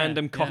just a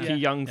random cocky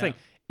young thing.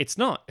 It's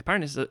not.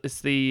 Apparently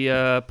it's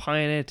the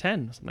Pioneer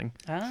 10 or something.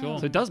 Sure.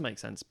 So it does make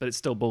sense, but it's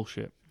still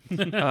bullshit.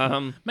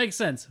 Makes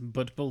sense,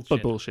 but bullshit.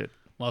 But bullshit.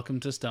 Welcome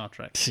to Star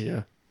Trek.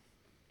 Yeah.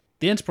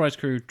 The Enterprise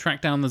crew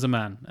track down the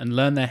Zaman and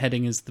learn their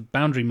heading is the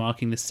boundary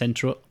marking the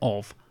centre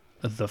of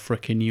the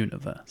frickin'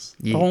 universe.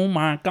 Yeah. Oh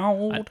my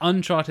god. An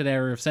uncharted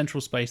area of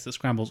central space that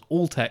scrambles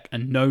all tech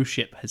and no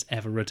ship has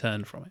ever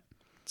returned from it.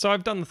 So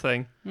I've done the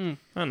thing. I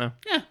don't know.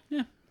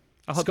 Yeah.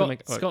 I hope they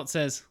make Scott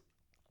says,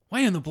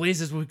 why in the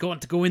blazes we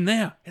got to go in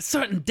there? It's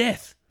certain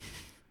death.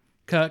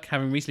 Kirk,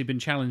 having recently been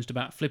challenged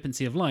about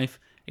flippancy of life,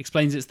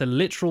 explains it's the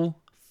literal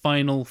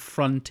final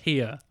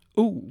frontier.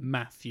 Ooh.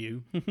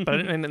 Matthew. But I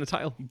didn't name it in the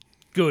title.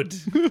 Good.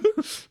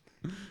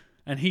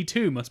 And he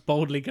too must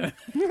boldly go.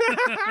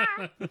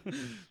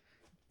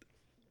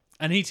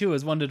 And he too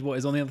has wondered what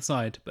is on the other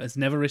side, but has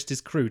never risked his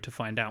crew to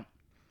find out.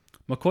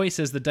 McCoy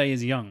says the day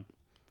is young.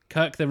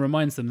 Kirk then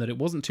reminds them that it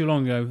wasn't too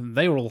long ago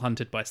they were all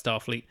hunted by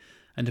Starfleet,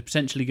 and to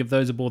potentially give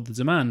those aboard the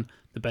Zaman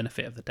the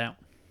benefit of the doubt.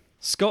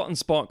 Scott and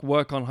Spock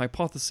work on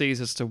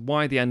hypotheses as to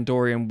why the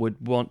Andorian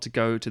would want to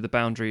go to the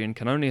boundary and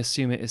can only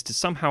assume it is to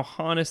somehow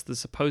harness the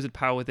supposed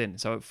power within.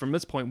 So from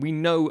this point, we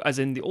know, as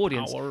in the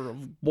audience,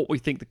 what we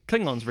think the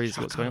Klingons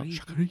reason what's going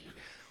on.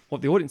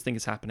 What the audience think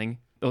is happening.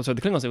 Also,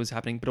 the Klingons think is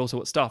happening, but also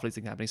what Starfleet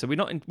think is happening. So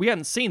we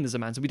hadn't seen the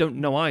Zaman, so we don't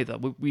know either.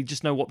 We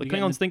just know what the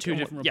Klingons think. Two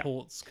different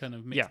reports, kind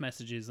of mixed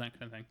messages, that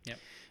kind of thing. Yeah.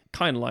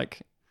 Kind of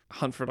like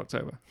Hunt for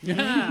October.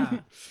 Yeah.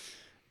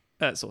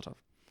 Sort of.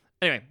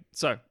 Anyway,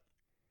 so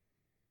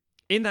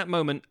in that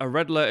moment, a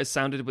red alert is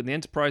sounded when the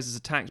Enterprise is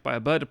attacked by a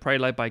bird of prey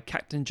led by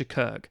Captain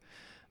Jakurg.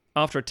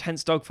 After a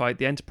tense dogfight,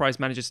 the Enterprise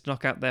manages to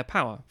knock out their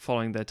power.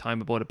 Following their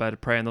time aboard a bird of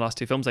prey in the last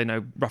two films, they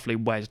know roughly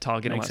where to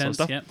target and all that sort of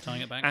stuff. Yep,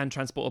 tying it back. And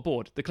transport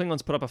aboard. The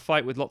Klingons put up a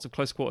fight with lots of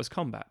close quarters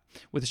combat.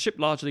 With the ship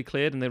largely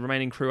cleared and the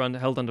remaining crew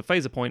held under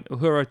phaser point,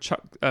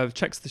 Uhura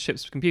checks the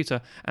ship's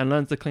computer and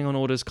learns the Klingon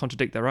orders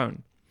contradict their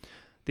own.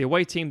 The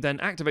away team then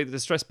activate the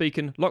distress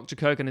beacon, lock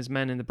Jakurg and his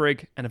men in the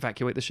brig, and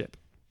evacuate the ship.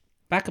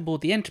 Back aboard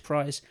the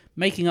Enterprise,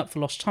 making up for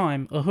lost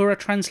time, Uhura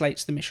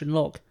translates the mission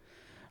log.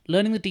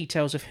 Learning the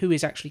details of who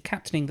is actually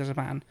captaining the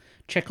Zaman,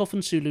 Chekhov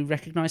and Sulu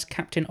recognise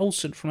Captain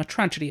Olsen from a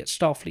tragedy at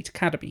Starfleet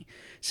Academy,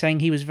 saying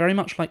he was very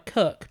much like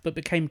Kirk, but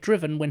became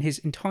driven when his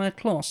entire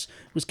class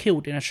was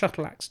killed in a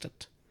shuttle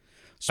accident.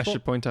 I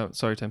should point out,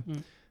 sorry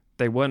Tim,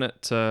 they weren't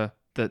at the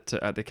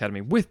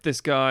Academy with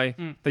this guy.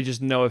 They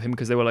just know of him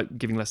because they were like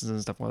giving lessons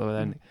and stuff while they were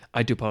there.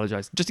 I do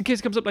apologise. Just in case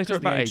it comes up later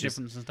about ages.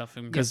 Difference and stuff.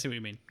 I see what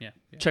you mean. Yeah.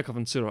 Chekhov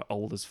and Sulu are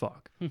old as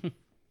fuck.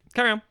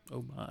 Carry on.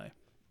 Oh my.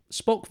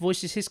 Spock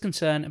voices his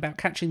concern about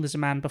catching the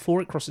Zaman before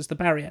it crosses the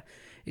barrier,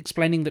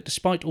 explaining that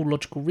despite all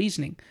logical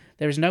reasoning,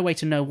 there is no way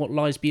to know what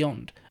lies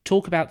beyond.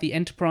 Talk about the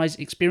Enterprise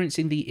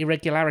experiencing the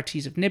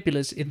irregularities of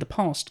nebulas in the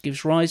past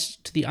gives rise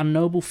to the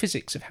unknowable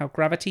physics of how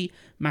gravity,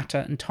 matter,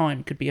 and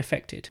time could be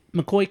affected.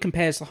 McCoy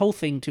compares the whole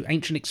thing to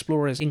ancient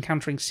explorers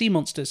encountering sea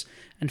monsters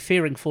and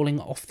fearing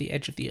falling off the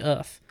edge of the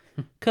Earth.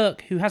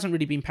 Kirk, who hasn't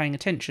really been paying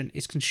attention,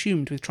 is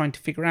consumed with trying to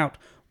figure out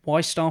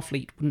why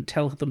Starfleet wouldn't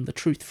tell them the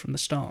truth from the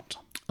start.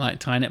 Like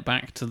tying it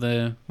back to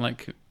the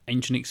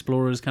ancient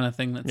explorers kind of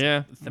thing. That's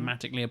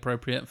thematically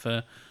appropriate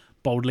for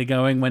boldly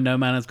going when no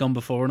man has gone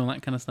before and all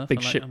that kind of stuff.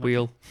 Big ship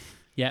wheel.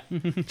 Yeah,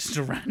 just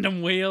a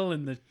random wheel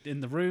in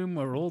the room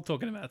where we're all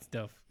talking about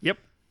stuff. Yep,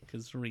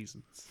 because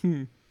reasons.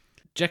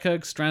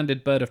 Jakurg's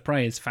stranded bird of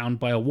prey is found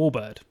by a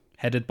warbird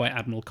headed by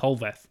Admiral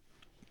Kolveth.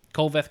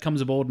 Kolveth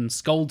comes aboard and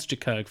scolds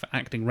Jakurg for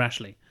acting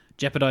rashly,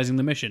 jeopardizing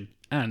the mission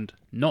and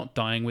not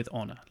dying with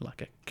honor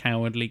like a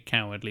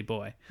cowardly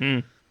boy.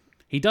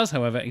 He does,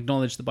 however,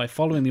 acknowledge that by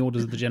following the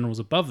orders of the generals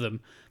above them,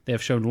 they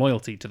have shown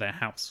loyalty to their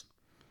house.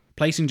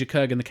 Placing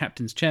Jakurg in the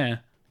captain's chair,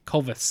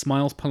 Kolveth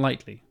smiles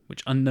politely,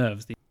 which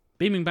unnerves the...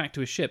 Beaming back to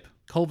his ship,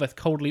 Kolveth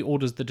coldly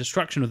orders the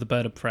destruction of the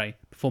bird of prey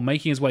before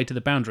making his way to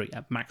the boundary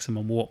at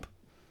maximum warp.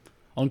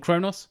 On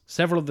Kronos,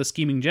 several of the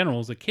scheming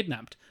generals are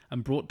kidnapped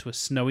and brought to a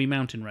snowy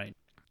mountain range.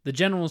 The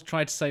generals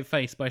try to save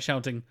face by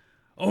shouting,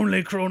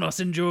 "Only Kronos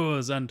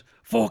endures," and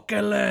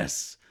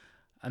 "Fokeles!"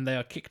 and they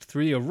are kicked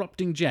through the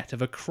erupting jet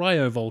of a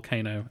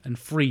cryovolcano and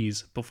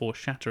freeze before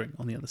shattering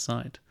on the other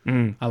side.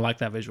 I like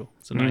that visual.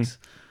 It's a nice...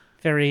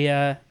 Very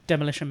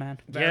Demolition Man.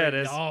 Yeah, it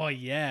is. Oh,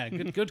 yeah.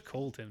 Good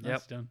call, Tim.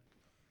 That's done.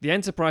 The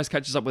Enterprise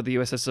catches up with the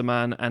USS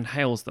Zaman and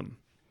hails them.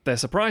 They're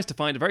surprised to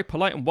find a very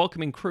polite and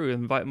welcoming crew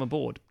and invite them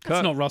aboard.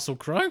 That's not Russell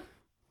Crowe.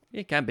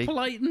 It can be.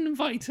 Polite and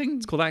inviting.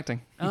 It's called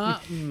acting.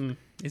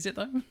 Is it,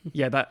 though?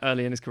 Yeah, that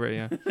early in his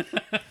career,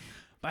 yeah.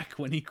 Back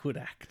when he could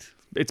act.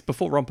 It's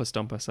before Romper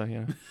Stomper, so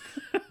yeah.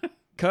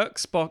 Kirk,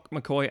 Spock,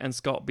 McCoy, and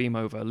Scott beam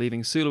over,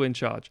 leaving Sulu in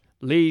charge.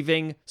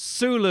 Leaving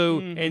Sulu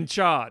in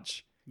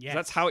charge. Yes.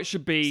 That's how it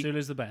should be.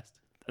 Sulu's the best.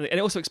 And it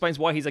also explains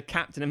why he's a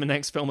captain in the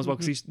next film as well,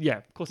 because he's,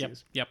 of course he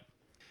is. Yep.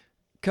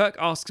 Kirk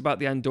asks about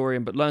the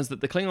Andorian, but learns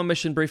that the Klingon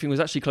mission briefing was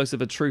actually closer to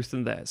the truth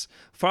than theirs.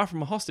 Far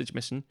from a hostage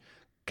mission,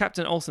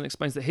 Captain Olsen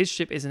explains that his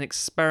ship is an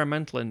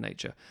experimental in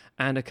nature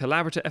and a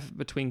collaborative effort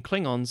between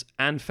Klingons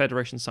and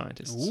Federation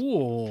scientists.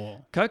 Ooh.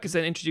 Kirk is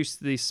then introduced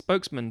to the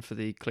spokesman for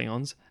the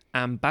Klingons,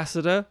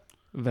 Ambassador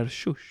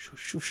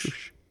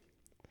Vershush.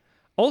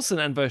 Olsen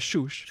and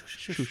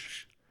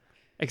Vershush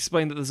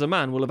explain that the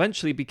Zaman will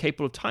eventually be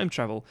capable of time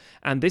travel,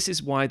 and this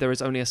is why there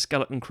is only a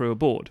skeleton crew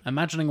aboard.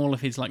 Imagining all of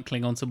his like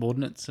Klingon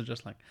subordinates are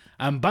just like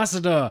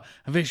Ambassador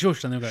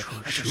Vishush, and they'll go.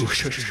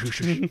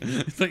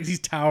 It's like these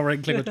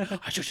towering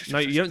Klingons. No,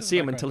 you don't see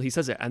him until he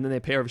says it, and then they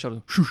appear over his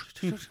shoulder.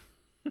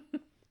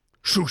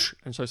 Shush.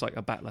 And so it's like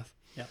a bat'leth.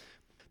 Yeah.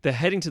 They're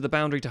heading to the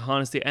boundary to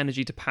harness the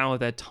energy to power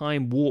their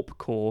time warp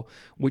core,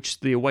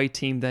 which the away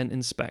team then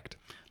inspect.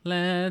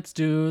 Let's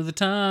do the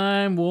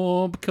time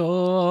warp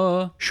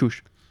core.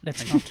 Shush.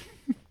 Let's not.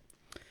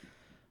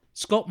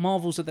 Scott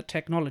marvels at the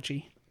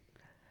technology.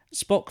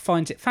 Spock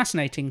finds it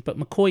fascinating, but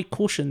McCoy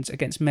cautions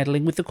against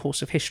meddling with the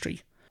course of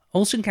history.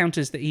 Olsen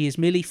counters that he is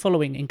merely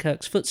following in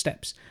Kirk's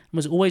footsteps and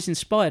was always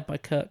inspired by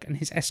Kirk and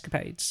his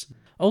escapades.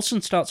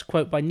 Olsen starts a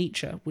quote by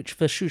Nietzsche, which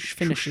Vershush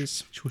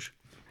finishes.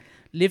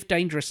 Live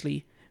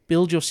dangerously,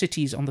 build your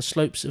cities on the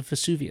slopes of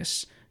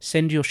Vesuvius,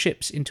 send your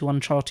ships into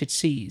uncharted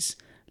seas,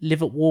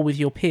 live at war with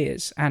your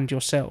peers and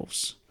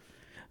yourselves.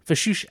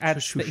 Vershush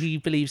adds that he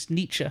believes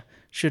Nietzsche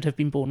should have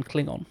been born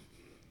Klingon.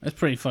 That's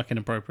pretty fucking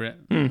appropriate.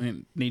 I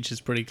mean, Nietzsche's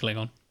pretty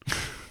Klingon.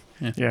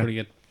 Yeah, pretty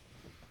good.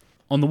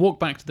 On the walk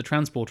back to the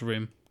transporter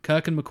room,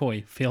 Kirk and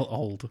McCoy feel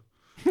old.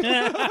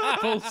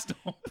 Full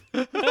stop.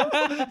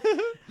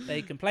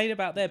 They complain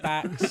about their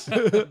backs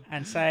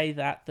and say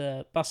that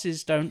the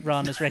buses don't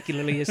run as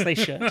regularly as they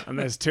should. And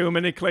there's too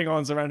many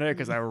Klingons around here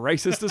because they're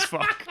racist as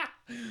fuck.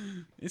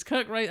 Is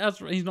Kirk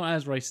he's not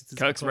as racist as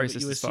Kirk's McCoy, but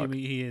racist you as fuck. assume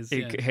he is. He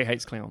Yeah.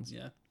 hates Klingons.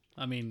 Yeah.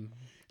 I mean,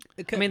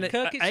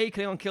 Kirk is- A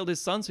Klingon killed his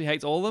son, so he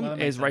hates all of Well, them,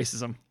 that is makes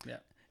racism. yeah.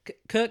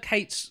 Kirk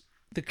hates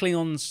the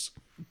Klingons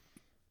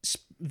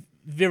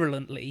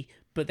virulently,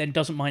 but then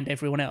doesn't mind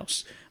everyone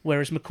else,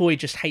 whereas McCoy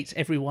just hates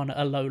everyone at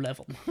a low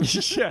level.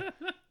 Yeah.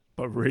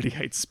 But really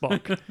hates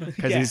Spock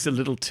because Yeah. he's a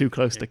little too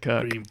close to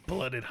Kirk.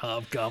 Green-blooded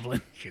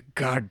hobgoblin. You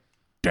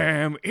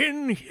goddamn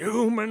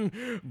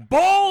inhuman,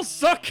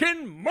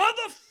 ball-sucking,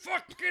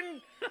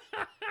 motherfucking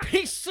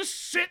piece of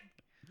shit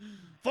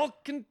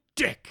Vulcan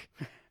dick.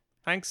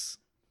 Thanks.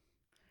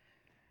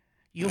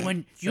 You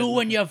and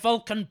your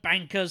Vulcan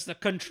bankers that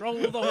control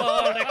the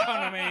world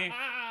economy.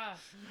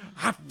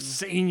 I've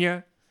seen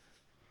you.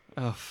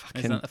 Oh, Is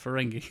fucking that the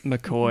Ferengi?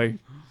 McCoy.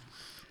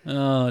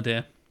 Oh,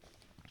 dear.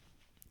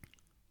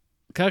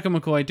 Kirk and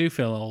McCoy do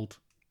feel old,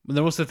 but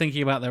they're also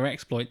thinking about their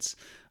exploits.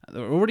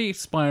 They're already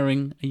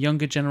inspiring a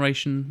younger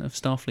generation of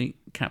Starfleet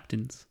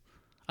captains.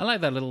 I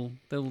like that little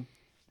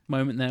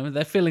moment there.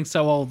 They're feeling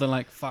so old, they're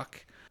like,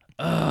 fuck.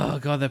 Oh,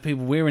 God, they're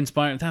people we're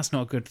inspiring. That's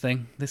not a good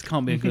thing. This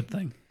can't be a good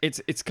thing.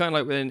 It's kind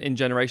of like in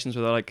Generations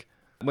where they're like,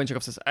 when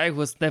Chekhov says, I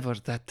was never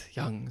that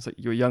young. It's like,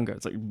 you were younger.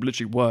 It's like, you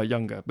literally were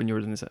younger when you were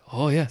in this.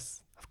 Oh,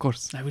 yes, of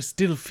course. I was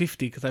still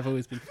 50 because I've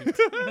always been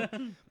 50.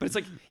 But it's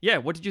like, yeah,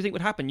 what did you think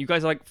would happen? You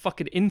guys are like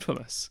fucking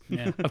infamous.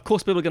 Yeah. Of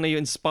course people are going to be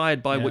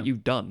inspired by Yeah. what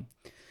you've done.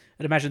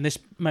 I'd imagine this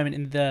moment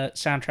in the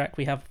soundtrack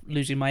we have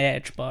Losing My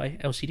Edge by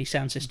LCD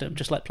Sound System,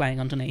 just like playing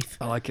underneath.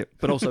 I like it.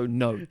 But also,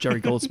 no, Jerry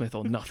Goldsmith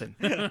or nothing.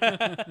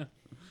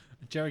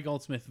 Jerry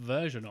Goldsmith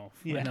version of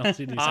Yeah. an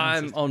LCD sound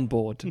I'm system. on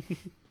board.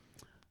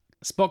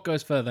 Spock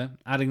goes further,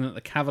 adding that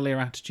the cavalier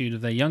attitude of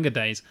their younger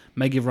days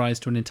may give rise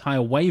to an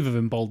entire wave of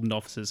emboldened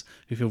officers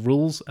who feel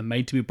rules are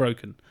made to be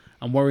broken,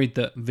 and worried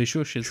that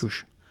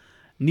Vishush's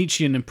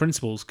Nietzschean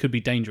principles could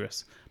be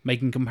dangerous,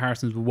 making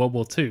comparisons with World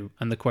War II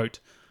and the quote,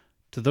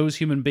 "To those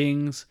human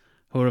beings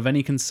who are of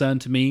any concern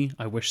to me,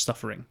 I wish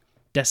suffering,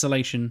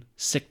 desolation,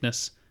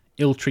 sickness,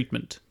 ill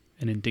treatment,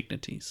 and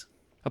indignities."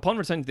 Upon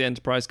returning to the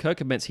Enterprise, Kirk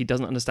admits he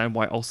doesn't understand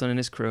why Olsen and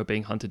his crew are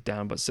being hunted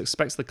down, but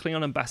suspects the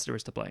Klingon ambassador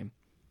is to blame.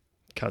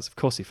 Because, of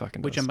course, he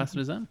fucking does. Which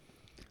ambassador is that?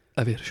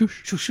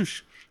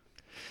 Shush.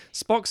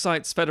 Spock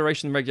cites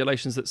Federation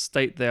regulations that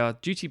state they are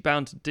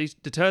duty-bound to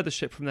deter the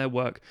ship from their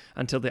work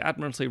until the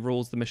Admiralty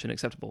rules the mission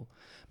acceptable.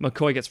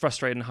 McCoy gets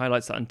frustrated and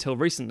highlights that until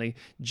recently,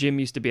 Jim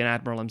used to be an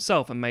admiral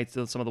himself and made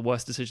some of the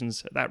worst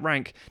decisions at that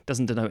rank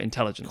doesn't denote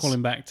intelligence.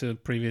 Calling back to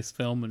previous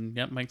film, and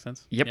yep, makes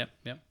sense. Yep.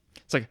 Yep.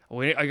 It's like,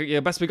 the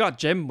best we got,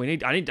 Jim. I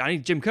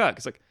need Jim Kirk.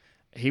 It's like,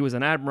 he was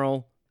an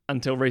admiral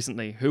until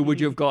recently. Who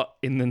would you have got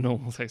in the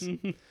normal case?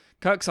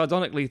 Kirk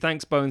sardonically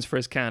thanks Bones for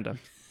his candor.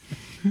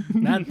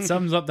 That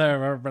sums up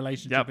their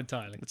relationship Yep.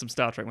 entirely. With some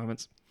Star Trek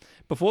moments.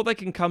 Before they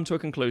can come to a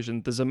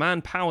conclusion, the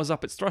Zaman powers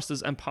up its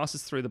thrusters and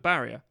passes through the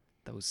barrier.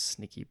 Those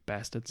sneaky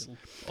bastards.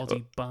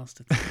 Aussie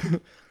bastards.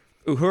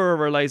 Uhura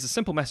relays a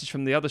simple message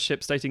from the other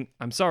ship stating,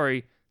 "I'm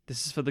sorry,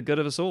 this is for the good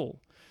of us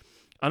all."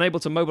 Unable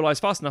to mobilize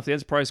fast enough, the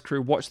Enterprise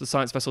crew watch the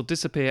science vessel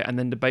disappear and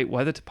then debate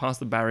whether to pass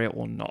the barrier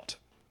or not.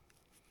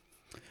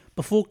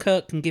 Before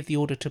Kirk can give the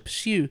order to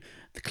pursue,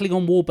 the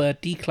Klingon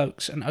warbird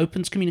decloaks and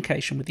opens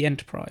communication with the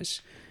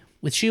Enterprise.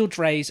 With shields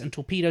raised and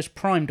torpedoes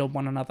primed on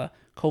one another,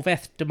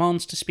 Kolveth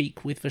demands to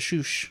speak with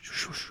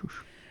Vashush.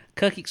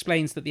 Kirk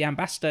explains that the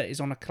ambassador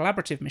is on a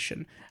collaborative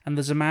mission and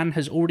the Zaman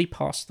has already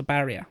passed the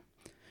barrier.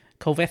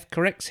 Kolveth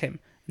corrects him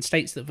and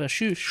states that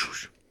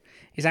Vashush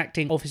is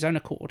acting of his own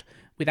accord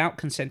without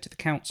consent to the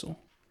Council.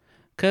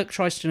 Kirk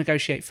tries to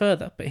negotiate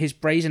further, but his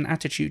brazen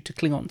attitude to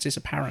Klingons is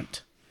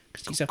apparent.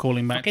 Because he's a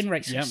Calling back. fucking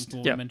racist.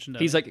 Yeah, Yeah, mentioned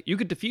he's earlier. like, you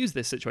could defuse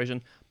this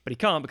situation, but he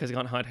can't because he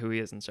can't hide who he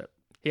is and shit.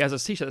 He has a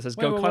t-shirt that says,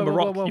 go climb a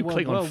rock, you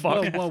Klingon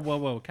fuck.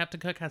 Whoa.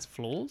 Captain Kirk has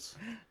flaws?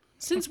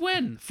 Since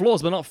when?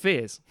 Flaws, but not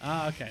fears.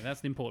 Ah, okay,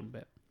 that's the important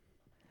bit.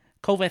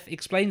 Kolveth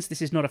explains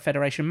this is not a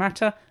Federation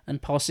matter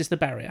and passes the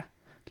barrier.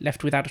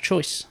 Left without a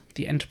choice,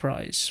 the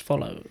Enterprise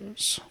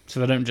follows. So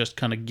they don't just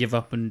kind of give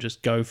up and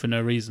just go for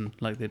no reason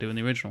like they do in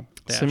the original.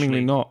 They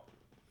Seemingly not.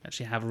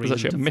 actually have a There's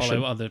reason actually to a mission.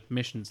 follow other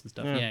missions and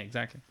stuff. Yeah. Yeah,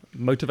 exactly.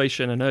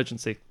 Motivation and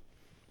urgency.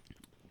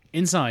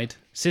 Inside,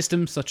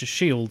 systems such as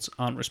shields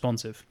aren't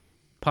responsive.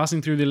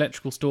 Passing through the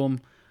electrical storm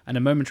and a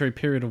momentary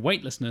period of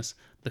weightlessness,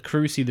 the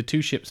crew see the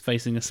two ships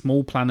facing a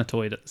small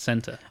planetoid at the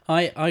centre.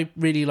 I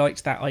really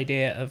liked that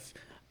idea of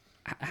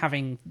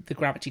having the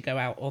gravity go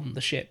out on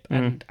the ship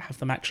and have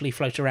them actually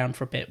float around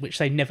for a bit, which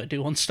they never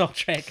do on Star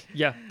Trek.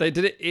 Yeah, they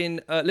did it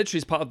in literally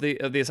as part of the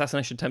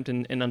assassination attempt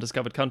in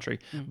Undiscovered Country.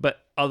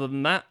 But other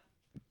than that,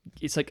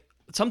 it's like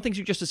some things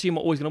you just assume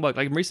are always going to work.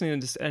 Like recently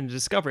in a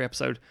Discovery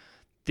episode,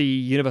 the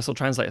Universal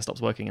Translator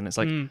stops working, and it's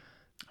like,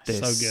 this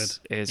So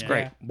good. is Yeah.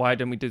 great. Why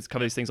don't we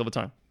cover these things all the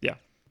time? Yeah.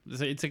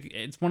 So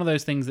it's one of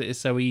those things that is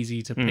so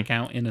easy to pick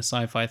out in a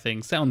sci-fi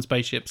thing. Set on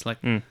spaceships, like,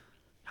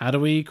 how do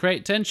we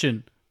create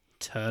tension?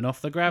 Turn off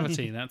the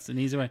gravity. That's an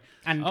easy way.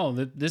 And-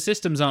 the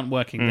systems aren't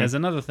working. There's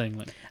another thing.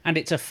 Like, And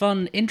it's a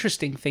fun,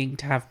 interesting thing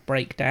to have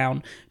break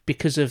down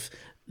because of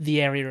the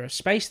area of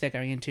space they're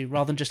going into,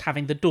 rather than just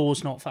having the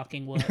doors not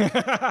fucking work.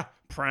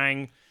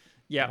 Prang.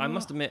 Yeah, I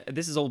must admit,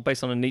 this is all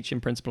based on a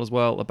Nietzschean principle as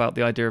well about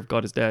the idea of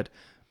God is dead.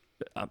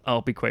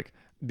 I'll be quick.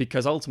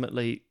 Because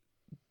ultimately,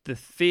 the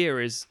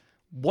fear is,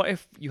 what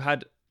if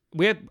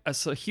we have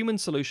a human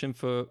solution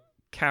for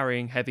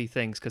carrying heavy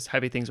things, because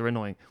heavy things are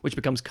annoying, which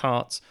becomes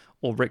carts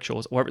or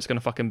rickshaws, or whatever it's going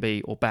to fucking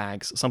be, or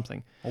bags, or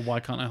something. or why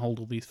can't I hold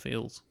all these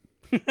fields?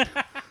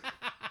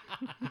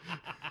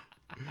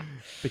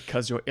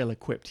 Because you're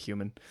ill-equipped,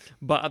 human.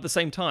 But at the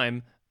same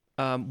time,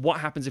 what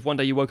happens if one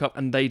day you woke up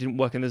and they didn't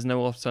work and there's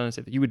no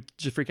alternative? You would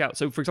just freak out.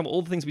 So, for example,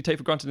 all the things we take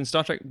for granted in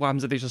Star Trek, what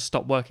happens if they just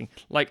stop working?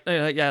 Like,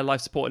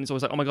 life support, and it's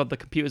always like, oh my god, the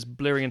computer's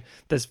blurring and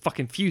there's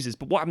fucking fuses.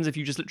 But what happens if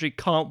you just literally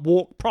can't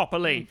walk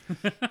properly?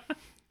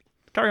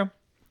 Carry on.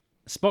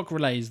 Spock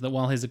relays that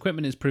while his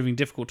equipment is proving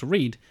difficult to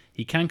read,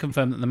 he can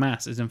confirm that the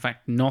mass is in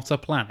fact not a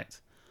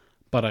planet,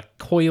 but a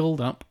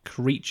coiled-up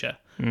creature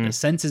that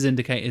senses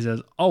indicate is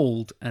as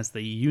old as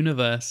the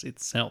universe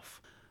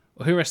itself.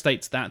 Uhura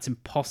states that's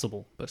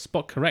impossible, but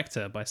Spock corrects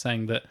her by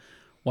saying that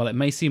while it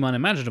may seem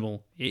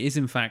unimaginable, it is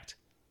in fact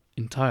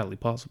entirely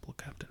possible,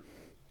 Captain.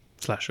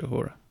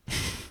 /Uhura.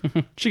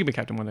 She can be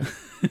captain one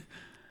day.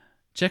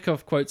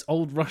 Chekhov quotes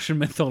old Russian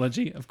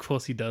mythology, of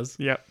course he does,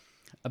 Yeah.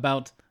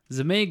 about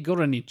Zmei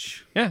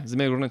Goranich. Yeah,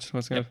 Zamir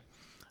Gorinch. Yep.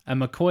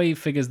 And McCoy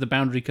figures the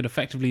boundary could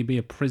effectively be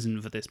a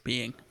prison for this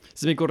being.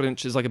 Zamir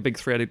Gorinch is like a big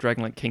three-headed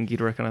dragon, like King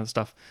Ghidorah and other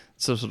stuff.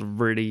 So sort of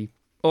really...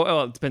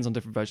 Oh, it depends on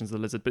different versions of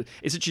the lizard, but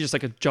it's actually just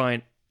like a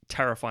giant,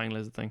 terrifying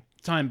lizard thing.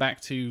 Tying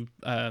back to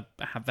the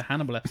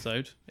Hannibal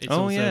episode, it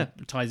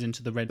ties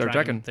into the Red The Dragon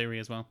dragon theory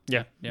as well.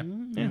 Yeah. Yeah.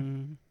 Yeah.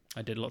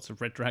 I did lots of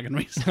Red Dragon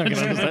research. I can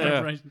understand, yeah.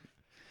 Preparation.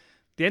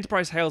 The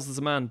Enterprise hails the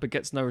Zaman but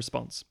gets no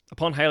response.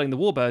 Upon hailing the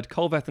Warbird,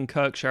 Kolveth and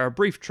Kirk share a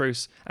brief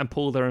truce and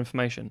pool their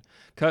information.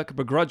 Kirk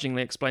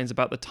begrudgingly explains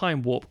about the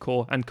Time Warp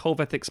Core, and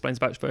Kolveth explains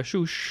about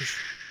Vashush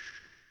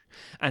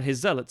and his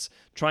zealots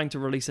trying to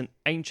release an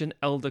ancient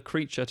elder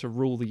creature to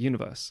rule the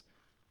universe.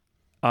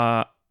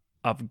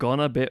 I've gone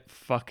a bit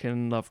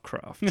fucking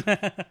Lovecraft.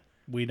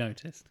 We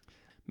noticed.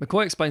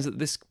 McCoy explains that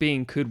this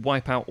being could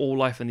wipe out all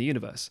life in the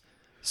universe.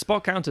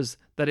 Spock counters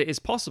that it is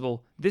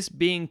possible this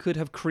being could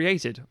have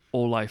created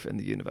all life in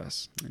the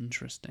universe.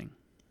 Interesting.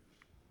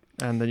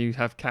 And then you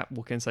have Cap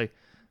walk in and say,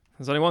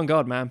 there's only one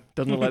God, man.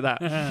 Doesn't look like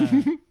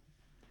that.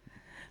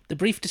 The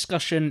brief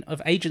discussion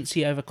of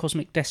agency over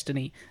cosmic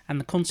destiny and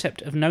the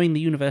concept of knowing the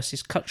universe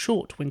is cut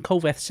short when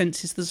Kolveth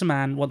senses the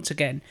Zaman once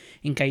again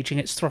engaging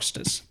its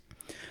thrusters.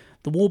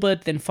 The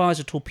Warbird then fires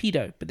a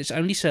torpedo, but this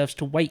only serves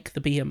to wake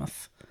the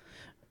behemoth.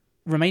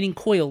 Remaining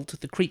coiled,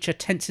 the creature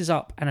tenses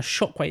up and a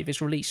shockwave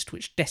is released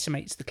which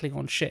decimates the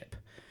Klingon ship.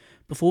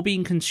 Before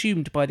being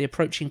consumed by the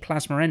approaching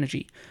plasma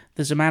energy,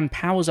 the Zaman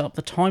powers up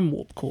the Time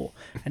Warp Core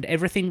and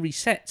everything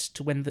resets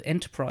to when the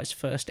Enterprise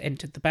first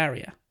entered the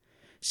barrier.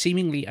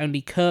 Seemingly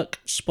only Kirk,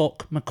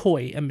 Spock,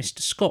 McCoy and Mr.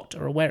 Scott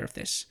are aware of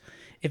this.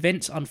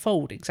 Events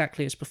unfold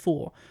exactly as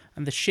before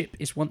and the ship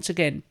is once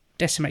again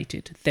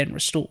decimated, then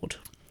restored.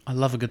 I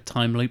love a good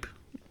time loop.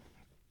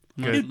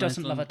 Good. Who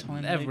doesn't love a time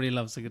loop? Everybody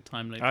loves a good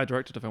time loop. I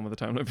directed a film with a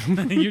time loop.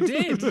 You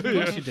did. Of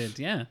course you did,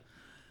 yeah.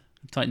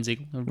 Titan's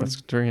Eagle.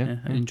 That's true, yeah.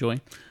 I enjoy.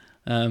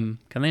 Can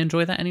they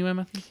enjoy that anywhere,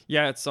 Matthew?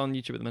 Yeah, it's on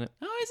YouTube at the minute.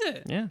 Oh, is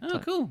it? Yeah. Oh,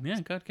 cool. Yeah,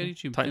 go to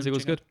YouTube. Titans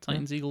Eagle's Check out good.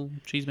 Titans Eagle,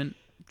 Cheese Mint.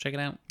 Check it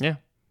out. Yeah.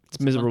 It's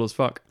miserable as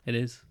fuck. It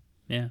is.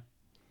 Yeah.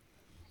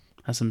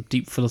 Has some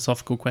deep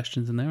philosophical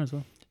questions in there as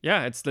well.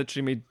 Yeah, it's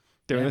literally me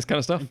doing Yeah. this kind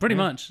of stuff. Pretty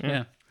much,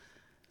 yeah.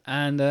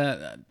 And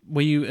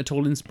were you at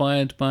all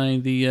inspired by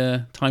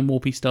the time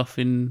warpy stuff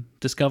in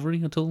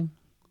Discovery at all?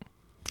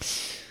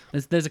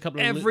 There's a couple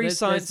of Every there's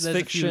science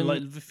fiction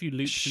a few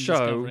loops in show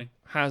Discovery.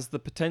 has the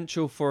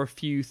potential for a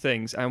few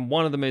things, and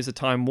one of them is a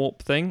time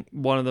warp thing.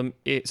 One of them,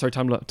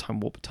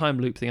 time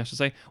loop thing, I should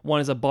say. One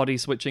is a body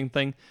switching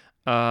thing.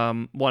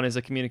 One is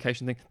a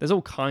communication thing. There's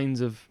all kinds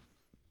of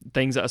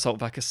things that are sort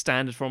of like a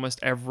standard for almost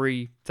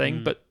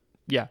everything. But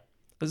yeah,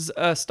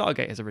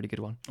 Stargate is a really good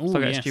one. Oh,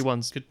 Stargate yes.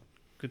 SG-1's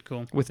Good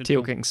call. with Good Teal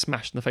call. getting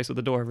smashed in the face with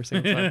the door every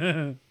single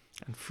time,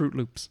 and Fruit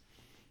Loops.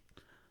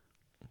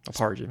 Or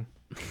porridge even.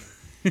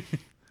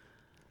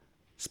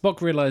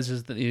 Spock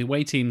realizes that the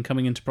away team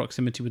coming into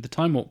proximity with the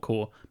Time Warp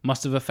core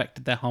must have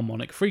affected their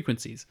harmonic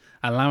frequencies,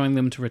 allowing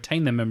them to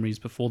retain their memories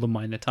before the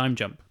minor time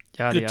jump.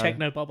 Yeah, Good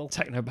techno bubble.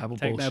 Technobabble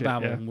Take bullshit. no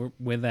babble. Yeah.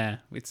 We're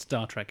there. It's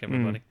Star Trek,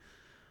 everybody.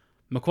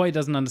 McCoy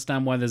doesn't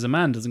understand why the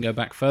Zaman doesn't go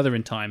back further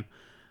in time,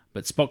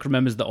 but Spock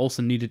remembers that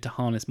Olsen needed to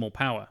harness more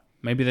power.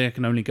 Maybe they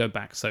can only go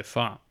back so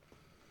far.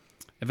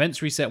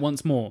 Events reset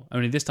once more,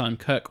 only this time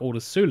Kirk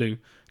orders Sulu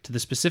to the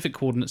specific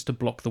coordinates to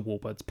block the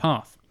Warbird's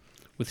path.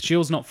 With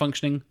shields not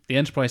functioning, the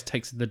Enterprise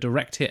takes the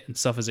direct hit and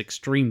suffers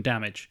extreme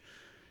damage.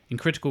 In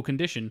critical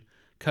condition,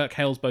 Kirk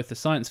hails both the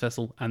science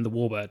vessel and the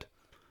Warbird.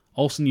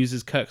 Olsen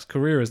uses Kirk's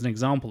career as an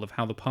example of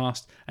how the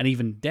past and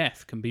even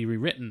death can be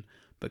rewritten,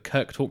 but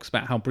Kirk talks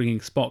about how bringing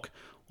Spock,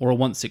 or a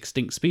once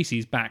extinct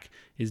species, back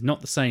is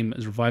not the same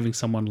as reviving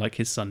someone like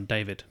his son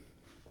David.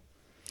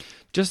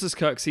 Just as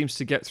Kirk seems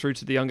to get through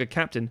to the younger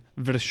captain,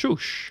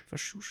 Vershush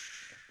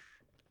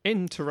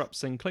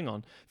interrupts in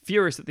Klingon,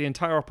 furious that the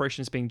entire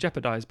operation is being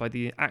jeopardized by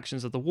the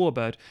actions of the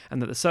Warbird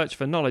and that the search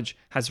for knowledge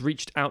has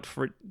reached out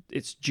for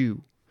its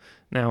due.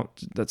 Now,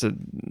 that's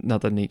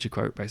another Nietzsche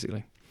quote,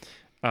 basically,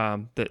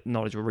 that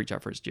knowledge will reach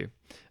out for its due.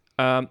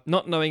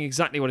 Not knowing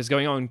exactly what is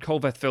going on,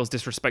 Kolveth feels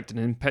disrespected and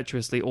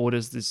impetuously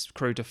orders his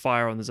crew to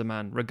fire on the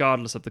Zaman,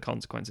 regardless of the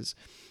consequences.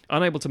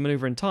 Unable to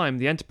maneuver in time,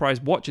 the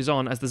Enterprise watches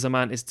on as the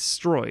Zaman is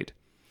destroyed.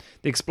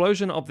 The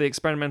explosion of the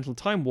experimental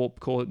time warp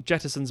core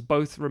jettisons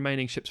both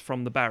remaining ships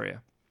from the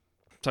barrier.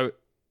 So,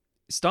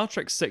 Star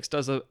Trek VI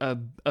does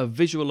a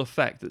visual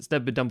effect that's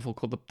never been done before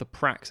called the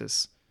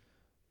Praxis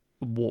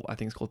warp, I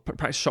think it's called,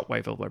 Praxis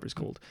Shockwave or whatever it's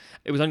called.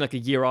 It was only like a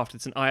year after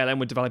it's an ILM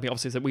were developing,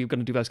 obviously, that we were going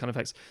to do those kind of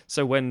effects.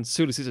 So when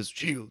Sulu says,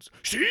 shields,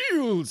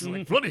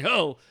 like, bloody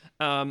hell,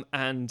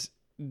 and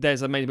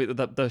there's a main bit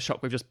that the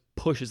shockwave just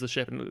pushes the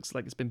ship and it looks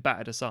like it's been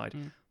battered aside.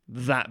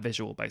 That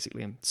visual,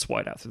 basically, and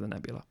swatted out through the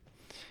nebula.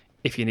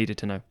 If you needed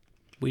to know.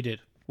 We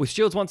did. With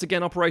shields once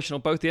again operational,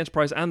 both the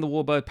Enterprise and the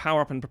Warbird power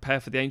up and prepare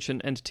for the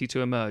ancient entity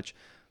to emerge.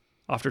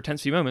 After a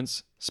tense few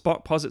moments,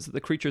 Spock posits that the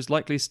creature is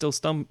likely still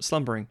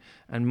slumbering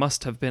and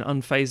must have been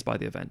unfazed by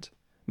the event.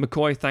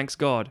 McCoy thanks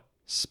God.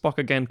 Spock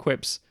again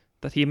quips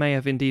that he may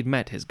have indeed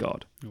met his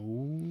God.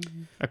 Ooh.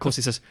 Of course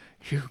he says,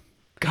 "You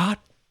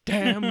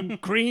goddamn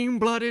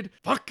cream-blooded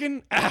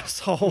fucking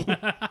asshole."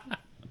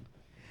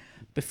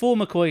 Before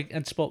McCoy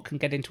and Spock can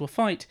get into a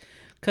fight,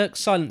 Kirk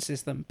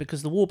silences them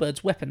because the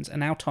Warbird's weapons are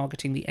now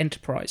targeting the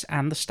Enterprise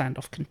and the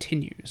standoff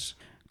continues.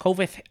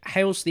 Kolveth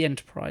hails the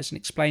Enterprise and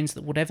explains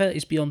that whatever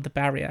is beyond the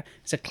barrier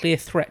is a clear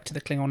threat to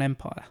the Klingon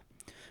Empire.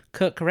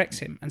 Kirk corrects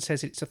him and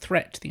says it's a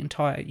threat to the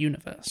entire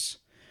universe.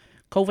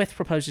 Kolveth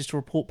proposes to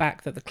report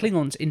back that the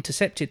Klingons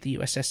intercepted the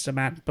USS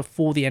Zaman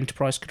before the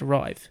Enterprise could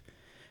arrive.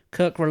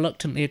 Kirk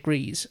reluctantly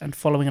agrees, and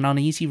following an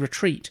uneasy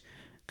retreat,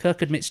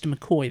 Kirk admits to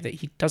McCoy that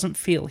he doesn't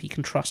feel he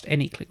can trust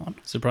any Klingon.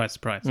 Surprise,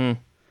 surprise.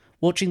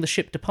 Watching the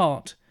ship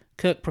depart,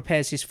 Kirk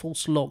prepares his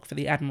false log for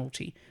the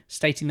Admiralty,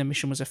 stating the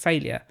mission was a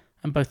failure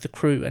and both the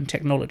crew and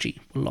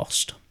technology were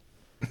lost.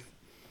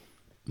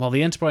 While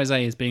the Enterprise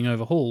A is being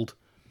overhauled,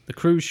 the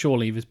crew's shore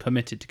leave is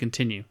permitted to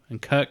continue,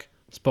 and Kirk,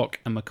 Spock,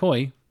 and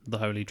McCoy, the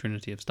holy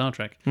trinity of Star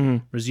Trek,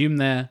 resume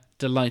their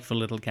delightful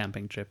little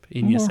camping trip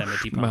in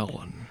Yosemite Park.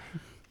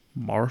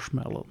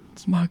 Marshmallows.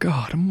 My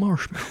God, a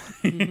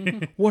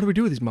marshmallow. What do we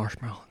do with these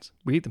marshmallows?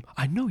 We eat them.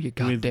 I know you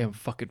goddamn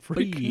fucking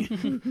freak.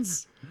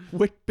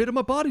 What bit of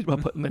my body do I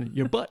put them in?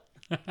 Your butt?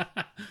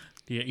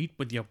 Do you eat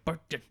with your butt,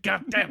 you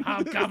goddamn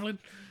hobgoblin?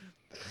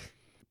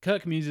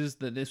 Kirk muses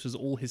that this was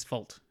all his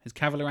fault. His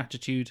cavalier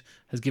attitude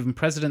has given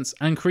precedence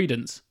and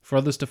credence for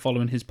others to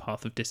follow in his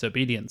path of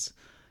disobedience.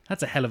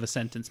 That's a hell of a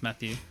sentence,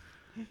 Matthew.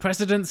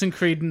 Precedence and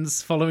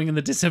credence following in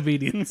the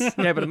disobedience.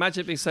 Yeah, but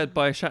imagine it being said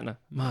by Shatner.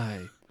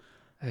 My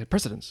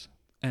precedence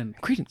And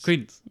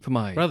credence for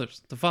my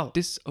brothers to follow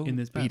in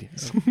this path.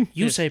 disobedience.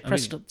 You Yes, say I mean-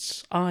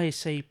 precedence, I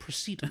say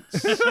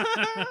precedence.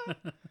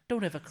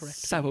 Don't ever correct me.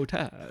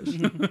 Sabotage.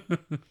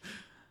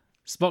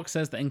 Spock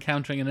says that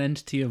encountering an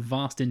entity of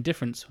vast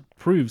indifference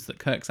proves that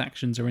Kirk's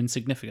actions are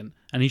insignificant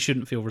and he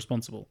shouldn't feel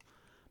responsible.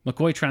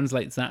 McCoy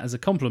translates that as a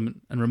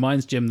compliment and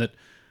reminds Jim that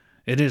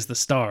it is the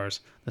stars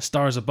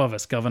above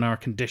us govern our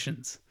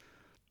conditions.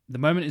 The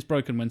moment is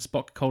broken when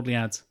Spock coldly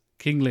adds,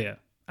 King Lear,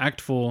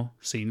 Act 4,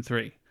 Scene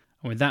 3.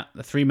 And with that,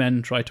 the three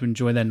men try to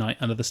enjoy their night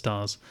under the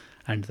stars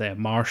and their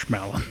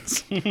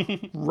marshmallows.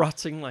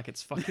 Rutting like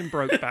it's fucking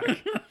Brokeback.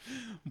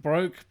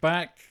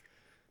 Brokeback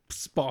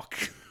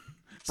Spock.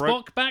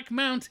 Spockback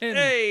Mountain.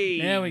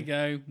 Hey! There we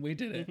go. We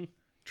did it.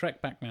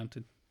 Trekback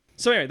Mountain.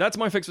 So anyway, that's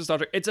my fix for Star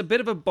Trek. It's a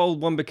bit of a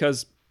bold one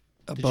because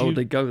I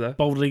boldly go there.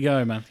 Boldly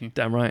go, Matthew.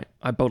 Damn right,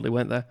 I boldly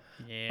went there.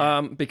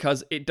 Yeah.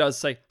 Because it does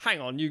say, hang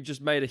on, you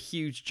just made a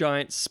huge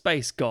giant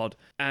space god.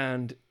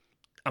 And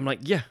I'm like,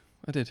 yeah,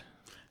 I did.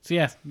 So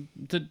yeah,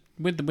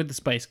 with the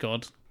space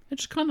god, they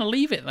just kind of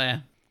leave it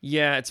there.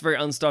 Yeah, it's very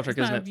un-Star Trek,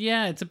 isn't it?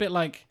 Yeah, it's a bit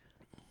like,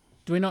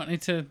 do we not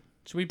need to...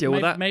 Should we Deal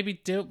with that? Maybe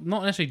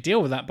not necessarily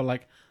deal with that, but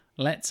like,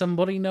 let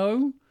somebody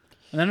know?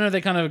 And I know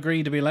they kind of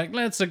agree to be like,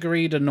 let's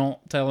agree to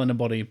not tell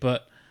anybody,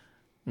 but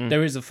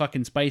there is a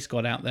fucking space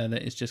god out there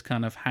that is just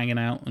kind of hanging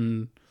out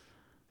and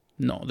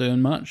not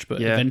doing much,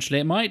 but eventually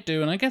it might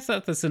do. And I guess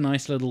that's a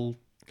nice little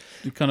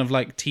kind of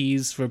like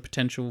tease for a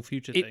potential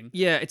future thing.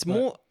 Yeah, it's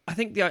more... I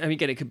think,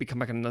 again, it could become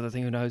back another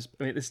thing, who knows?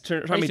 I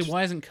mean,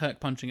 Why isn't Kirk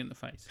punching in the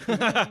face?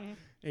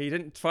 He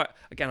didn't fight.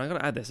 Again, I'm going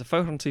to add this. A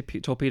photon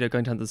torpedo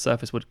going down to the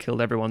surface would have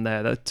killed everyone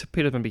there. The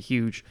torpedo's going to be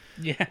huge.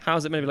 Yeah. How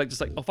is it maybe just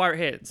like, I'll fire it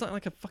here? It's not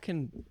like a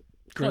fucking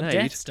grenade.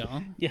 Death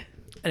Star. Yeah.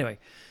 Anyway.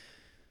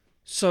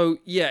 So,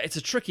 yeah, it's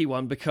a tricky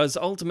one because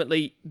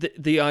ultimately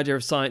the idea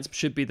of science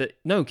should be that,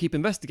 no, keep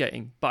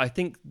investigating. But I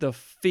think the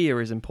fear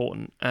is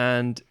important.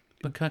 And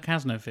But Kirk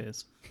has no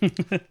fears.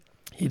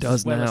 he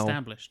does well now.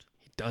 established.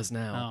 He does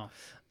now.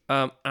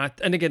 Oh.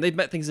 And again, they've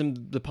met things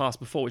in the past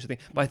before, which I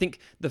think. But I think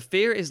the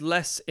fear is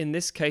less in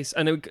this case,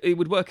 and it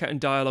would work out in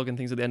dialogue and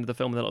things at the end of the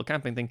film, the little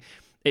camping thing.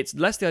 It's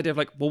less the idea of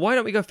like, well, why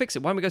don't we go fix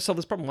it? Why don't we go solve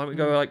this problem? Why don't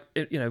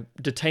we go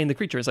detain the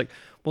creature? It's like,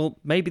 well,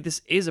 maybe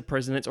this is a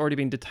prison. It's already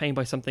been detained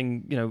by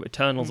something,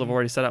 Eternals have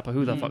already set up, or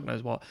who the fuck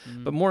knows what.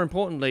 But more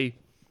importantly,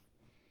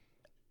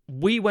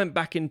 we went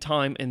back in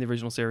time in the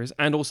original series,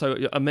 and also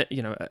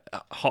a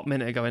hot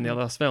minute ago in the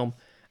last film,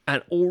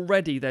 and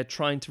already they're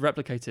trying to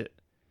replicate it.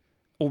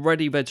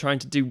 Already they're trying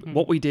to do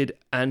what we did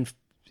and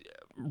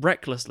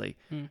recklessly.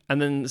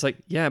 And then it's like,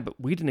 yeah, but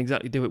we didn't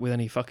exactly do it with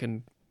any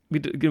fucking...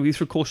 We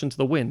threw caution to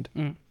the wind.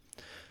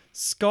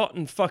 Scott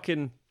and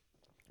fucking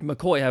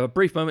McCoy have a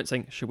brief moment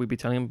saying, should we be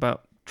telling him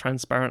about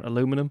transparent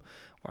aluminum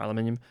or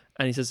aluminium?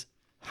 And he says,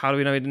 how do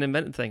we know he didn't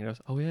invent the thing? And I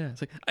was, oh yeah.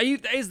 It's like,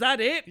 is that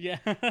it? Yeah.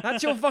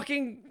 That's your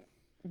fucking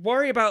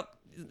worry about,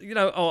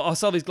 I'll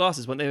sell these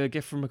glasses. Weren't they a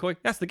gift from McCoy?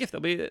 That's the gift.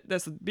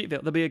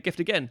 There'll be a gift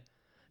again.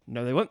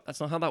 No, they won't. That's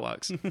not how that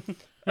works.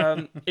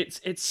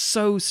 It's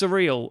so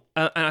surreal.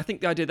 And I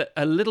think the idea that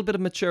a little bit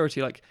of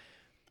maturity, like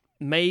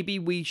maybe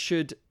we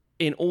should,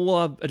 in all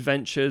our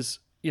adventures,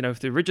 for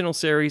the original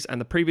series and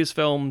the previous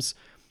films,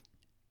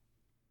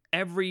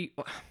 in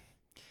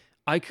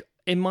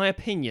my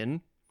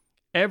opinion,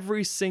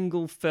 every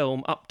single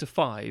film up to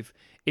 5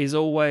 is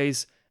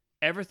always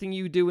everything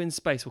you do in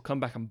space will come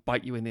back and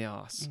bite you in the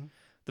ass.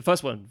 The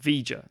first one,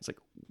 Vija. It's like,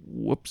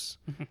 whoops.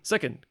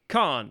 Second,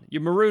 Khan. You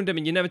marooned him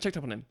and you never checked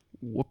up on him.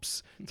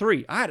 Whoops.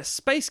 3, I had a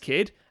space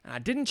kid and I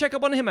didn't check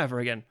up on him ever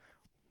again.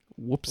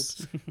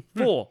 Whoops.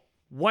 4,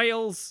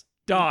 whales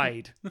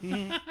died.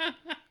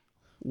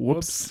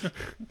 Whoops.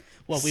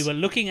 Well, we were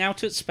looking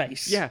out at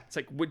space. Yeah. It's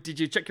like, did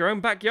you check your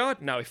own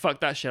backyard? No, we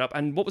fucked that shit up.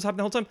 And what was happening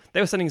the whole time? They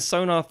were sending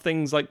sonar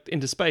things like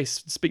into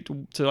space to speak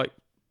to like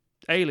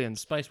aliens.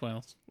 Space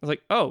whales. I was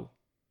like, oh.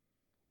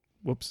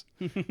 Whoops.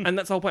 And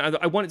that's the whole point.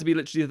 I want it to be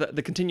literally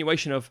the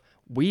continuation of,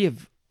 we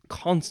have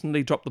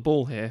constantly dropped the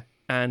ball here,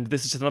 and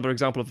this is just another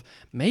example of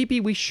maybe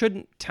we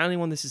shouldn't tell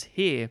anyone this is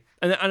here.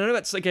 And I know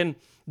that's, again,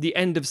 the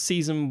end of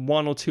season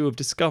 1 or 2 of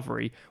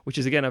Discovery, which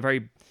is, again, a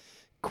very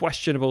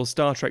questionable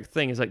Star Trek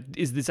thing. Is like,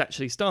 is this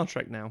actually Star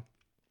Trek now?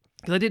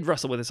 Because I did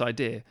wrestle with this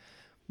idea,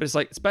 but it's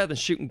like, it's better than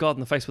shooting God in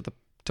the face with a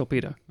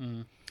torpedo.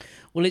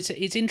 Well, it's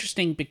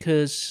interesting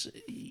because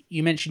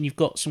you mentioned you've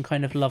got some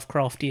kind of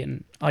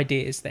Lovecraftian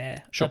ideas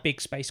there. Sure. A big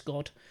space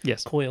god,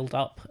 Yes. coiled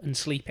up and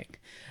sleeping,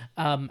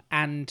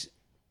 and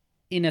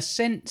in a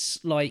sense,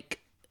 like,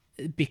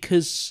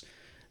 because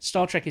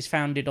Star Trek is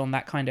founded on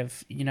that kind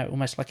of,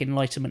 almost like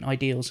Enlightenment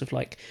ideals of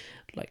like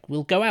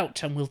we'll go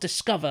out and we'll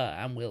discover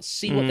and we'll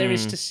see what there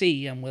is to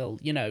see and we'll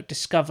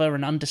discover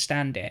and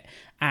understand it.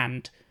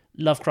 And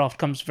Lovecraft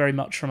comes very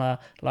much from a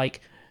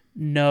like,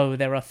 no,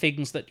 there are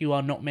things that you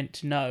are not meant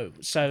to know.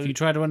 So If you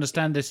try to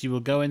understand this, you will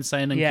go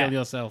insane and kill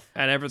yourself.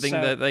 And everything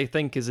that they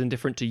think is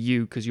indifferent to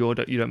you because you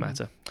don't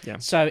matter. Yeah.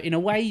 So in a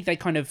way, they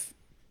kind of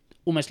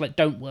almost like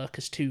don't work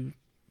as two.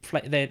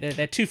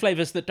 They're two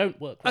flavors that don't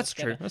work. That's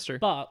together. true. That's true.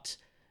 But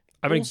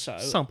I've also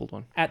only sampled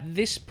one. at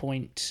this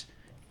point,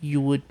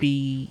 you would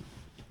be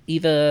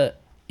either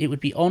it would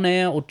be on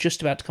air or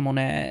just about to come on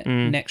air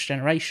Next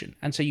Generation,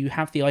 and so you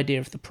have the idea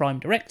of the Prime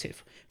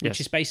Directive, which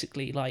Yes. is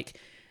basically like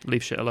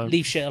Leave shit alone.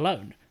 leave shit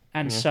alone.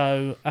 And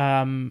so,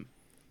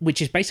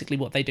 which is basically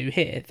what they do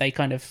here. They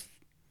kind of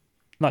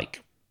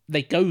like,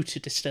 they go to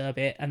disturb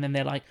it, and then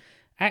they're like,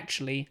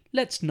 actually,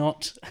 let's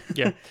not.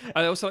 Yeah,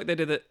 I also like the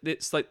idea that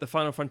it's like the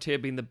final frontier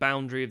being the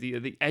boundary of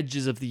the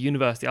edges of the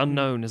universe, the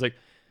unknown. Is like,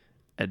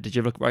 did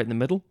you look right in the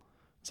middle?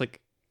 It's like,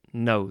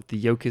 no, the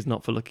yoke is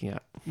not for looking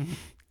at.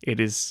 It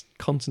is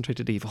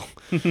concentrated evil.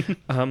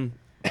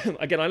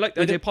 Again, I like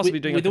the idea of possibly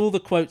doing with all the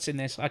quotes in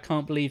this. I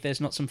can't believe there's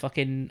not some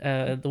fucking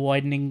the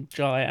widening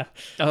gyre.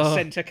 The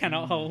center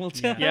cannot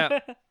hold. Yeah.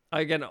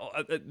 Again,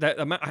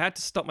 I had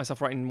to stop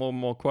myself writing more and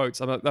more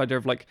quotes about the idea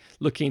of like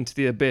looking into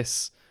the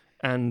abyss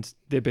and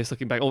the abyss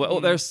looking back.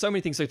 There are so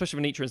many things, so especially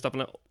for Nietzsche and stuff,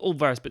 and all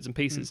various bits and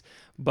pieces.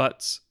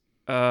 But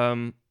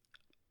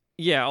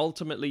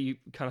ultimately, you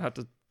kind of have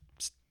to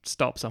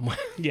stop somewhere.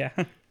 Yeah.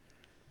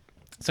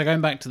 So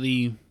going back to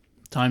the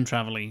time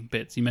traveling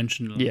bits you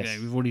mentioned, yes.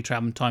 We've already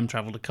time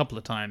traveled a couple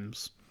of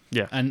times.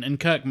 Yeah, and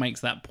Kirk makes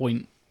that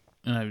point.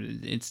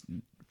 It's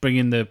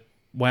bringing the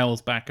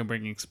whales back and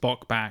bringing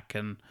Spock back,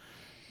 and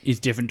is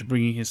different to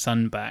bringing his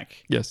son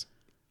back. Yes.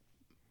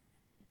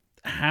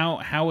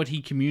 How would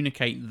he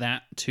communicate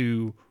that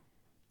to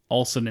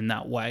Olsen in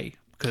that way?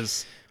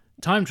 Because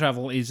time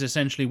travel is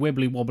essentially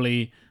wibbly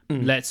wobbly.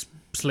 Let's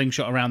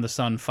slingshot around the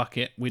sun. Fuck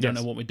it. We don't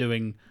know what we're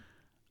doing.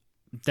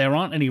 There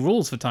aren't any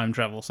rules for time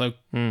travel, so.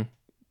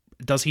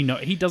 Does he know?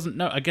 He doesn't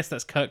know. I guess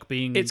that's Kirk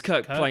being... It's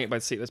Kirk playing it by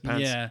the seat of his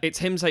pants. Yeah. It's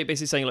him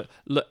basically saying,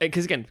 look,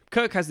 because again,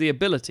 Kirk has the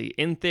ability,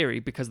 in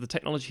theory, because of the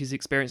technology he's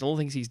experienced and all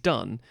the things he's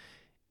done,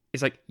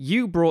 it's like,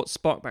 you brought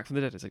Spock back from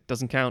the dead. It's like,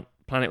 doesn't count.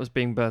 Planet was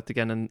being birthed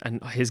again,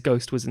 and his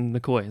ghost was in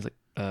McCoy. It's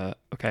like,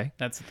 okay.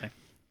 That's the thing.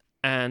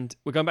 And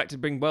we're going back to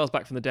bring whales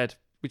back from the dead,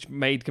 which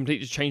made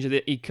completely change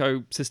the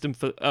ecosystem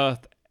for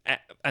Earth,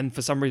 and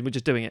for some reason we're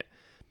just doing it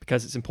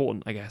because it's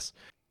important, I guess.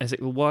 And it's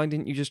like, well, why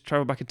didn't you just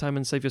travel back in time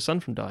and save your son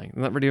from dying?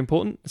 Isn't that really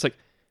important? It's like,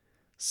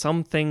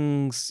 some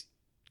things,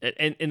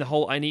 in the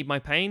whole I need my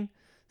pain,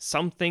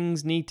 some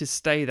things need to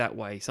stay that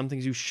way. Some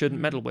things you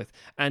shouldn't meddle with.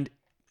 And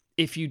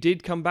if you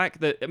did come back,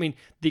 the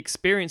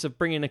experience of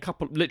bringing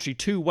literally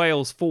 2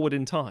 whales forward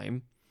in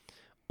time,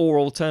 or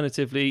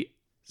alternatively,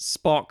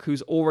 Spock,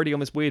 who's already on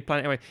this weird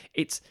planet anyway,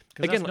 it's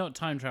again that's not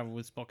time travel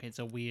with Spock. It's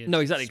a weird,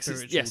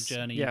 spiritual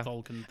journey,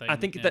 Vulcan thing. I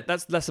think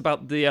that's less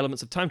about the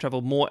elements of time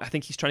travel. More, I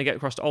think he's trying to get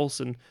across to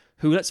Olsen,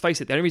 who, let's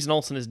face it, the only reason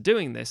Olsen is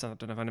doing this, and I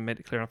don't know if I made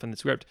it clear enough in the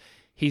script,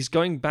 he's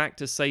going back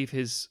to save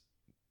his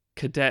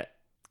cadet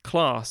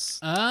class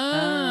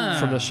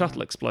from the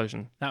shuttle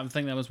explosion. I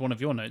think that was one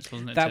of your notes,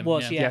 wasn't it? That Tim?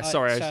 was, yeah.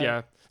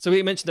 Sorry. So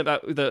he mentioned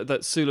about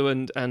that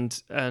Sulu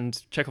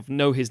and Chekhov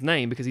know his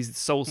name because he's the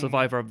sole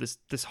survivor of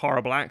this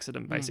horrible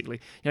accident,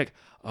 basically. You're like,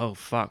 oh,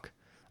 fuck.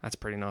 That's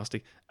pretty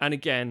nasty. And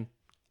again,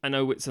 I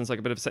know it sounds like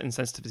a bit of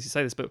insensitivity to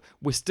say this, but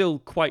we're still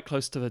quite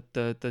close to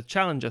the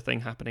Challenger thing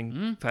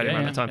happening fairly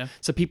around that time. Yeah.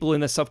 So people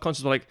in their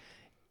subconscious were like,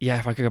 yeah,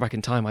 if I could go back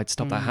in time, I'd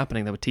stop that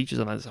happening. There were teachers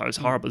on that. It was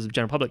horrible as a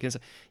general public. And so,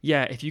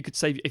 yeah, if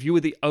you were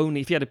the only,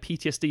 if you had a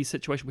PTSD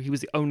situation where he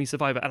was the only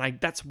survivor, and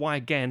that's why,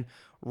 again,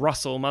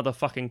 Russell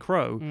motherfucking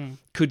Crowe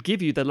could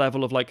give you the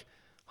level of like,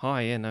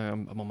 hi, yeah, no,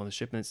 I'm on the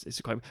ship, and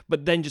it's quite,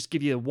 but then just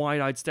give you a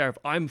wide-eyed stare of,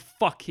 I'm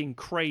fucking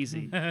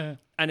crazy.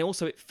 And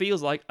also, it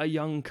feels like a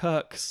young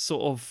Kirk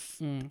sort of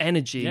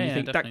energy, and you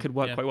think that could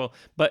work quite well.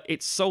 But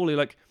it's solely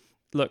like,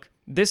 look,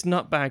 this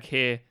nutbag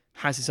here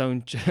has his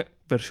own...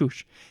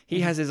 He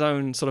has his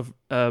own sort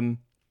of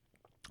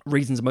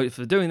reasons and motives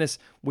for doing this.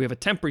 We have a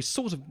temporary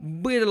sort of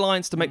weird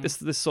alliance to make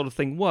this sort of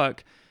thing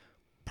work,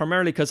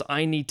 primarily because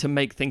I need to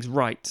make things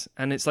right.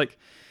 And it's like,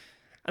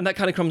 and that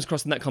kind of comes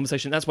across in that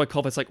conversation. That's why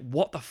Culbert's like,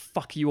 what the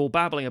fuck are you all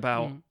babbling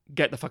about?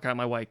 Get the fuck out of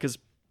my way. Because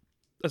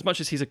as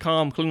much as he's a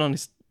calm Klingon,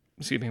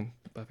 excuse me, I'm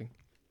burping.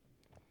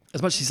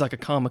 As much as he's like a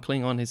calmer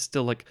Klingon, he's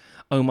still like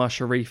Omar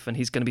Sharif, and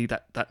he's going to be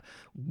that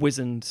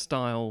wizened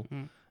style,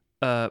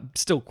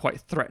 still quite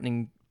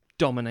threatening,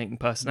 dominating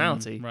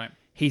personality. Right.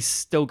 He's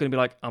still going to be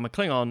like, I'm a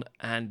Klingon,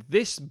 and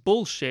this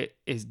bullshit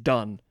is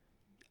done.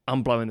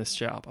 I'm blowing this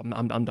shit up.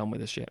 I'm done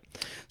with this shit.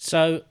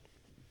 So,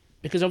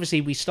 because obviously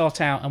we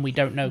start out and we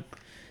don't know,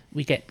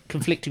 we get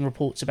conflicting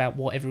reports about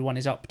what everyone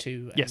is up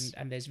to,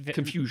 and there's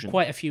confusion,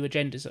 quite a few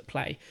agendas at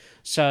play.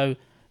 So,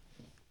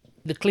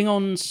 the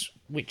Klingons,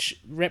 which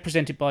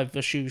represented by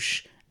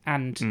Vashush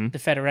and the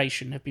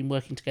Federation, have been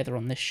working together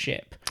on this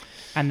ship,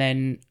 and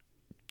then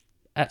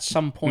at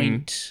some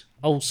point,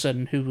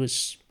 Olsen, who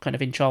was kind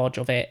of in charge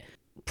of it,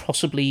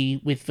 possibly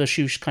with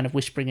Vashush kind of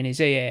whispering in his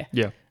ear,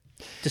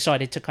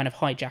 decided to kind of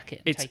hijack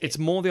it. It's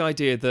more the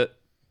idea that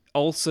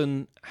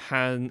Olsen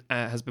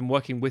has been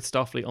working with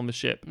Starfleet on the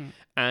ship,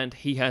 and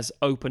he has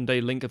opened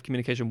a link of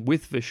communication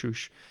with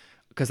Vashush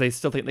because they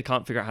still think they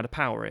can't figure out how to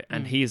power it.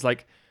 And he is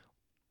like,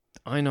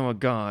 I know a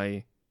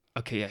guy,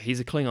 okay, yeah, he's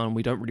a Klingon,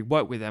 we don't really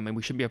work with them, and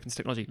we shouldn't be open to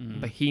technology,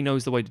 but he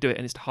knows the way to do it,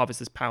 and it's to harvest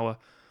this power.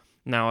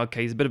 Now,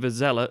 okay, he's a bit of a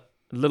zealot,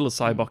 a little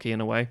cyborgy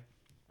in a way,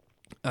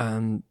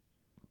 but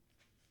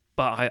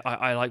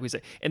I like what you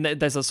say. And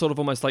there's a sort of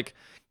almost like,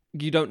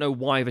 you don't know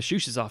why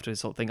Vashush is after this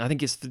sort of thing. I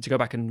think it's to go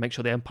back and make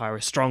sure the Empire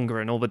is stronger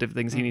and all the different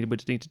things he need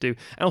to do.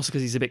 And also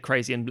because he's a bit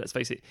crazy, and let's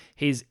face it,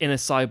 he's in a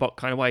cyborg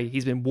kind of way.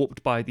 He's been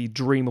warped by the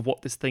dream of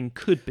what this thing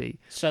could be.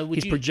 So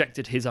he's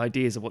projected his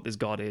ideas of what this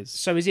god is.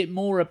 So is it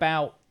more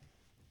about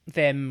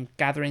them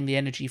gathering the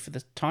energy for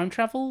the time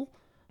travel?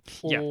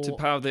 Yeah, to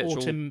power the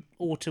actual...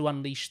 or to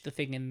unleash the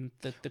thing in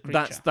the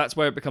creature. That's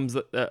where it becomes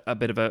a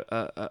bit of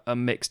a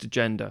mixed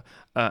agenda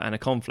and a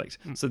conflict.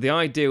 So the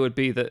idea would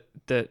be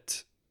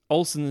that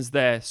Olsen's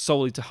there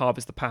solely to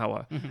harvest the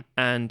power,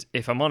 and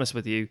if I'm honest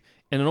with you,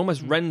 in an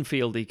almost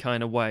Renfieldy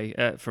kind of way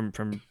from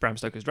Bram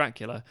Stoker's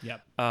Dracula,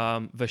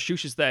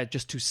 Varshush is there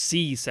just to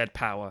see said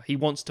power. He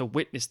wants to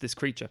witness this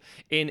creature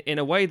in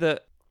a way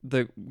that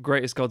the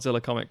greatest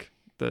Godzilla comic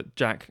that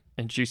Jack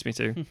introduced me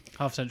to,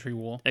 Half Century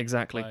War,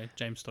 exactly, by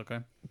James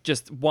Stoker.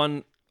 Just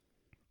one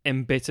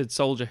embittered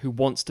soldier who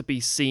wants to be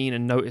seen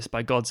and noticed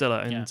by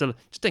Godzilla, and Godzilla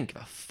just didn't give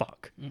a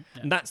fuck.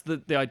 And that's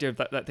the idea of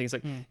that thing. It's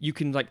like you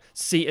can like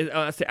see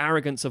that's the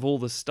arrogance of all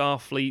the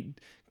Starfleet,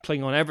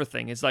 Klingon,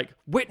 everything. It's like,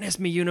 witness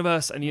me,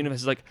 universe, and the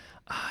universe is like,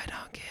 I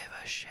don't give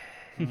a shit.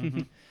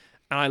 And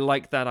I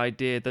like that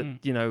idea that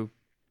you know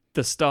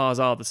the stars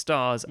are the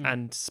stars,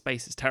 and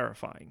space is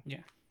terrifying. Yeah.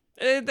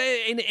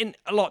 In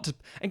a lot to,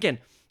 again,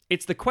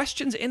 it's the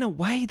questions in a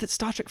way that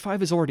Star Trek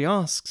V is already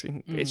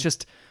asking. It's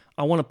just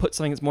I want to put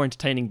something that's more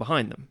entertaining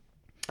behind them.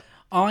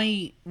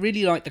 I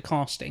really like the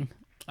casting,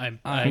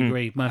 I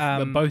agree.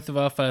 Both of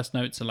our first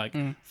notes are like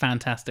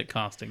fantastic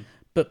casting.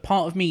 but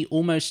part of me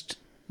almost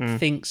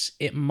thinks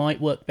it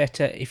might work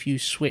better if you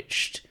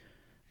switched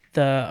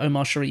the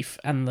Omar Sharif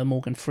and the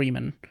Morgan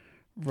Freeman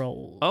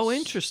roles. Oh,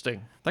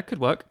 interesting. That could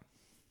work.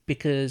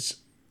 Because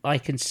I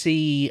can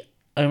see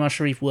Omar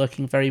Sharif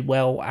working very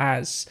well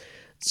as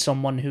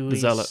someone who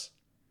is zealot.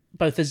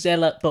 Both a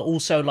zealot, but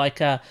also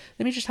like a,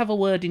 let me just have a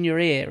word in your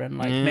ear and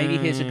like maybe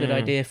here's a good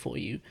idea for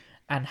you,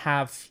 and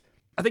have...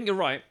 I think you're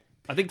right.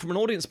 I think from an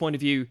audience point of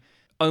view,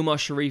 Omar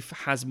Sharif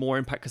has more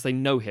impact because they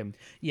know him.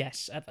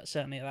 Yes,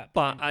 certainly at that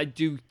But point. I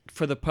do,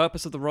 for the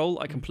purpose of the role,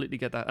 I completely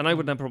get that. And I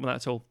wouldn't have a problem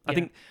with that at all. I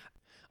think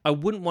I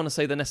wouldn't want to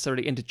say they're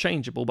necessarily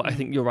interchangeable, but I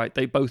think you're right.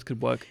 They both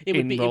could work It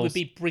would roles.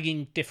 be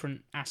bringing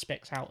different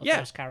aspects out of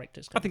those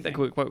characters. I think they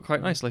could work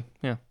quite nicely.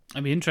 Yeah.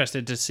 I'd be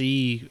interested to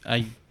see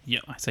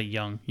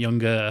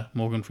younger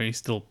Morgan Freeman. He's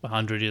still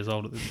 100 years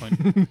old at this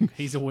point.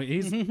 he's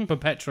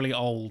perpetually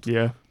old.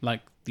 Yeah.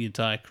 Like the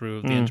entire crew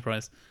of the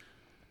Enterprise.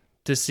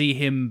 To see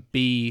him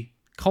be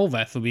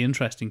Kolveth will be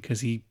interesting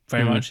because he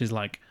very much is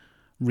like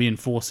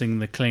reinforcing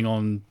the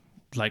Klingon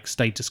like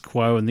status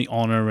quo and the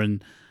honor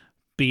and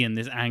being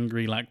this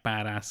angry like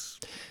badass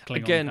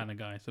Klingon kind of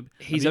guy. So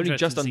he's only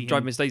just on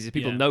Driving Miss Daisy.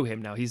 People know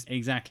him now. He's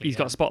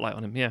got a spotlight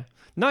on him. Yeah.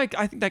 No, I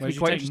think that could be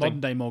quite interesting.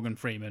 Modern day Morgan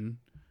Freeman,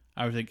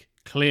 I would think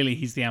clearly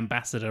he's the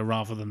ambassador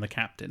rather than the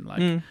captain.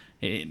 Like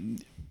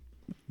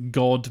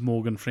God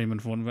Morgan Freeman,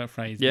 for one of that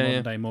phrase.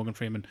 Modern day Morgan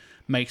Freeman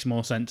makes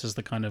more sense as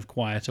the kind of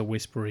quieter,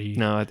 whispery,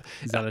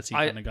 zealoty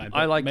kind of guy. But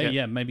I like it.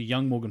 Yeah, maybe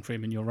young Morgan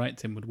Freeman, you're right,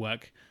 Tim, would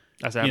work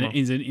as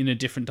in a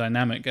different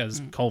dynamic as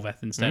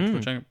Kolveth instead.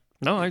 Which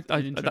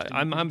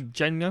I'm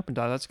genuinely open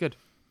to that. That's good.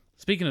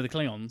 Speaking of the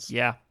Klingons,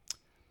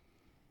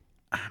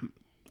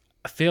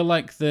 I feel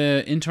like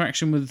the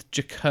interaction with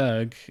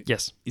Jakurg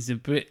is a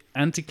bit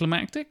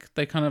anticlimactic.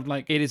 They kind of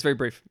like... It is very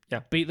brief,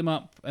 beat them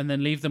up and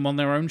then leave them on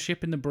their own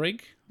ship in the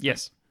brig.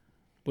 Yes.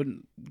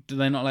 Do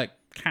they not like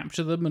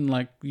capture them and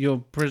like you're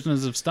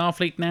prisoners of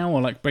Starfleet now,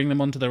 or like bring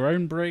them onto their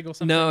own brig or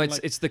something? No,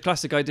 it's the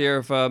classic idea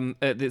of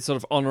the sort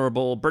of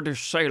honourable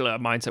British sailor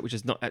mindset, which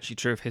is not actually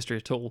true of history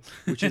at all,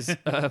 which is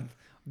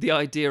the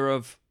idea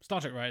of... Star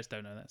Trek writers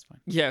don't know, that's fine.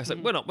 Yeah, it's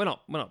like, we're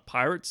not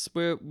pirates.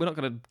 We're not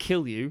going to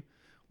kill you.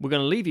 We're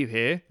going to leave you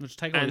here. We'll just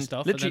take all this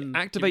stuff. Literally and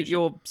then activate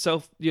your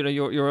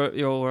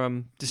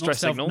distress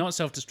signal. Not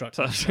self-destruct.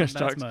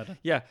 That's murder.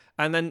 Yeah,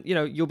 and then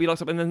you'll be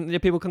locked up, and then your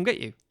people come get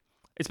you.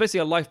 It's basically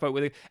a lifeboat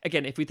with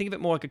again, if we think of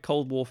it more like a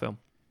Cold War film.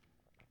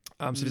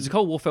 So if it's a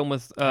Cold War film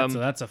with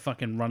that's a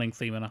fucking running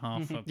theme and a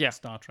half of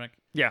Star Trek.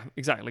 Yeah,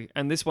 exactly.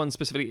 And this one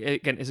specifically,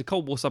 again, is a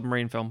Cold War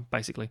submarine film,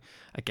 basically.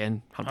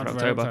 Again, 100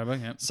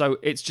 October. So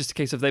it's just a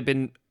case of they've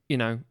been,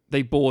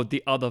 they board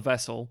the other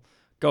vessel,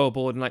 go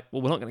aboard, and like,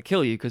 well, we're not going to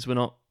kill you because we're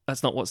not.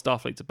 That's not what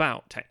Starfleet's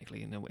about,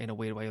 technically, in a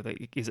weird way.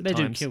 It is at times.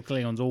 They do kill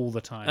Klingons all the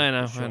time. I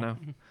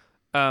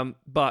know.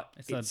 But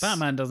it's like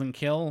Batman doesn't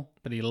kill,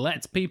 but he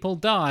lets people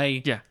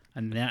die. Yeah.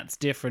 And that's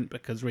different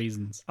because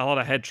reasons. A lot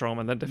of head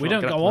trauma. We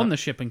don't go on the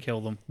ship and kill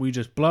them. We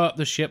just blow up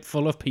the ship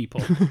full of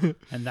people,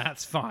 and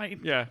that's fine.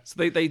 Yeah.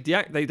 So they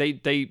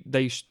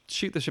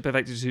shoot the ship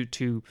effectively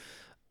to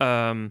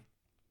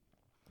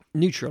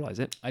neutralize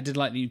it. I did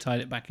like that you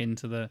tied it back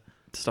into the.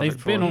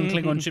 They've been on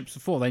Klingon ships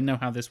before. They know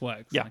how this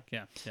works. Yeah,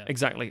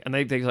 exactly. And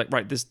they're like,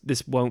 right,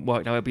 this won't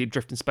work now. It'll be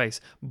adrift in space,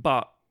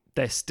 but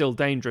they're still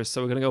dangerous.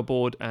 So we're going to go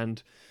aboard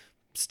and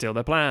steal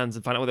their plans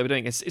and find out what they were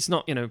doing. It's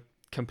not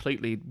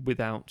completely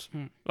without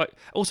like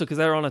also because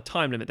they're on a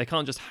time limit. They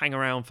can't just hang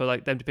around for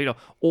like them to pick up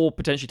or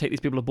potentially take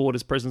these people aboard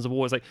as prisoners of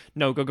war. It's like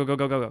no,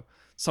 go.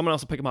 Someone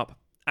else will pick them up,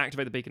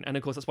 activate the beacon, and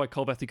of course that's why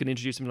Kolveth, you can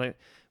introduce him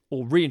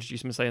or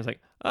reintroduce him and say it's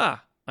like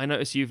I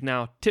notice you've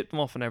now tipped them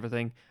off and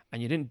everything,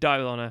 and you didn't die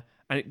with honor.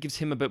 And it gives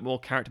him a bit more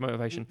character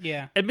motivation.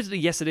 Yeah. Admittedly,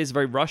 yes, it is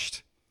very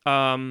rushed.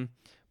 But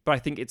I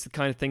think it's the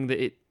kind of thing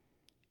that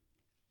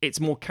it's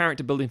more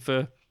character building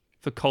for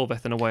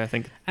Kolveth in a way, I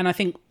think. And I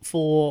think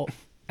for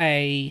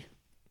a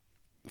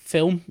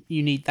film,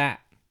 you need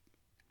that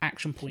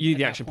action point. You need at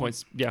the that action point.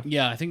 points. Yeah.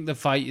 Yeah, I think the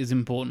fight is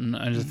important.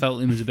 I just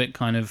felt it was a bit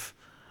kind of,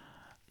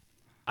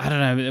 I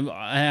don't know.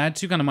 I had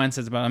two kind of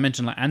mindsets about it. I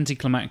mentioned like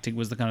anticlimactic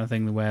was the kind of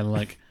thing where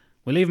like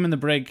we leave them in the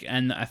brig,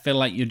 and I feel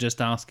like you're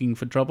just asking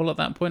for trouble at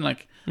that point.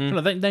 Like I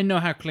feel like they know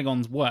how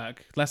Klingons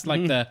work. That's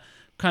like the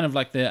kind of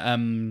like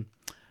the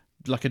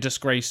like a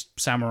disgraced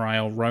samurai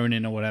or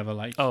Ronin or whatever.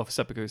 Like Oh, for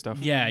seppuku stuff.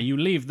 yeah, you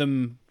leave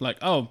them like,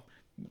 oh,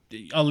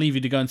 I'll leave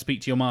you to go and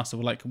speak to your master.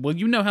 We're like, well,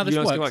 you know how this You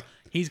know it's works. gonna work.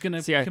 He's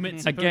gonna See, commit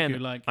seppuku. again,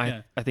 Like,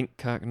 I think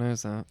Kirk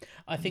knows that.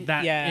 I think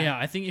that. yeah. Yeah,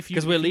 I think if you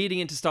Because we're if you- leading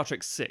into Star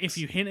Trek 6. if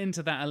you hint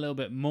into that a little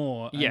bit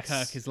more, and Yes.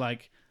 Kirk is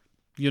like,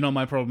 "You're not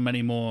my problem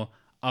anymore.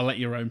 I'll let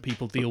your own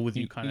people deal with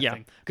you," kind of Yeah,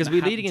 thing. 'cause But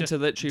we're leading into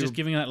literally- just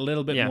giving that a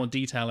little bit Yeah. more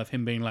detail of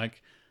him being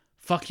like,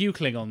 "Fuck you,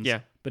 Klingons,"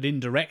 Yeah. but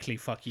indirectly,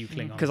 "Fuck you,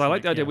 Klingons." Because I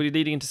like the idea yeah. we're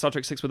leading into Star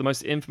Trek 6 with the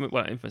most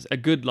infamous, a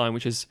good line,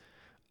 which is,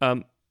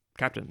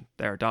 Captain,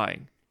 they're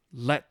dying.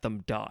 Let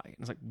them die. And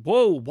it's like,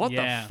 whoa, what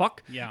Yeah, the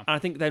fuck? yeah. And I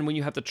think then when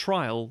you have the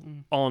trial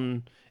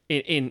on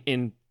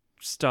in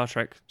Star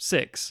Trek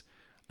 6,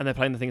 and they're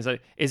playing the things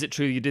like, is it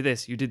true you did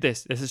this? You did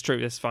this. This is true.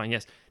 This is fine.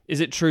 Yes. Is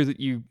it true that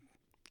you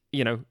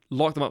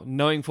locked them up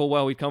knowing full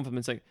well we'd come from them?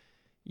 It's like,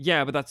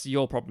 yeah, but that's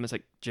your problem. It's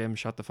like, Jim,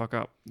 shut the fuck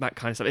up. That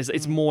kind of stuff.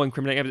 It's more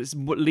incriminating evidence. It's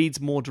what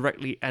leads more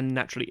directly and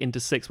naturally into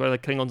 6, where the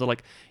Klingons are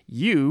like,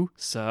 you,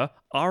 sir,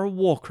 are a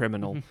war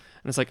criminal. And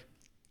it's like,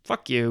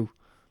 fuck you.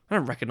 I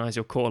don't recognize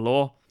your core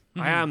law.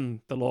 I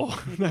am the law.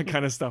 That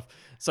kind of stuff.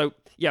 So,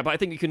 yeah, but I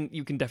think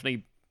you can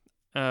definitely,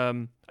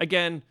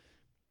 again,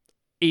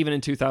 even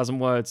in 2,000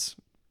 words,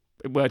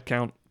 word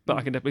count, but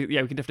I can definitely,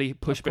 we can definitely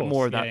push a bit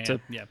more of that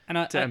yeah. And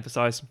I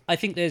emphasize. I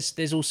think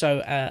there's also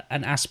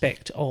an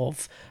aspect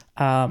of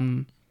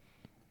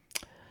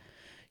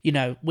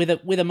with a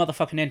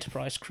motherfucking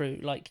Enterprise crew,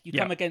 like you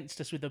come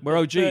against us with We're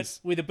OGs.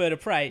 with a bird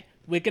of prey,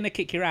 we're gonna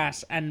kick your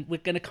ass and we're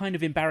gonna kind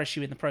of embarrass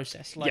you in the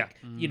process. Like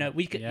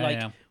we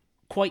could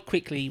quite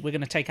quickly we're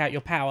gonna take out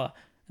your power,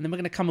 and then we're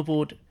gonna come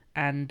aboard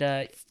and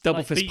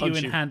Double fist beat punch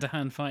you in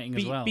hand-to-hand fighting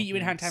as well. beat you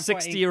in hand-to-hand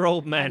fighting.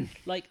 60-year-old men.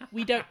 Like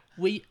we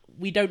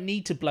don't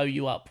need to blow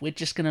you up. We're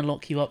just gonna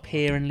lock you up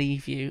here and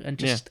leave you, and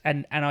just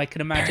and I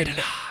can imagine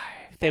that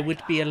there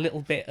would be a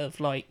little bit of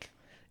like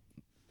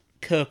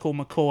Kirk or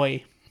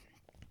McCoy.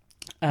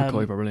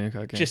 McCoy probably,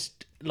 okay.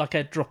 Just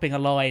like dropping a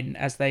line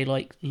as they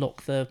like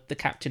lock the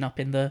captain up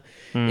in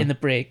the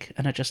brig,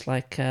 and are just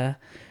like,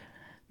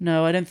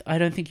 no, I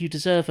don't think you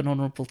deserve an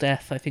honourable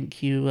death. I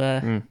think you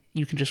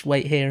you can just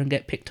wait here and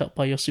get picked up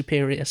by your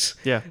superiors.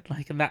 Yeah.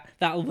 Like, and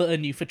that'll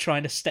earn you for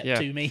trying to step Yeah.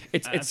 to me.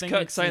 It's I think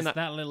Kirk saying it's that.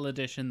 that little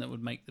addition that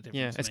would make the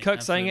difference. Yeah, it's mate.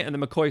 Kirk saying it,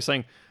 Absolutely. and then McCoy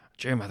saying,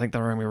 Jim, I think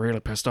they're going to be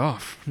really pissed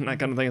off. And that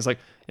kind of thing. It's like,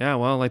 yeah,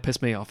 well, they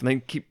pissed me off. And they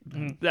keep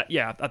that.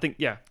 Yeah, I think,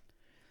 yeah.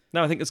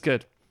 No, I think it's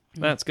good.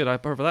 That's good. I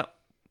prefer that.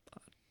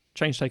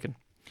 Change taken.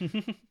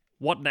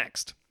 What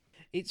next?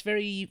 It's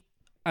very.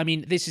 I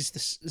mean, this is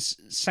the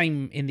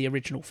same in the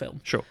original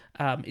film. Sure.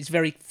 It's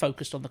very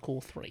focused on the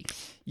core three.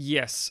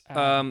 Yes.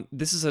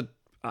 This is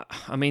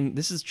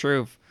this is true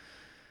of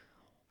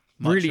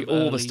Much really of all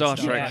the early Star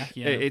Star Trek. Trek,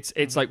 yeah.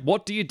 It's like,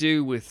 what do you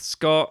do with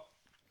Scott,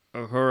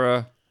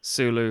 Uhura,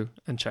 Sulu,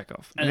 and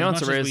Chekhov? And the as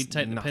answer much as is we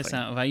take nothing. the piss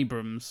out of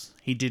Abrams,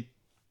 he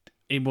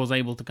was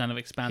able to kind of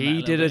expand that a He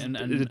little did bit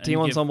it. and The team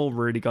give ensemble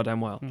really goddamn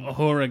well.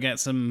 Uhura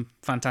gets some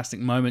fantastic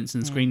moments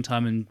in screen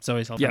time, and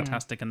Zoe's Yeah.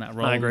 fantastic in that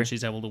role. I agree. And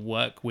she's able to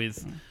work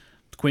with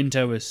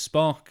Quinto as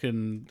Spock,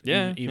 and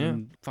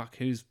even fuck,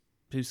 who's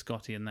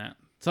Scotty in that?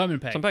 Simon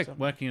Pegg. Simon Pegg.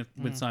 Working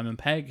with Simon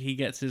Pegg, he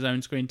gets his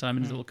own screen time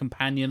and his little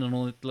companion and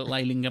all the little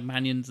alien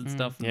companions and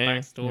stuff, and Yeah,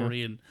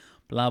 backstory and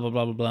blah blah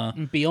blah blah blah.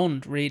 And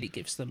Beyond really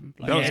gives them.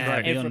 Like, Beyond's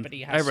yeah, great.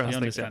 everybody has. Everyone has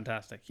Beyond things, is yeah.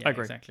 fantastic. I Yeah,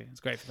 agree. exactly. It's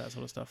great for that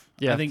sort of stuff.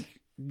 Yeah. I think.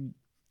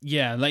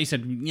 Yeah, like you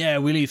said,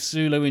 we leave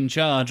Sulu in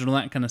charge and all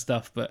that kind of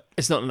stuff, but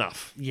It's not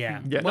enough.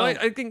 yeah, Yeah, well, no,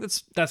 I think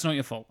that's not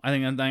your fault. I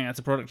think that's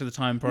a product of the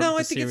time, product no.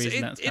 I of the think series,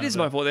 and that's it is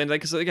my fault then,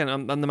 because again,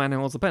 I'm the man who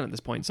holds the pen at this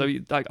point, so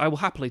I will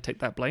happily take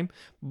that blame.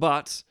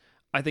 But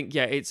I think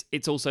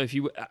it's also, if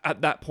you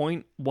at that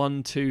point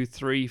 1, 2,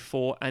 3,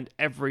 4, and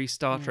every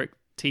Star Trek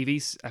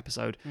TV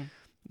episode,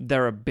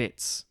 there are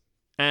bits,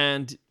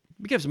 and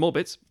we give some more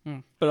bits,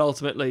 but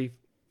ultimately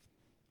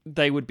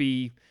they would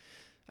be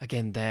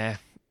again there.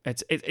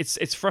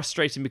 It's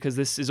frustrating because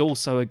this is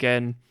also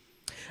again.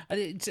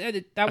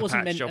 That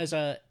wasn't meant job. as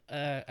a No,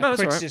 that's all right.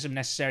 criticism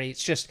necessarily.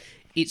 It's just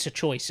it's a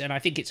choice, and I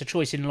think it's a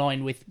choice in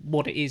line with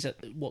what it is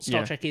what Star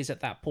Yeah. Trek is at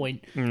that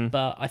point.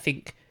 But I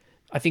think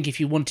if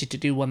you wanted to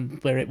do one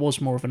where it was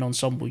more of an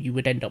ensemble, you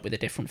would end up with a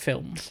different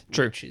film.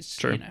 True, Which is,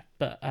 true.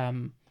 But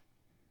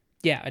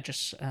I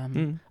just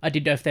I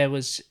didn't know if there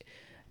was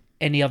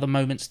any other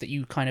moments that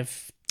you kind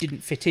of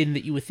didn't fit in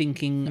that you were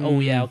thinking, oh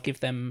yeah, I'll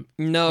give them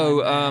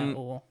No, time there,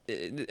 or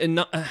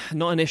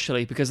not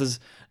initially, because there's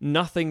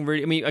nothing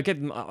really. I mean,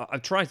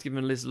 I've tried to give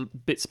them little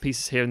bits,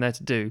 pieces here and there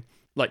to do,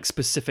 like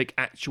specific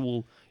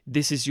actual.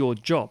 This is your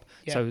job.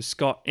 Yeah. So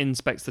Scott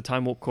inspects the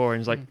Time Warp core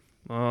and is like,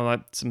 oh,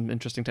 that's some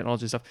interesting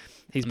technology stuff.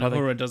 He's And part of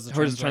Uhura does the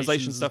Uhura's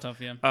translations translation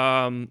and stuff.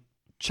 Yeah.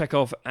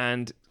 Chekhov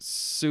and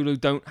Sulu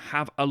don't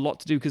have a lot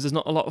to do because there's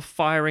not a lot of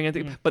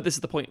firing. But this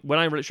is the point. When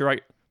I literally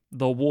write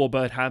the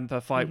Warbird have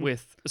a fight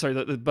with, sorry,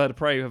 the Bird of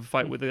Prey have a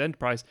fight with the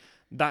Enterprise,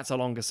 that's a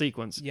longer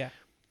sequence. Yeah.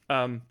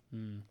 And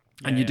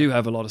you do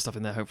have a lot of stuff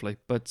in there, hopefully.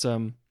 But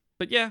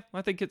yeah,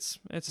 I think it's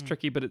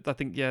tricky. But I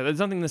think, there's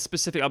nothing that's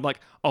specific. I'm like,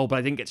 oh, but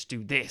I didn't get to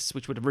do this,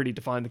 which would have really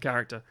defined the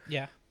character.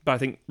 Yeah. But I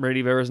think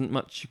really there isn't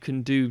much you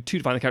can do to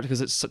define the character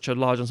because it's such a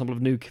large ensemble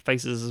of new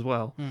faces as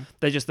well.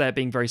 They're just there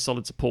being very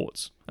solid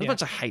supports. As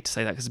much as I hate to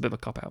say that because it's a bit of a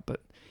cop-out,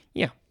 but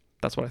yeah,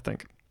 that's what I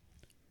think.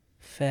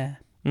 Fair.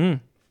 I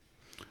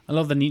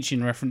love the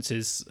Nietzschean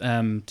references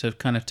to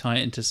kind of tie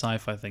it into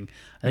sci-fi thing.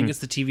 I think it's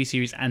the TV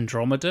series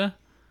Andromeda.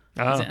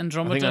 Is it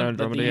Andromeda? I think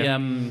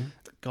Andromeda,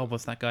 God,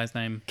 what's that guy's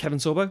name? Kevin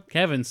Sorbo?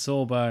 Kevin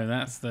Sorbo.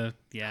 That's the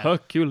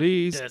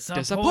Hercules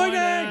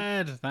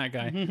Disappointed. That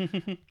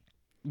guy.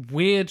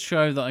 Weird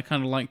show that I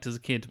kind of liked as a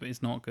kid, but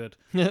it's not good.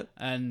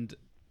 And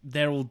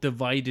they're all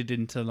divided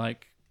into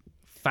like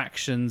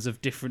factions of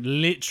different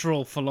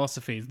literal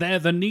philosophies. They're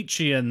the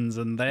Nietzscheans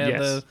and they're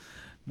the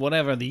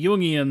whatever, the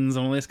Jungians and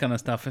all this kind of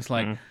stuff. It's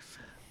like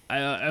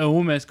I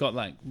almost got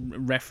like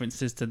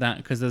references to that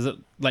because there's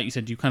like you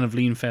said, you kind of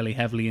lean fairly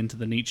heavily into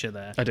the Nietzsche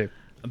there. I do.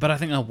 But I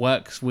think that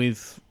works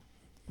with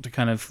the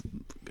kind of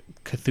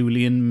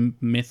Cthulian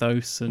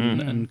mythos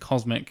and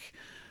cosmic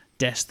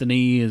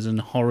destinies and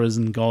horrors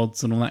and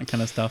gods and all that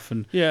kind of stuff.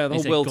 And the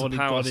whole will to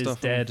power God stuff.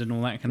 is dead and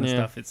all that kind of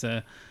stuff. It's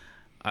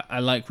I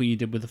like what you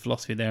did with the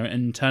philosophy there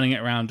and turning it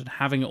around and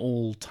having it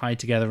all tied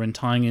together and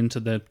tying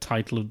into the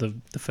title of the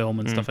film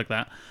and stuff like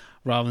that,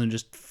 rather than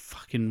just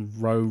fucking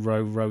row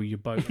your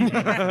boat.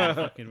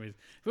 If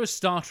it was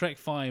Star Trek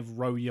V,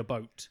 row your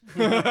boat.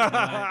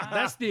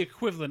 That's the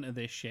equivalent of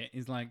this shit.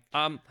 Is like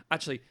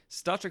actually,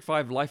 Star Trek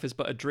V: Life Is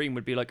But a Dream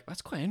would be like,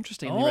 that's quite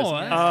interesting.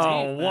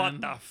 What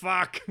The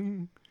fuck?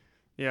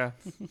 Yeah.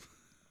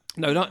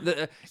 No, not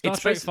Star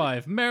Trek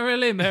V.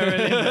 Merrily.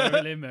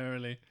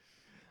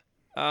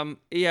 Trying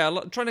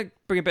to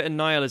bring a bit of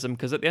nihilism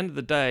because at the end of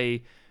the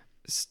day,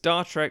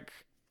 Star Trek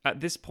at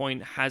this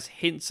point has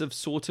hints of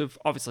sort of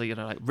obviously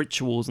like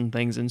rituals and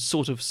things and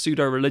sort of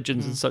pseudo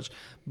religions and such,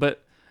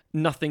 but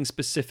nothing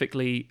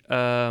specifically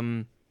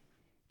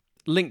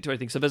linked to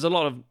anything. So there's a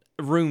lot of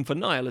room for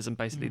nihilism.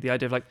 Basically, the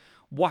idea of like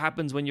what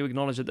happens when you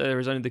acknowledge that there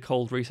is only the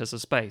cold recess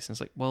of space, and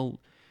it's like, well,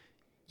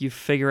 you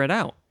figure it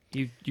out.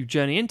 You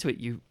journey into it.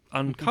 You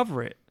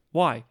uncover it.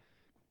 Why?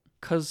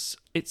 Because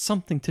it's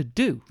something to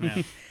do.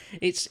 Yeah.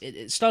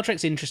 Star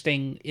Trek's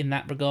interesting in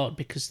that regard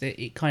because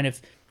it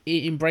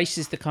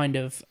embraces the kind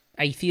of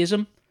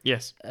atheism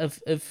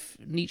of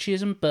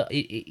Nietzscheism, but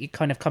it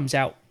kind of comes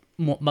out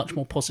much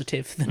more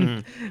positive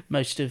than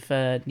most of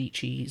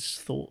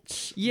Nietzsche's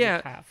thoughts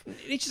have.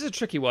 Nietzsche's a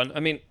tricky one. I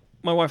mean,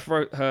 my wife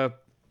wrote her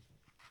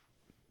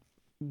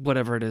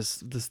whatever it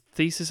is, this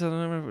thesis, I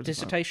don't know.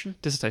 Dissertation,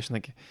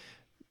 thank you.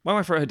 My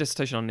wife wrote her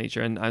dissertation on Nietzsche,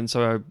 and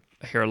so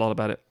I hear a lot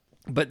about it.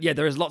 But yeah,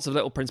 there is lots of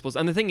little principles.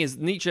 And the thing is,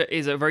 Nietzsche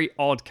is a very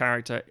odd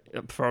character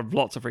for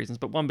lots of reasons.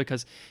 But one,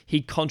 because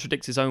he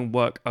contradicts his own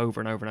work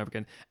over and over and over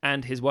again.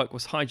 And his work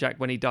was hijacked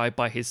when he died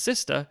by his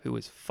sister, who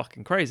was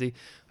fucking crazy,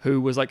 who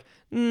was like,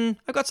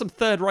 I've got some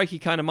Third Reichy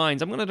kind of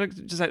minds.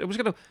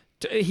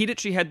 He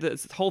literally had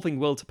this whole thing,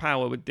 will to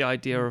power, with the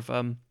idea of,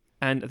 and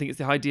I think it's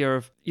the idea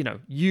of,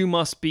 you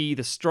must be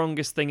the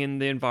strongest thing in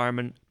the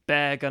environment.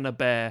 Bear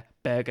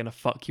gonna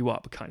fuck you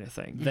up kind of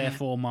thing.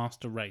 Therefore,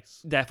 master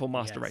race.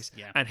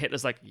 Yeah. And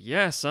Hitler's like,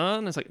 yeah,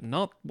 son. It's like,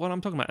 not what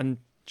I'm talking about. And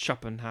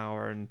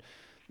Schopenhauer and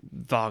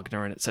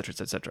Wagner and et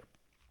cetera.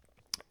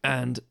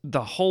 And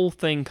the whole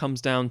thing comes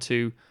down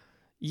to,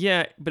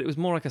 but it was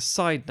more like a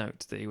side note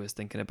that he was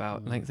thinking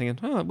about. Like thinking,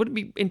 wouldn't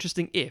it be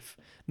interesting if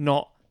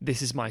not,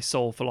 this is my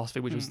soul philosophy,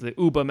 which was the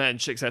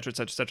Übermensch, et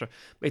cetera.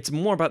 It's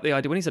more about the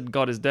idea, when he said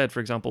God is dead, for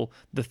example,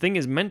 the thing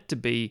is meant to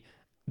be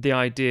the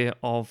idea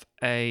of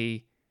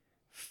a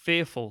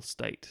fearful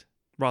state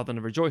rather than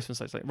a rejoicing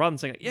state. Like, rather than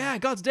saying,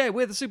 God's dead,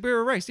 we're the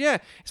superior race. Yeah.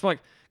 It's like,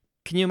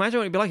 can you imagine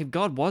what it'd be like if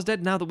God was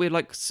dead now that we're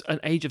like an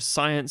age of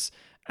science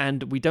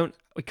and we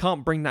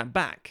can't bring that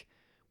back?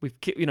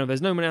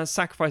 There's no one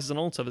sacrifices an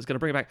altar that's going to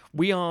bring it back.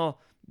 We are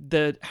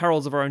the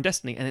heralds of our own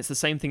destiny. And it's the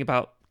same thing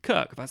about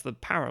Kirk. That's the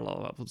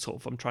parallel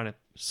I'm trying to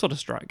sort of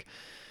strike.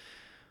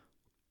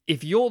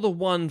 If you're the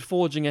one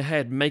forging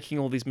ahead, making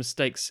all these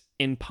mistakes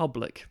in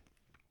public,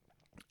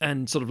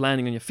 and sort of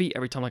landing on your feet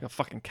every time like a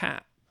fucking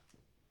cat.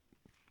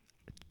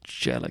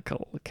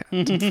 Jellicle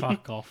cat.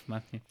 Fuck off,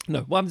 Matthew.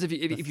 No, what happens if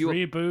you're...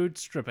 Three-booed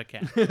stripper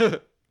cat.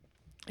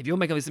 If you're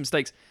making all these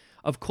mistakes,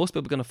 of course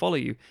people are going to follow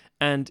you.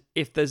 And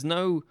if there's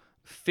no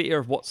fear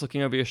of what's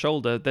looking over your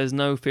shoulder, there's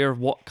no fear of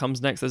what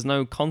comes next, there's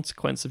no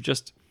consequence of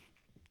just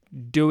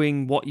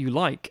doing what you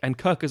like. And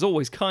Kirk has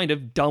always kind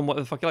of done what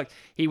the fuck he likes.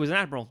 He was an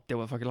admiral, did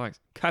what the fuck he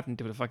likes. Captain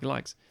did what the fuck he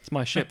likes. It's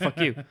my ship, fuck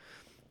you.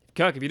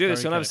 Kirk, if you do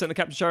this, you'll never sit in the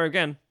captain's chair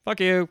again. Fuck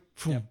you.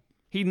 Yeah.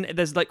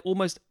 There's like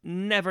almost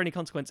never any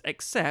consequence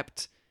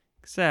except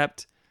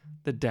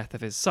the death of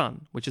his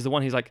son, which is the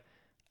one he's like,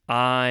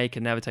 I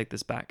can never take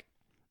this back.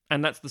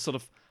 And that's the sort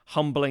of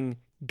humbling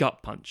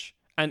gut punch.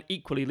 And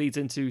equally leads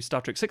into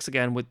Star Trek 6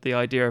 again with the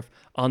idea of,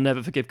 I'll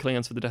never forgive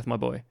Klingons for the death of my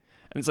boy.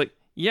 And it's like,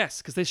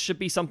 yes, because this should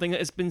be something that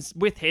has been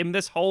with him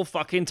this whole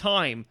fucking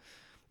time.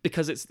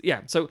 Because it's,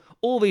 so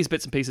all these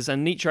bits and pieces.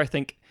 And Nietzsche, I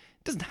think,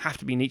 doesn't have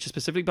to be Nietzsche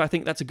specifically, but I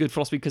think that's a good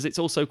philosophy because it's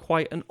also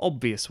quite an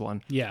obvious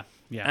one. Yeah.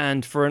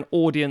 And for an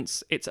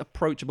audience, it's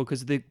approachable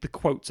because the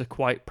quotes are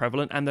quite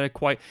prevalent and they're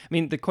quite... I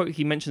mean, the quote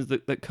he mentions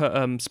that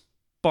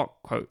Spock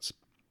quotes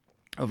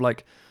of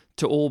like,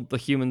 to all the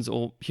humans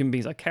or human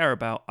beings I care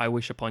about, I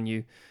wish upon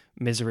you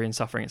misery and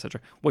suffering, etc.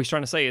 What he's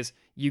trying to say is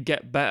you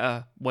get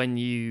better when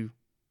you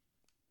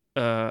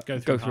go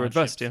through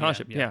adversity and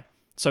hardship. Yeah.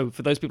 So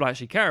for those people I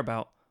actually care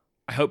about,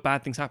 I hope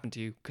bad things happen to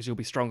you because you'll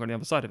be stronger on the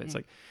other side of it. It's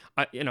like,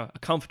 a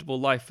comfortable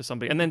life for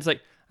somebody. And then it's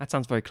like, that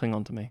sounds very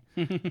Klingon to me.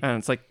 And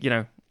it's like,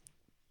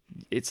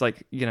 it's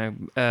like,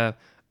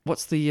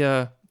 what's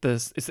the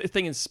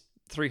thing in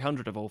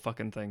 300 of all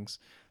fucking things?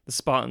 The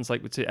Spartans,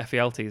 like with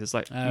FELTs, it's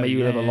like, may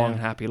you live a long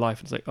and happy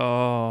life. It's like,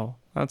 oh,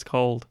 that's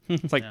cold.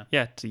 It's like,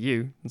 to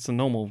you, it's a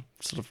normal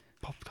sort of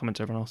pop comment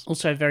to everyone else.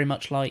 Also very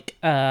much like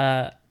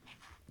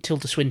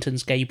Tilda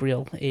Swinton's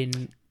Gabriel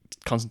in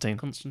Constantine.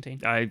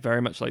 I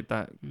very much like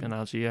that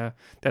analogy, yeah.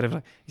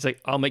 He's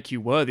like, I'll make you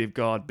worthy of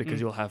God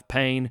because you'll have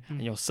pain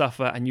and you'll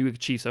suffer and you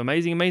achieve so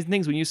amazing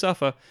things when you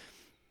suffer.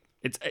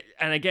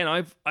 And again,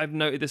 I've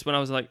noted this when I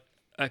was like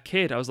a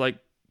kid. I was like,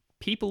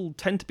 people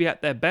tend to be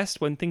at their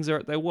best when things are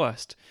at their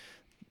worst.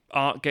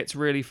 Art gets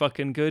really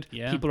fucking good.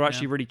 Yeah, people are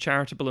actually really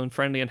charitable and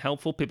friendly and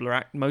helpful. People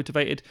are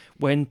motivated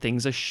when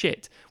things are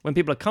shit. When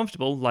people are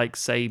comfortable, like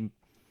say,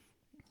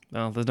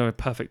 well, there's no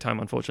perfect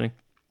time, unfortunately.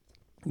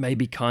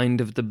 Maybe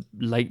kind of the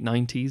late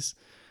 90s.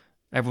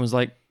 Everyone's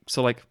like,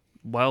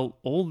 well,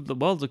 all the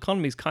world's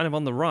economy is kind of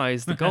on the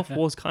rise. The Gulf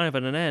War's kind of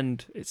at an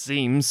end, it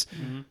seems.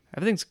 Mm-hmm.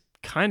 Everything's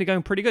kind of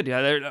going pretty good.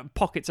 Yeah, there are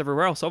pockets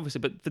everywhere else, obviously,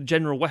 but the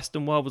general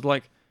Western world was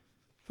like,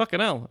 fucking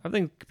hell,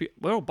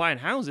 we're all buying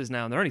houses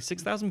now, and they're only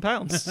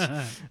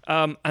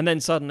 £6,000. And then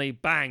suddenly,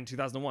 bang,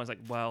 2001. It's like,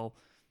 well,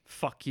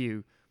 fuck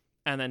you.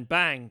 And then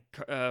bang,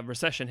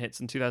 recession hits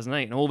in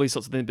 2008, and all these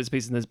sorts of bits and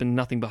pieces, and there's been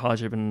nothing but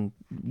hardship and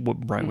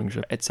right-wing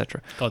shit,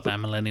 etc.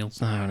 Goddamn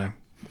millennials. I don't know.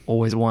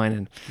 Always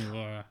whining.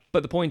 Yeah.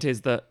 But the point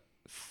is that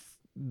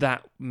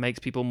makes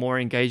people more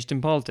engaged in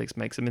politics,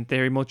 makes them, in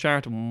theory, more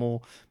charitable,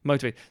 more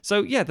motivated.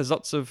 So, yeah, there's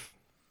lots of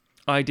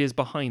ideas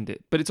behind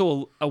it, but it's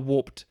all a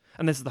warped,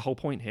 and this is the whole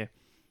point here,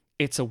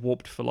 it's a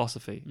warped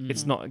philosophy.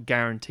 It's not a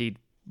guaranteed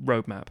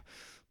roadmap.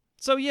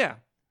 So, yeah,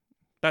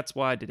 that's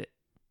why I did it.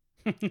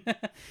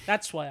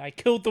 That's why I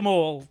killed them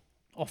all,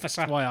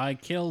 officer. That's why I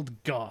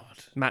killed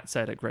God. Matt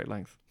said at great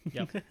length.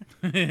 Yep.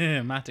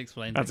 Matt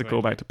explained. That's a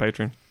callback to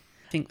Patreon.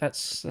 I think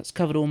that's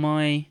covered all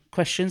my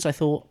questions. I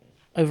thought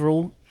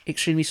overall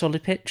extremely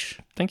solid pitch.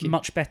 Thank you.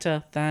 Much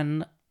better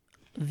than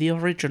the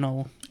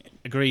original.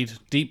 Agreed.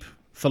 Deep,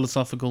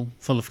 philosophical,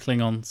 full of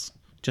Klingons.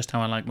 Just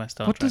how I like my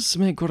Star What Trek. does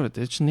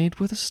Smeagoloditch need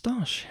with a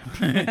starship?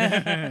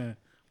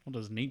 What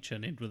does Nietzsche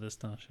need with a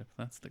starship?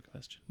 That's the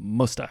question.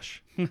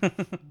 Mustache.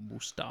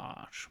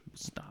 Moustache.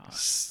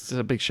 There's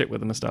a big shit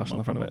with a moustache on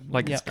the front of it.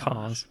 Like it's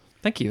cars.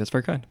 Thank you. That's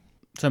very kind.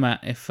 So, Matt,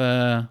 if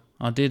our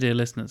dear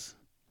listeners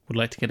would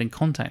like to get in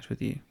contact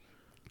with you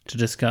to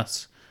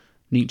discuss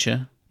Nietzsche,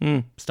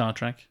 Star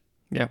Trek,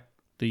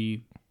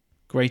 the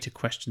greater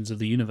questions of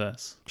the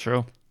universe,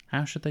 Sure.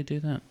 how should they do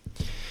that?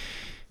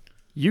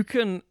 You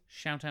can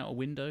Shout out a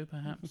window,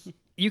 perhaps?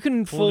 you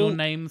can Call fall your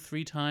name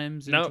 3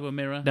 times into a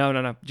mirror?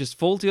 No. Just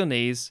fall to your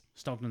knees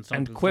Stogden,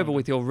 and quiver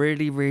with your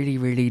really, really,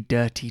 really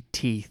dirty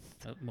teeth.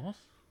 What?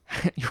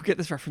 You'll get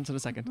this reference in a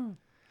second.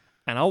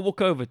 And I'll walk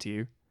over to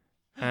you.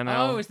 And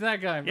I'll... Oh, it's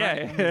that guy. Right?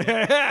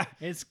 Yeah.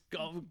 It's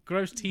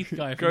gross teeth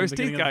guy. From Gross the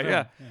beginning teeth of the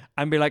guy, film.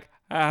 And be like,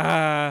 who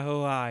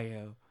are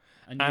you?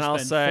 And I'll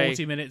spend say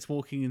 40 minutes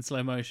walking in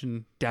slow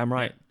motion. Damn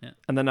right. Yeah.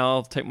 And then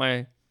I'll take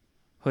my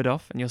hood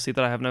off and you'll see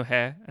that I have no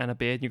hair and a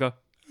beard. And you go,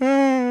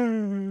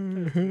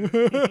 and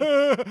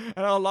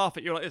I'll laugh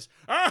at you like this.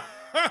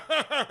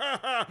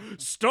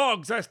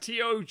 Stogs,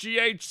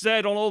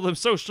 STOGHZ on all the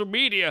social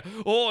media,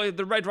 or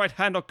the Red Right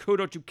Hand or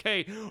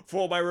co.uk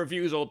for my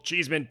reviews, or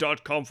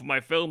cheesemint.com for my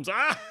films.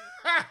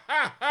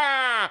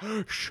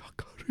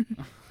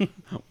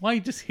 Why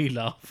does he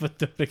laugh at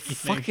the beginning?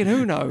 Fucking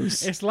who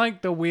knows? It's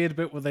like the weird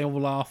bit where they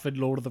all laugh in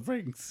Lord of the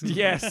Rings.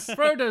 Yes.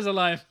 Frodo's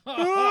alive. You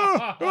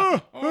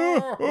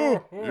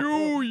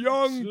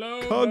young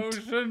Slow cunt.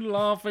 motion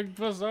laughing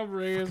for some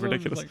reason.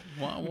 Ridiculous. Like,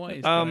 what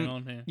is going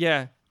on here?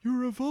 Yeah.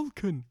 You're a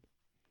Vulcan.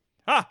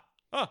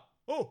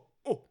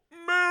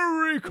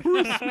 Merry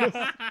Christmas.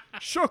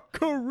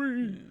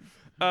 Shukari.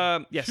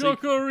 Yes.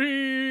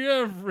 Shukari,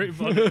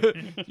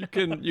 everybody.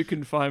 You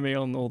can find me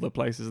on all the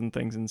places and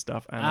things and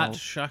stuff. And At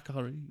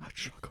Shukari.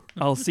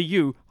 I'll see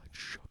you at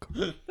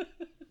Shukari.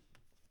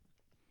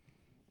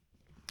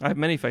 I have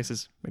many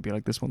faces. Maybe I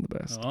like this one the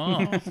best.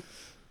 Oh.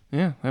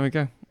 Yeah, there we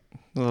go.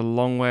 There's a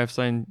long way of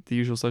saying the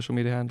usual social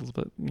media handles,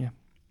 but yeah.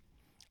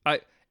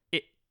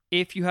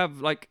 If you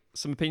have like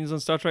some opinions on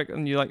Star Trek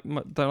and you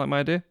don't like my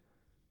idea,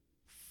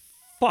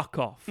 fuck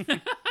off.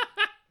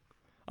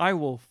 I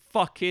will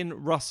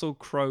fucking Russell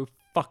Crowe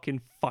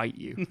fucking fight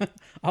you.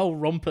 I'll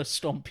romper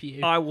stomp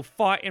you. I will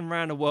fight him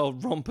around the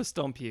world, romper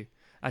stomp you.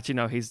 Actually,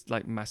 no, he's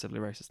like massively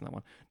racist in that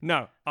one.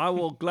 No, I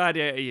will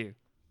gladiator you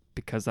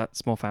because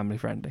that's more family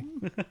friendly.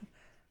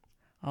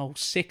 I'll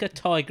sick a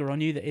tiger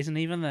on you that isn't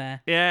even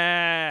there.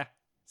 Yeah,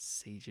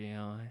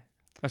 CGI.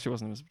 Actually, it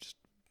wasn't. It was just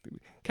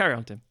carry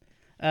on, Tim.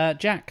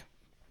 Jack,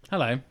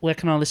 Hello. where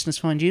can our listeners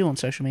find you on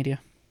social media?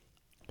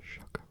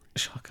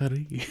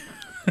 Shakari.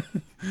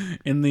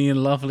 In the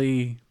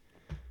lovely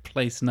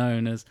place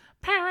known as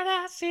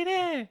Paradise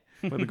City.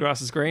 Where the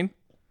grass is green.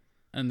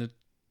 And the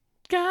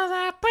girls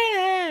are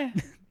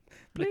pretty.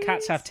 The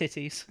cats have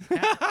titties.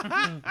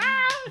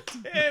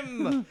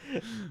 Tim.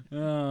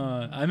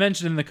 I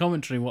mentioned in the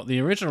commentary what the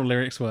original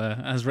lyrics were,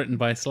 as written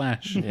by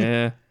Slash.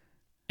 Yeah.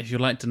 If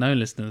you'd like to know,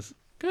 listeners,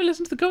 go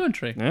listen to the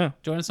commentary. Yeah.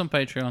 Join us on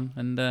Patreon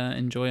and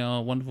enjoy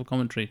our wonderful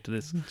commentary to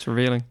this It's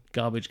revealing.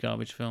 garbage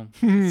film.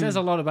 It says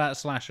a lot about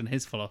Slash and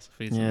his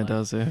philosophies. Yeah, it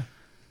does. Yeah.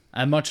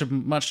 And much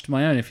to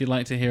my own. If you'd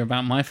like to hear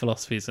about my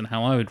philosophies and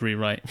how I would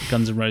rewrite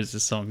Guns N'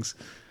 Roses songs,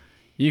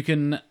 you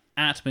can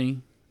at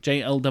me,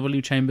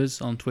 JLW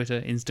Chambers, on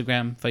Twitter,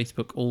 Instagram,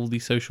 Facebook, all the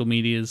social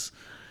medias.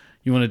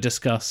 You want to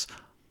discuss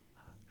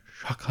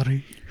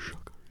Shakari.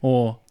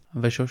 or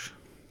Veshosh,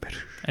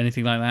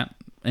 anything like that,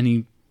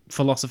 any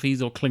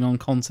philosophies or Klingon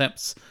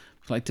concepts,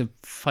 if you'd like to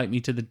fight me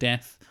to the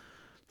death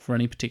for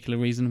any particular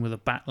reason with a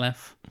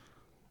batleth,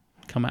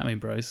 come at me,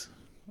 bros.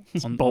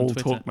 On bold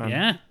Twitter. talk,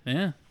 man.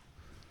 Yeah.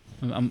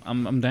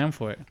 I'm down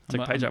for it.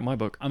 Take a page out of my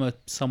book. I'm a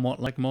somewhat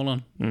like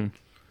Molon. Mm.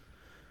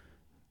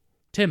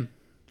 Tim,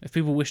 if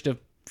people wish to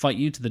fight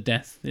you to the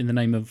death in the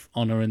name of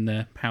honor in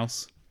their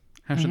house,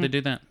 how should they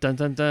do that? Dun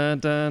dun dun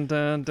dun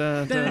dun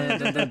dun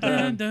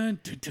dun dun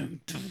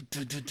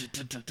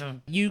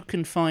dun. You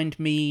can find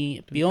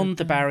me beyond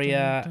the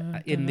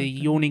barrier in the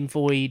yawning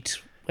void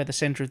where the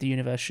centre of the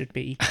universe should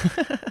be,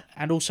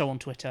 and also on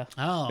Twitter.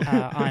 Oh.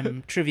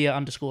 I'm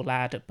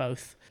trivia_lad at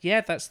both.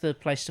 Yeah, that's the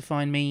place to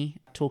find me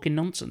talking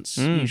nonsense,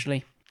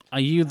 usually. Are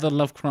you the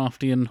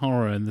Lovecraftian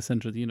horror in the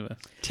center of the universe?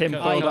 Tim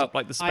boiled up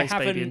like the space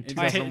baby in haven't-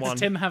 2001.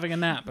 It's Tim having a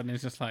nap and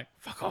he's just like,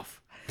 fuck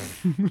off.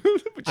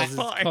 Which Does is his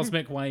fine.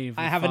 cosmic wave.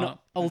 I have an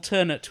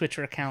alternate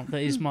Twitter account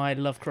that is my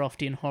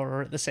Lovecraftian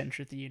horror at the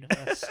centre of the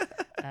universe.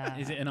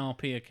 Is it an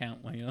RP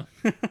account where you're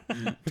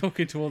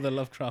talking to all the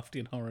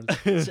Lovecraftian horrors?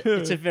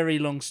 It's a very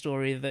long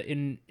story that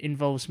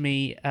involves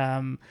me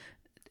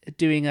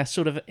doing a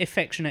sort of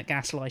affectionate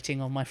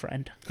gaslighting on my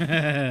friend.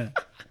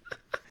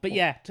 But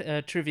yeah,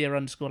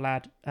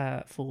 trivia_lad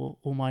for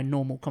all my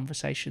normal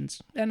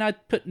conversations. And I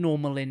put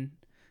normal in,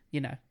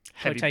 Heavy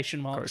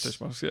quotation marks.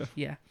 quotation marks, yeah.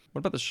 Yeah. What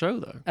about the show,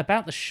 though?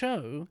 About the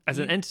show, As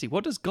an entity,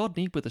 what does God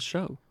need with a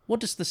show? what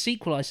does the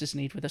sequelizers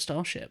need with a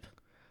starship?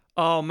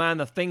 Oh man,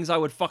 the things I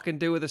would fucking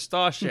do with a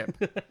starship.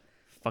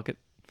 Fuck it.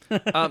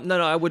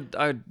 No, I'd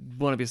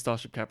want to be a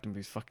starship captain.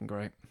 He's fucking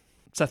great.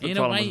 Seth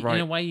MacFarlane was right.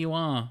 In a way you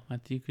are,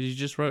 Matthew, because you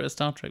just wrote a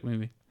Star Trek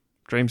movie.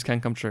 Dreams can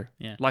come true.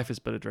 Yeah. Life is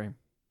but a dream.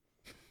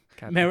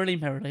 Captain. Merrily,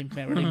 merrily,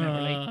 merrily,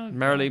 merrily.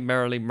 Merrily,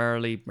 merrily,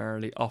 merrily,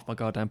 merrily, off my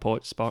goddamn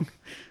porch, Spock.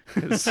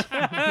 'Cause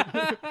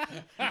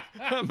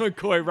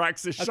McCoy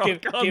racks his I'll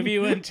shotgun. give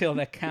you until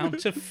the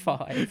count of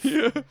 5.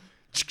 Yeah.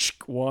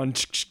 1,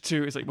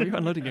 2. It's like, were you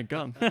unloading a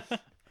gun?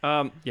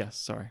 Yes,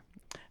 sorry.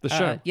 The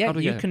show. Yeah, How do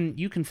we you get can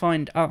you can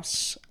find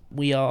us.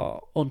 We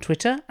are on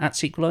Twitter at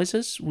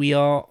Sequelizers. We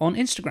are on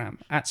Instagram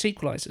at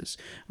Sequelizers.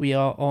 We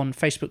are on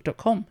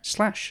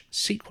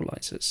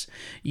Facebook.com/Sequelizers.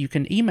 You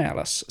can email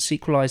us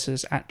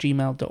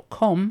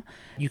sequelizers@gmail.com.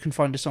 You can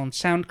find us on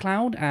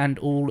SoundCloud and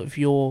all of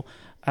your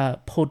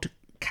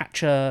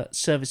podcatcher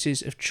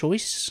services of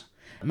choice.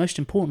 Most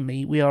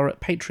importantly, we are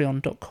at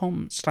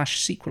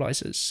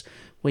patreon.com/Sequelizers,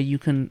 where you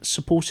can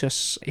support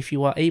us if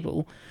you are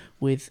able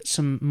with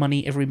some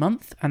money every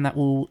month, and that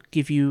will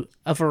give you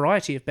a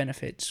variety of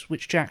benefits,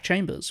 which Jack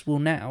Chambers will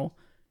now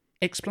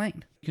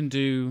explain. You can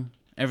do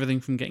everything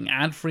from getting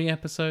ad-free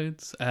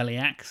episodes, early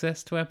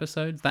access to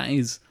episodes. That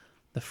is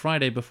the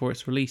Friday before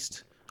it's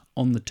released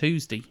on the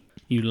Tuesday,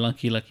 you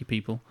lucky, lucky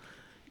people.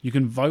 You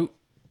can vote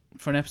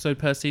for an episode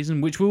per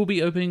season, which will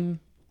be opening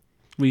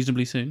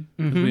reasonably soon.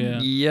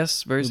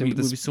 Yes, very soon.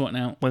 We'll be sorting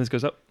out. When this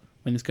goes up.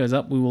 When this goes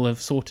up, we will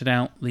have sorted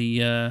out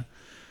the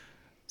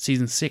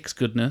Season 6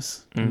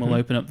 goodness, and we'll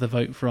open up the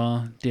vote for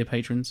our dear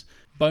patrons.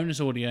 Bonus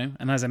audio,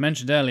 and as I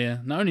mentioned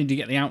earlier, not only do you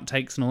get the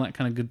outtakes and all that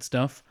kind of good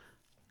stuff,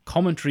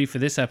 commentary for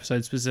this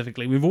episode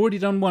specifically. We've already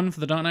done one for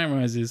The Dark Knight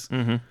Rises,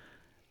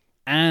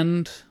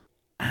 and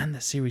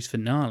the series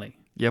finale,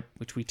 Yep.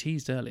 which we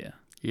teased earlier.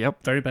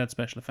 Yep. Very bad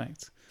special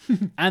effects.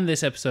 And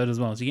this episode as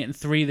well. So you're getting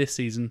 3 this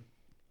season.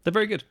 They're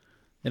very good.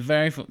 They're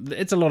very fun.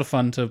 It's a lot of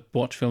fun to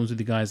watch films with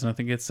you guys, and I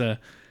think it's a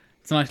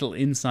nice little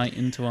insight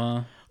into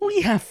our...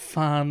 We have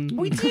fun.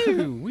 We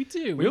do.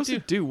 We also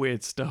do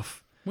weird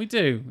stuff. We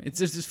do. It's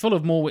just it's full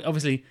of more.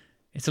 Obviously,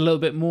 it's a little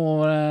bit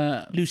more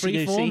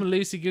Loosey-goosey. freeform,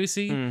 loosey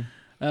goosey,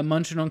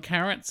 munching on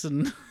carrots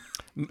and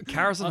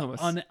Carrots and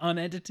hummus.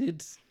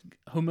 unedited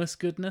hummus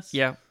goodness.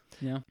 Yeah.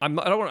 Yeah. I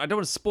don't want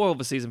to spoil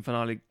the season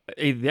finale,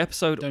 either the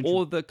episode Don't or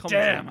you the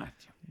commentary. Damn it.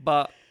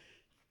 But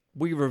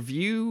we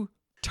review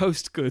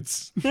toast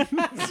goods. Oh,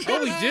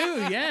 we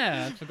do.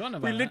 Yeah, I'd forgotten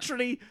about We that.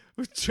 literally,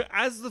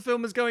 as the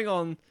film is going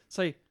on,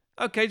 say,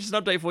 okay, just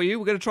an update for you.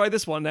 We're going to try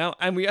this one now.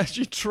 And we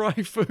actually try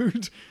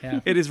food. Yeah.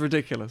 It is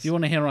ridiculous. If you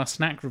want to hear our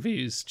snack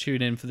reviews,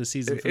 tune in for the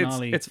season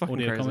finale it's fucking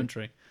audio crazy.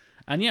 commentary.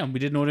 And yeah, we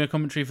did an audio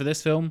commentary for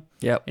this film.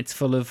 Yep. It's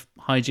full of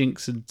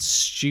hijinks and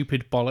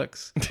stupid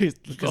bollocks,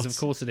 because of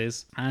course it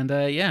is. And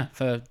yeah,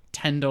 for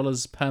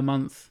 $10 per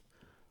month,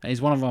 it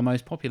is one of our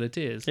most popular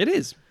tiers. It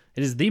is.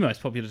 It is the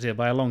most popular tier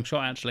by a long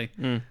shot, actually.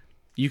 Mm.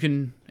 You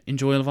can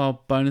enjoy all of our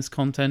bonus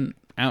content,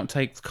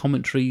 outtakes,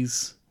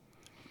 commentaries,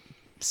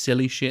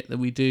 silly shit that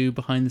we do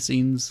behind the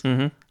scenes,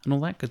 and all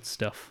that good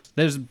stuff.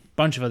 There's a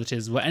bunch of other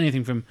tiers. Well,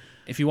 anything from,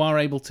 if you are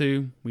able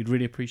to, we'd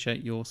really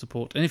appreciate your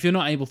support. And if you're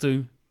not able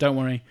to, don't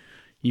worry.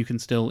 You can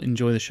still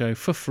enjoy the show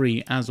for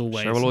free, as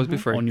always. Show will always be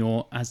free. On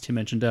your, as Tim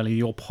mentioned earlier,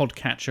 your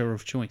podcatcher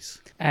of choice.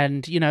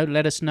 And, you know,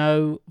 let us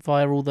know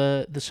via all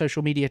the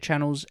social media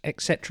channels,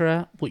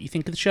 etc., what you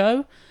think of the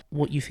show,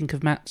 what you think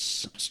of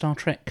Matt's Star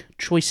Trek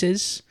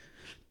choices.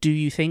 Do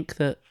you think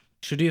that...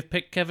 Should he have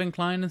picked Kevin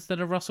Kline instead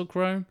of Russell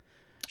Crowe?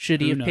 Should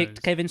he Who have knows?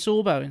 picked Kevin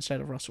Sorbo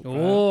instead of Russell Crowe?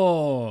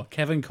 Oh,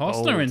 Kevin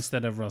Costner Oh.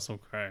 instead of Russell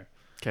Crowe.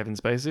 Kevin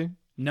Spacey.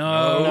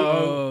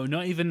 No,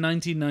 not even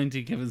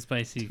 1990 Kevin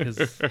Spacey,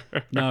 because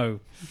no,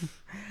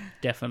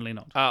 definitely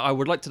not. I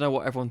would like to know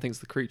what everyone thinks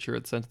the creature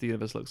at the centre of the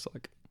universe looks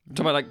like. I'm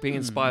talking about like being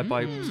inspired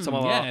by some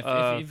of Yeah,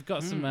 our if you've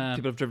got some,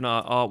 people have driven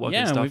our artwork and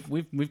yeah, stuff.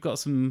 we've got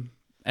some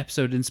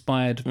episode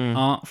inspired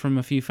art from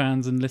a few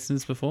fans and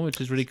listeners before,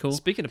 which is really cool.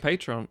 Speaking of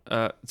Patreon,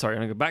 sorry, I'm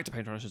going to go back to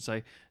Patreon, I should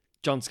say.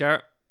 John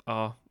Scarrett,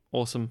 our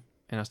awesome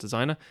in-house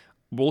designer.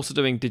 We're also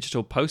doing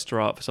digital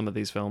poster art for some of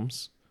these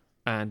films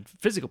and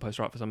physical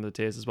poster art for some of the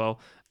tiers as well.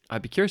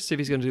 I'd be curious to see if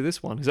he's going to do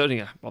this one. He's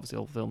only, obviously,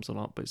 all films or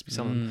not, but it's be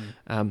some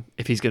of them.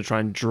 If he's going to try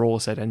and draw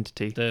said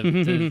entity.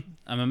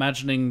 I'm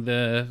imagining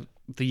the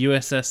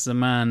USS The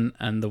Man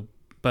and the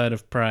Bird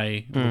of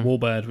Prey, the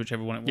Warbird,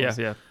 whichever one it was,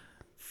 Yeah.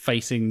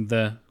 facing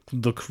the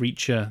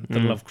creature, the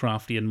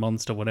Lovecraftian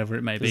monster, whatever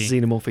it may The be.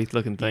 xenomorph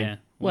looking thing. Yeah.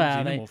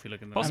 Well, they- Xenomorphy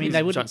looking thing. Possibly they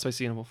some wouldn't- giant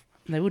space xenomorph.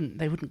 They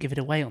wouldn't give it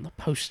away on the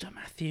poster,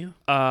 Matthew.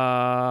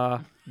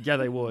 Yeah,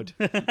 they would.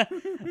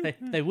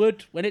 They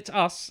would when it's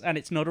us and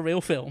it's not a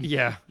real film.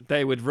 Yeah,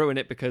 they would ruin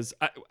it because,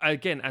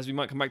 again, as we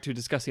might come back to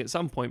discussing at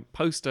some point,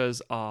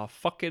 posters are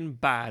fucking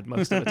bad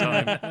most of the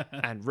time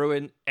and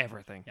ruin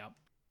everything. Yep.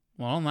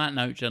 Well, on that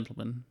note,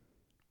 gentlemen,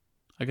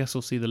 I guess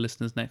we'll see the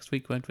listeners next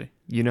week, won't we?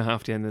 You know how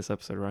to end this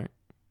episode, right?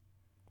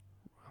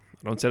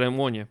 I don't say I don't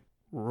warn you.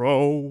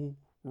 Row,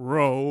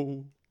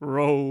 row,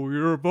 row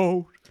your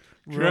boat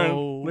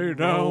gently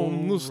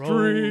down the row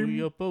stream.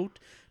 your boat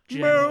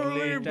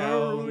Merrily, gently down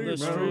merrily, the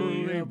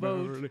stream. merrily,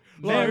 merrily.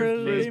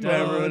 Merrily, Life is but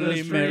a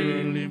merrily, stream.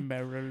 merrily,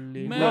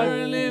 merrily,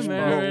 Merrily,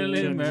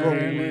 merrily,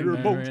 merrily, row your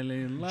boat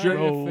merrily, life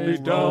gently is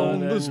down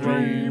but the a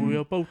stream. Row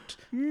your boat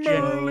Merrily,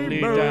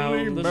 gently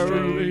merrily, down the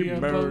merrily, stream.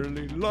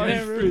 merrily.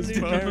 Life Merrily, is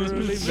but a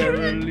merrily, stream.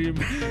 merrily,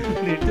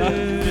 merrily,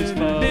 life is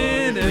but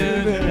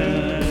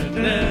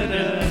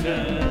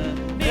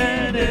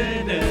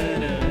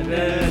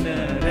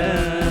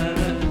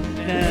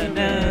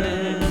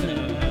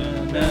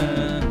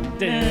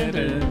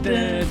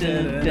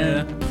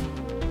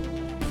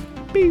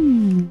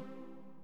Bing.